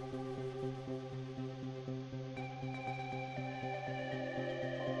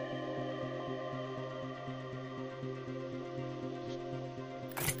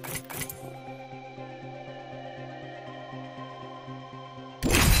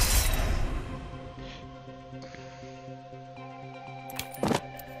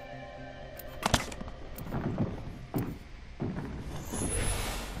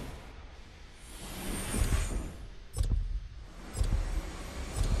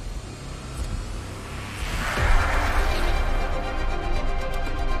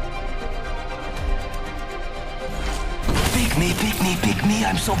 Pick me,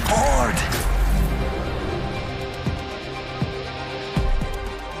 I'm so bored!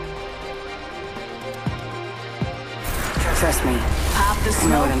 Trust me. Pop the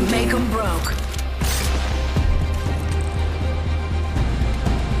smoke, make them broke.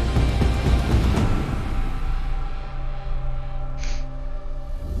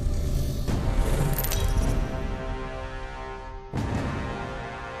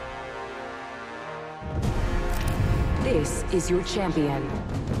 This is your champion.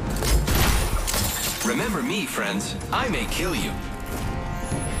 Remember me, friends. I may kill you.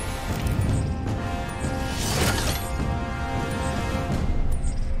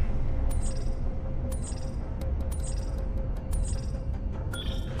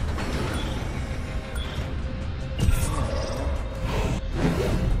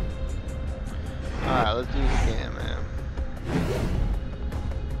 Alright, let's do this again, man.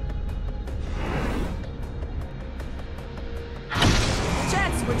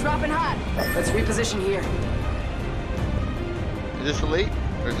 Jets, we're dropping hot. Let's reposition here. Is this elite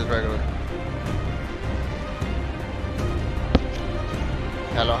or is this regular?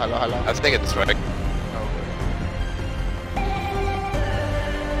 Hello. I think it's right.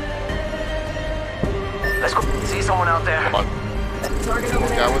 Let's go. See someone out there. Come on. Target over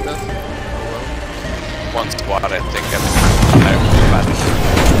Guy with us? One squad, I think.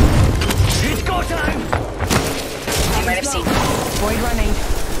 It's go time! You might have seen. Void running.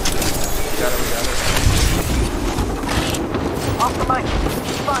 We got it. Off the mic.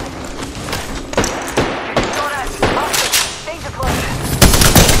 Spotted. Go ahead. Hostage. Danger close.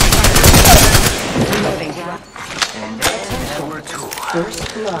 Reloading. And we're two. First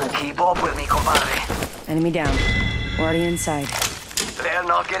blood. Keep up with me, compadre. Enemy down. Already inside. They're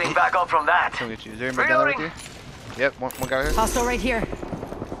not getting back up from that. Come get you. Is there anybody down with you? Yep, one guy here. Hostile right here.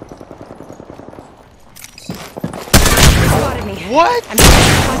 Spotted me. What? I'm in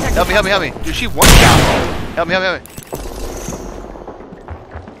contact with Help me. Dude, she one shot. Help me.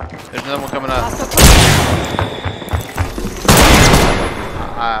 There's another one coming up.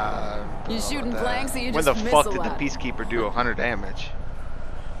 You shooting blanks, so you when just the miss fuck a did lot. the Peacekeeper do 100 damage?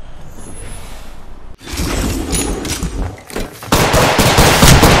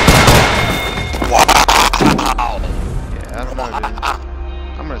 Wow! Yeah, I don't know, dude.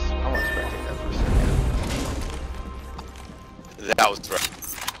 I'm gonna spectate that for a second. That was right.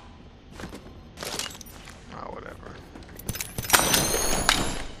 Oh, whatever.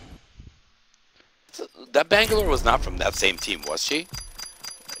 So, that Bangalore was not from that same team, was she?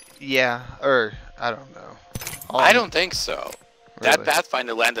 Yeah, or I don't know. I don't think so. Really? That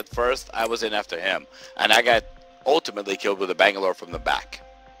Pathfinder landed first. I was in after him, and I got ultimately killed with a Bangalore from the back.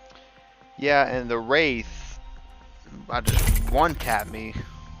 Yeah, and the Wraith, I just one-tapped me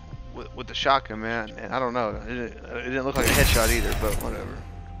with the shotgun, man, and I don't know. It didn't look like a headshot either, but whatever.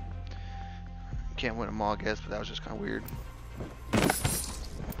 Can't win them all, I guess, but that was just kind of weird.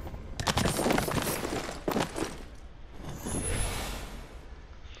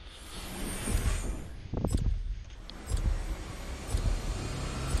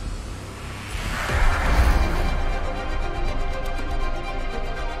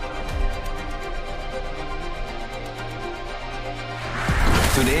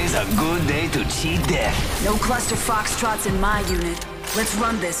 Today's a good day to cheat death. No cluster foxtrots in my unit. Let's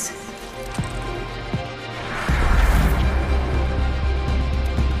run this.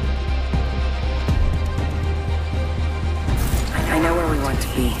 I know where we want to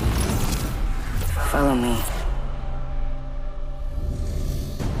be. Follow me.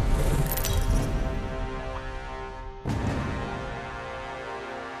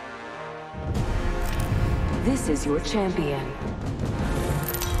 This is your champion.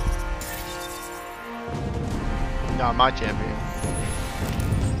 Not my champion.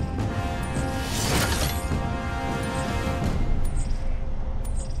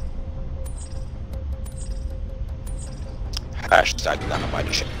 Hashtag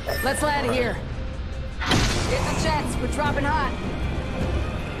dynamite shit. Let's land here. Get the jets. We're dropping hot.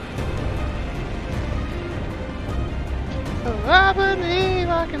 Oh, I believe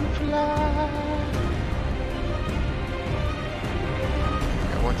I can fly.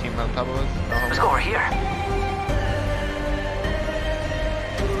 Got one team on top of us. Let's go over here.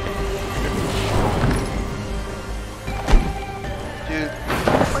 Dude,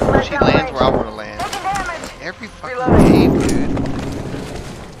 she lands where I want to land. Every fucking game, dude.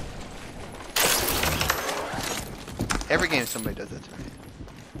 Every game somebody does that to me.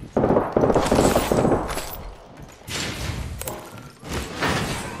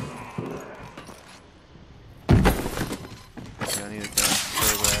 I need a gun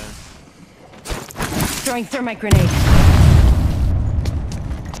so bad. Throwing thermite grenade.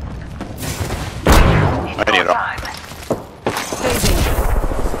 I need it.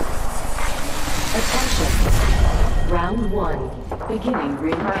 Attention. Round 1. Beginning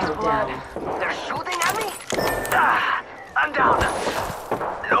ring countdown. They're shooting at me? Ah, I'm down.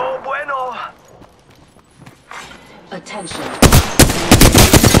 No bueno. Attention.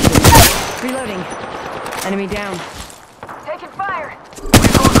 Reloading. Enemy down. Taking fire. We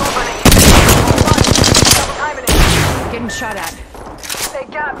go company. Double timing it. Getting shot at. They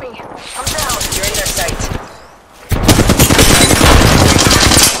got me. I'm down. You're in their sights.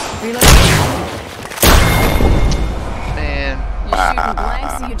 Reloading. Man. You're shooting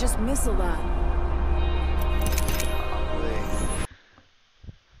blanks, so you just miss a lot.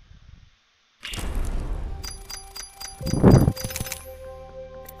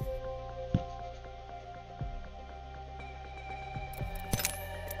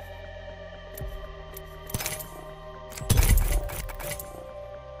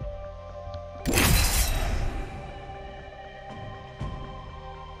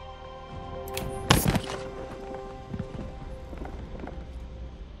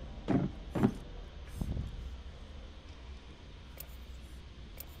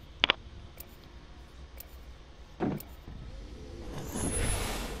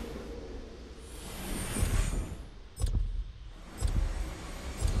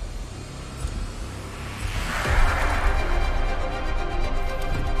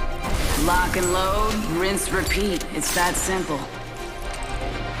 Lock and load, rinse, repeat. It's that simple.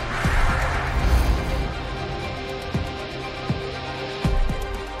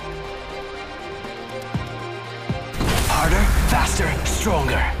 Harder, faster,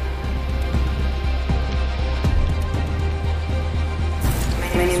 stronger.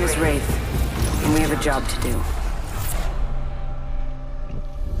 My name is Wraith, and we have a job to do.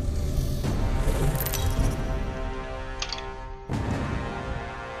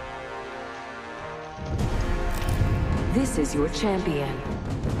 This is your champion.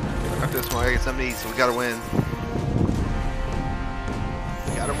 After this one, I get something to eat, so we gotta win.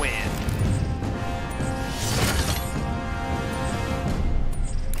 We gotta win.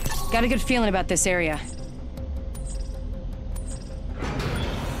 Got a good feeling about this area.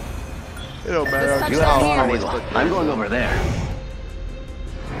 It don't matter. You have I'm going over there.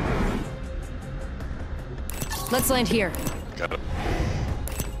 Let's land here. Got it.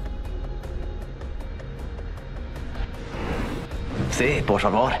 Sí, por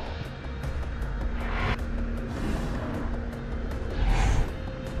favor.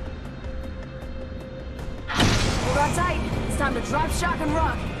 Hold on tight. It's time to drop, shock, and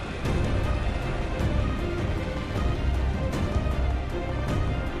rock.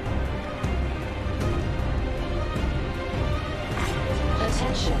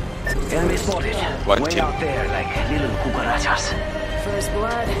 Attention. Enemy spotted. One Way team. out there like little cucarachas. First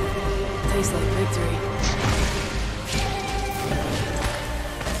blood. Tastes like victory.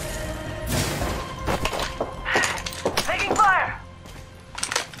 Taking fire!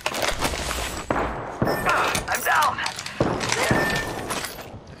 I'm down!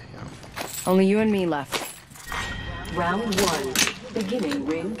 Only you and me left. Round 1. Beginning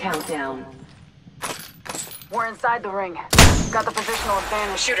ring countdown. We're inside the ring. Got the positional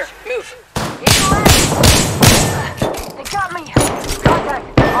advantage. Shooter, move. They got me!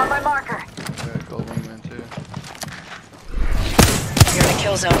 Contact! On my marker. Yeah, gold wingman too. You're in a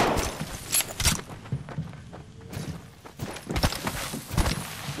kill zone.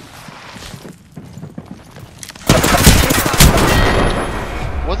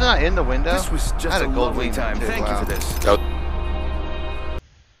 Wasn't I in the window? This was just I had a a gold lovely wingman time. too. Thank Wow. you for this. Go.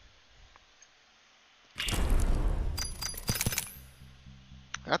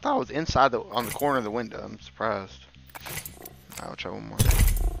 I thought I was inside on the corner of the window. I'm surprised. I'll try one more.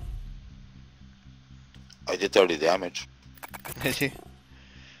 I did 30 damage. Did you?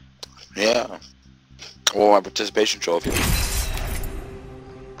 Yeah. Well, my participation trophy.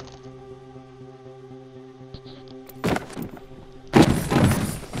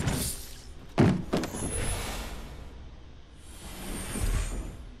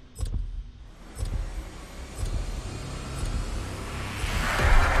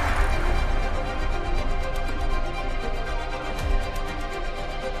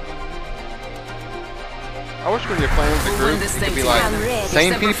 wish when you're playing with a group, it could be like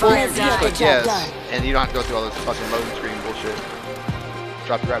same people, but yes, and you don't have to go through all this fucking loading screen bullshit.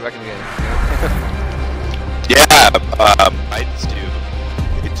 Drop you right back in the game. You know? Yeah, fights do.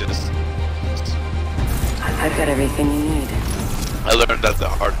 It just. I've got everything you need. I learned that the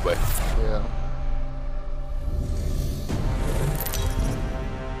hard way. Yeah.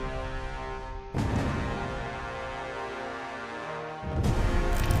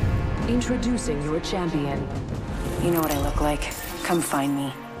 Introducing your champion. You know what I look like. Come find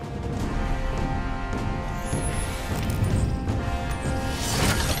me.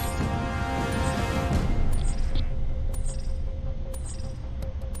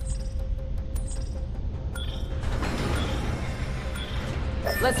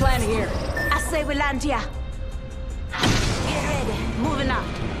 Let's land here. I say we land here. Get ready. Moving out.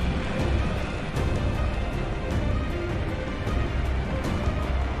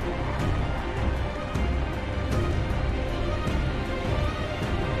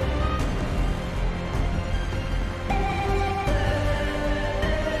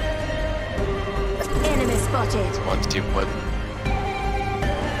 Enemy spotted. One team win.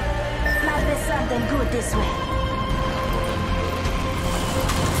 Might be something good this way.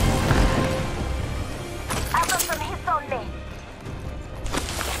 I got some hits on me.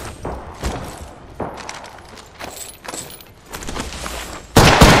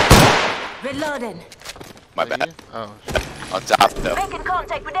 Reloading. My bad. Oh. On top though. Making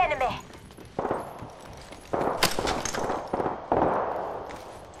contact with enemy.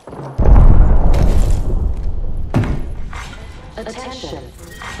 Attention.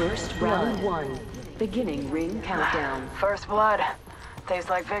 First round 1. Beginning ring countdown. First blood. Tastes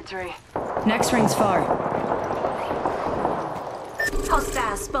like victory. Next ring's far.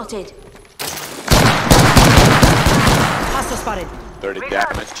 Hostile spotted. Hostile spotted. 30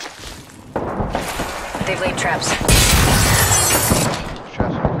 damage. They've laid traps.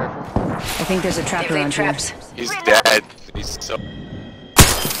 I think there's a trap around here. He's dead. He's so.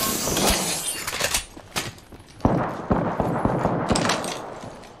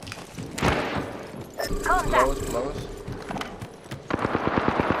 Lowest.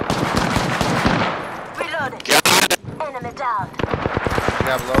 Reloading. Enemy down.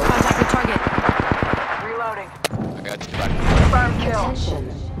 Grab low. Contact with target. Reloading. I got you back. Firm kill. Attention.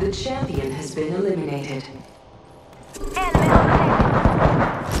 The champion has been eliminated. Enemy over there.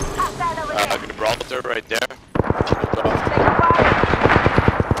 Hostile over there. Gibraltar right there.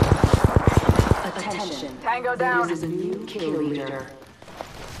 Attention. Tango down. This is a new kill leader.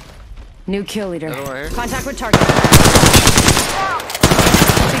 New kill leader. Another one here. Contact with target. They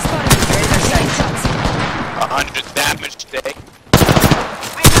spotted me. They're taking shots. 100 damage today.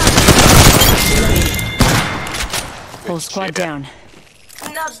 Whole squad down.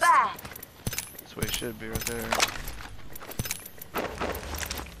 Not bad. That's where it should be right there.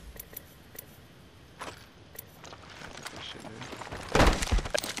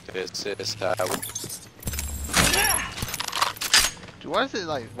 This is Dude, why is it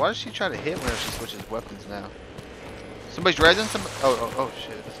like? Why does she try to hit whenever she switches weapons now? Somebody's resin. Oh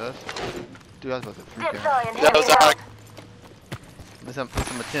shit! That's us. Dude, I was about to freak out. that was our It's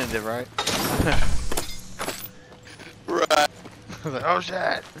some attentive, right? right. I was like, oh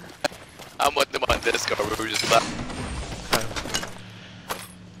shit! I'm with them on Discord. We were just left.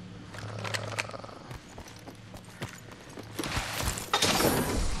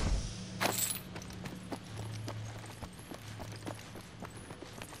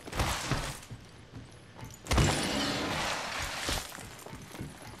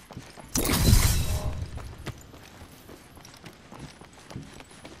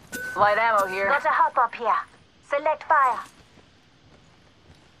 Light ammo here. Got a hop up here. Select fire.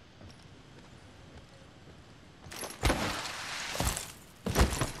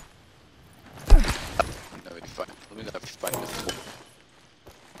 Let me not find this.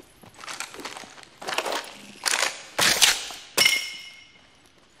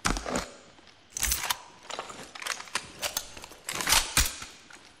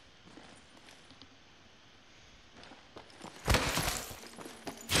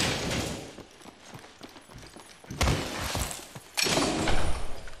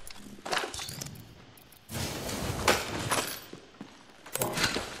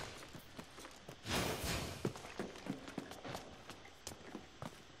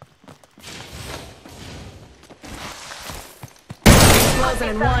 Closing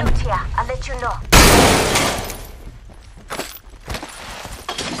in one. I'll let you know.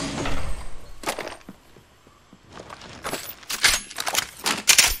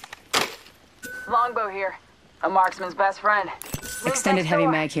 Longbow here. A marksman's best friend. Extended heavy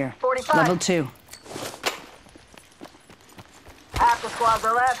mag here. 45. Level 2. squads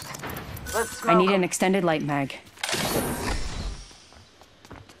are left. Let's smoke. I need an extended light mag.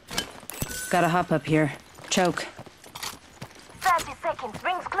 Gotta hop up here. Choke. 30 seconds.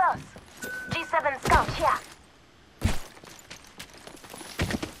 Rings close. G7 scout here.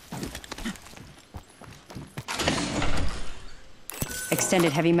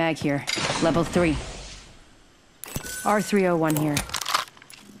 Extended heavy mag here. Level 3. R301 here.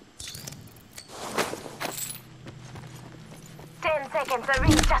 10 seconds. A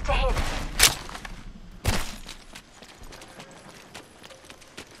ring just ahead.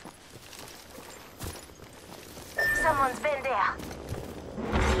 Someone's been there.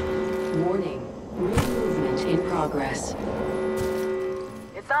 Warning. Ring movement in progress.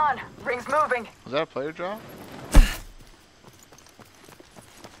 It's on. Ring's moving. Was that a player drop?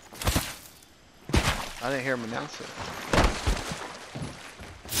 I didn't hear him announce it.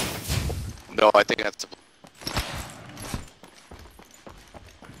 No, I think that's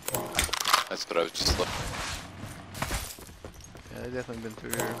what I was just looking. Yeah, they definitely been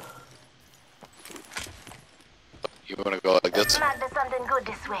through here. You wanna go like this? Might be something good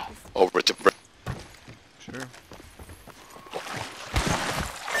this way. Over to Brick. Sure.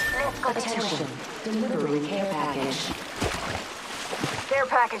 Let's go this Attention. way. Delivering care package. Care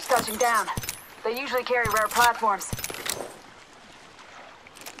package touching down. They usually carry rare platforms.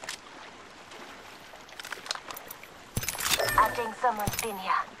 I think someone's been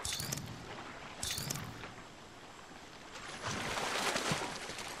here.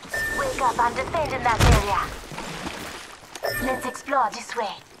 Wake up, I'm defending that area. Let's explore this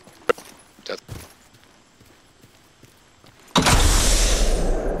way.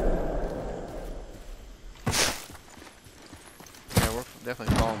 Yeah, we're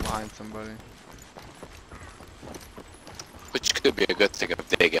definitely falling behind somebody. Which could be a good thing if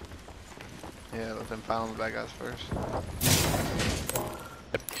they get. Yeah, let them find the bad guys first.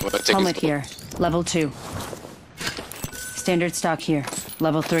 Helmet here. Level 2. Standard stock here.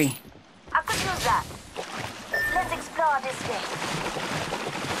 Level 3. I could use that. Let's explore this way.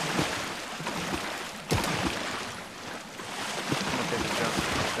 I'm gonna take a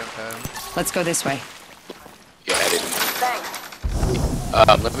jump pad. Let's go this way. Yeah, I didn't. Thanks.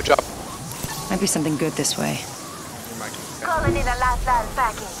 Let me drop. Might be something good this way. Calling in a last line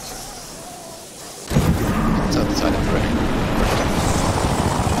package. It's outside of the ring.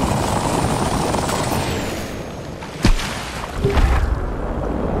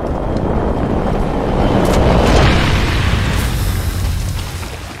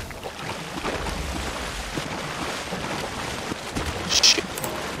 Shit.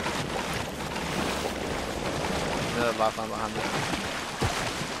 Another lifeline behind us.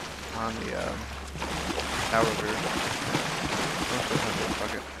 On the tower here.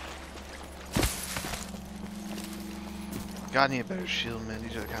 Fuck it. God, I need a better shield, man.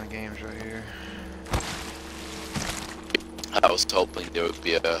 These are the kind of games right here. I was hoping there would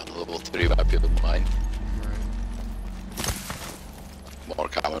be a level 3 weapon of mine. More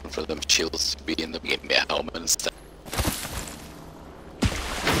common for them shields to be in the game, helmet instead.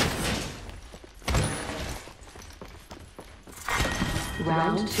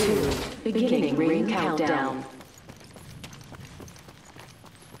 Round 2. Beginning ring countdown.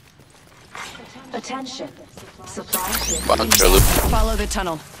 Attention. Supply ship. Follow the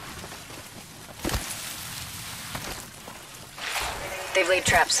tunnel. They've laid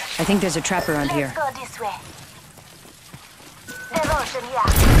traps. I think there's a trap around here. Let's go this way. Devotion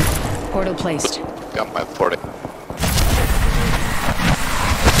here. Portal placed. Got my portal.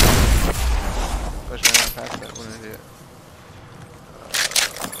 Push me right past that one idiot.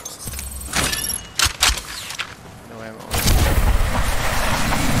 No ammo.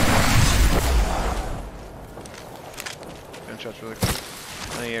 Gunshots really quick. I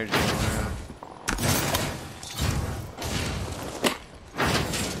think energy going around.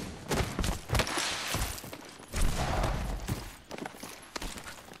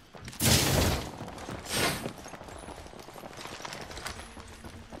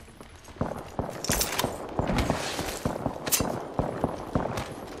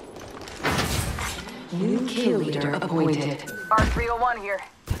 New kill leader appointed. R301 here.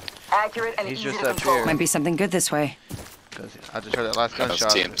 Accurate and He's easy just to up control. here. Might be something good this way. Cause I just heard that last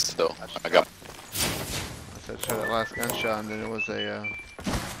gunshot. Teams, though. I got. I just heard that last gunshot, and then it was a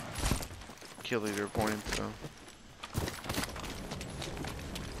kill leader pointing. So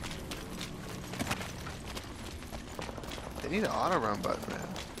they need an auto run button, man.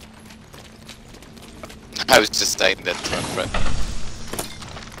 I was just saying that to my friend.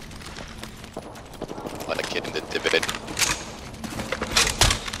 Like in the debate.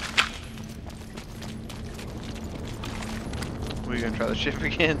 What are you gonna try the ship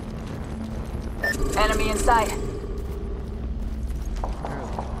again. Enemy in sight.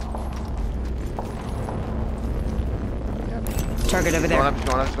 Target over there. Going up, he's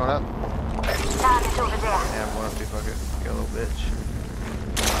going up, he's going up. Target over there. Yeah, I'm going up too, fuck it. You little bitch.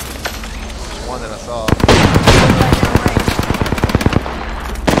 There's one that I saw.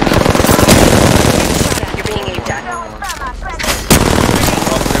 You're being aimed at.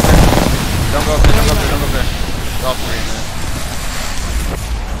 Don't go up there, don't go up there, don't go up there. It's all three, man.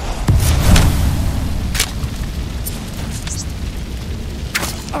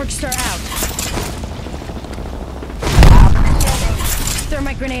 Arcstar out.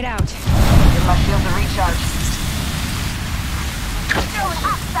 Thermite grenade out. Give my shield a recharge.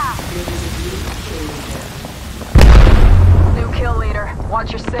 New kill leader.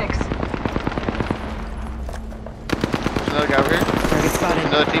 Watch your 6. There's another guy over here. Target spotted.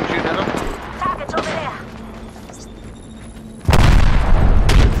 Another team shooting at him. Target's over there.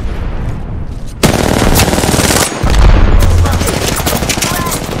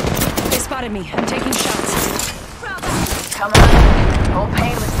 They spotted me. I'm taking shots. Come on. Roll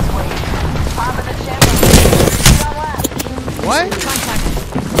painless this way. Pop in the champion. What? Contact.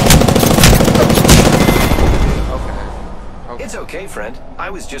 Okay. It's okay, friend. I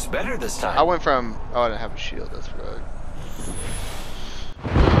was just better this time. I went from... Oh, I didn't have a shield. That's right.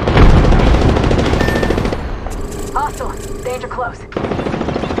 Hostile. Danger close.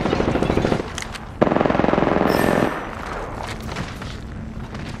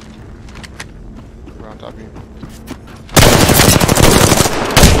 We're on top of you.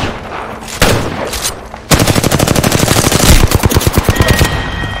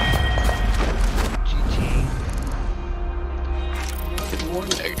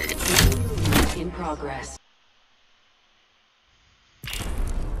 In progress.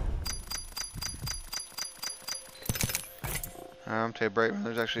 I'm taking a break, man.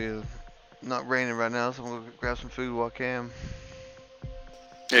 There's actually not raining right now, so I'm gonna grab some food while I can.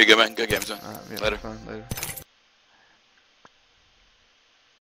 Here you go, man. Good game, son. Yeah, Later. Fine. Later.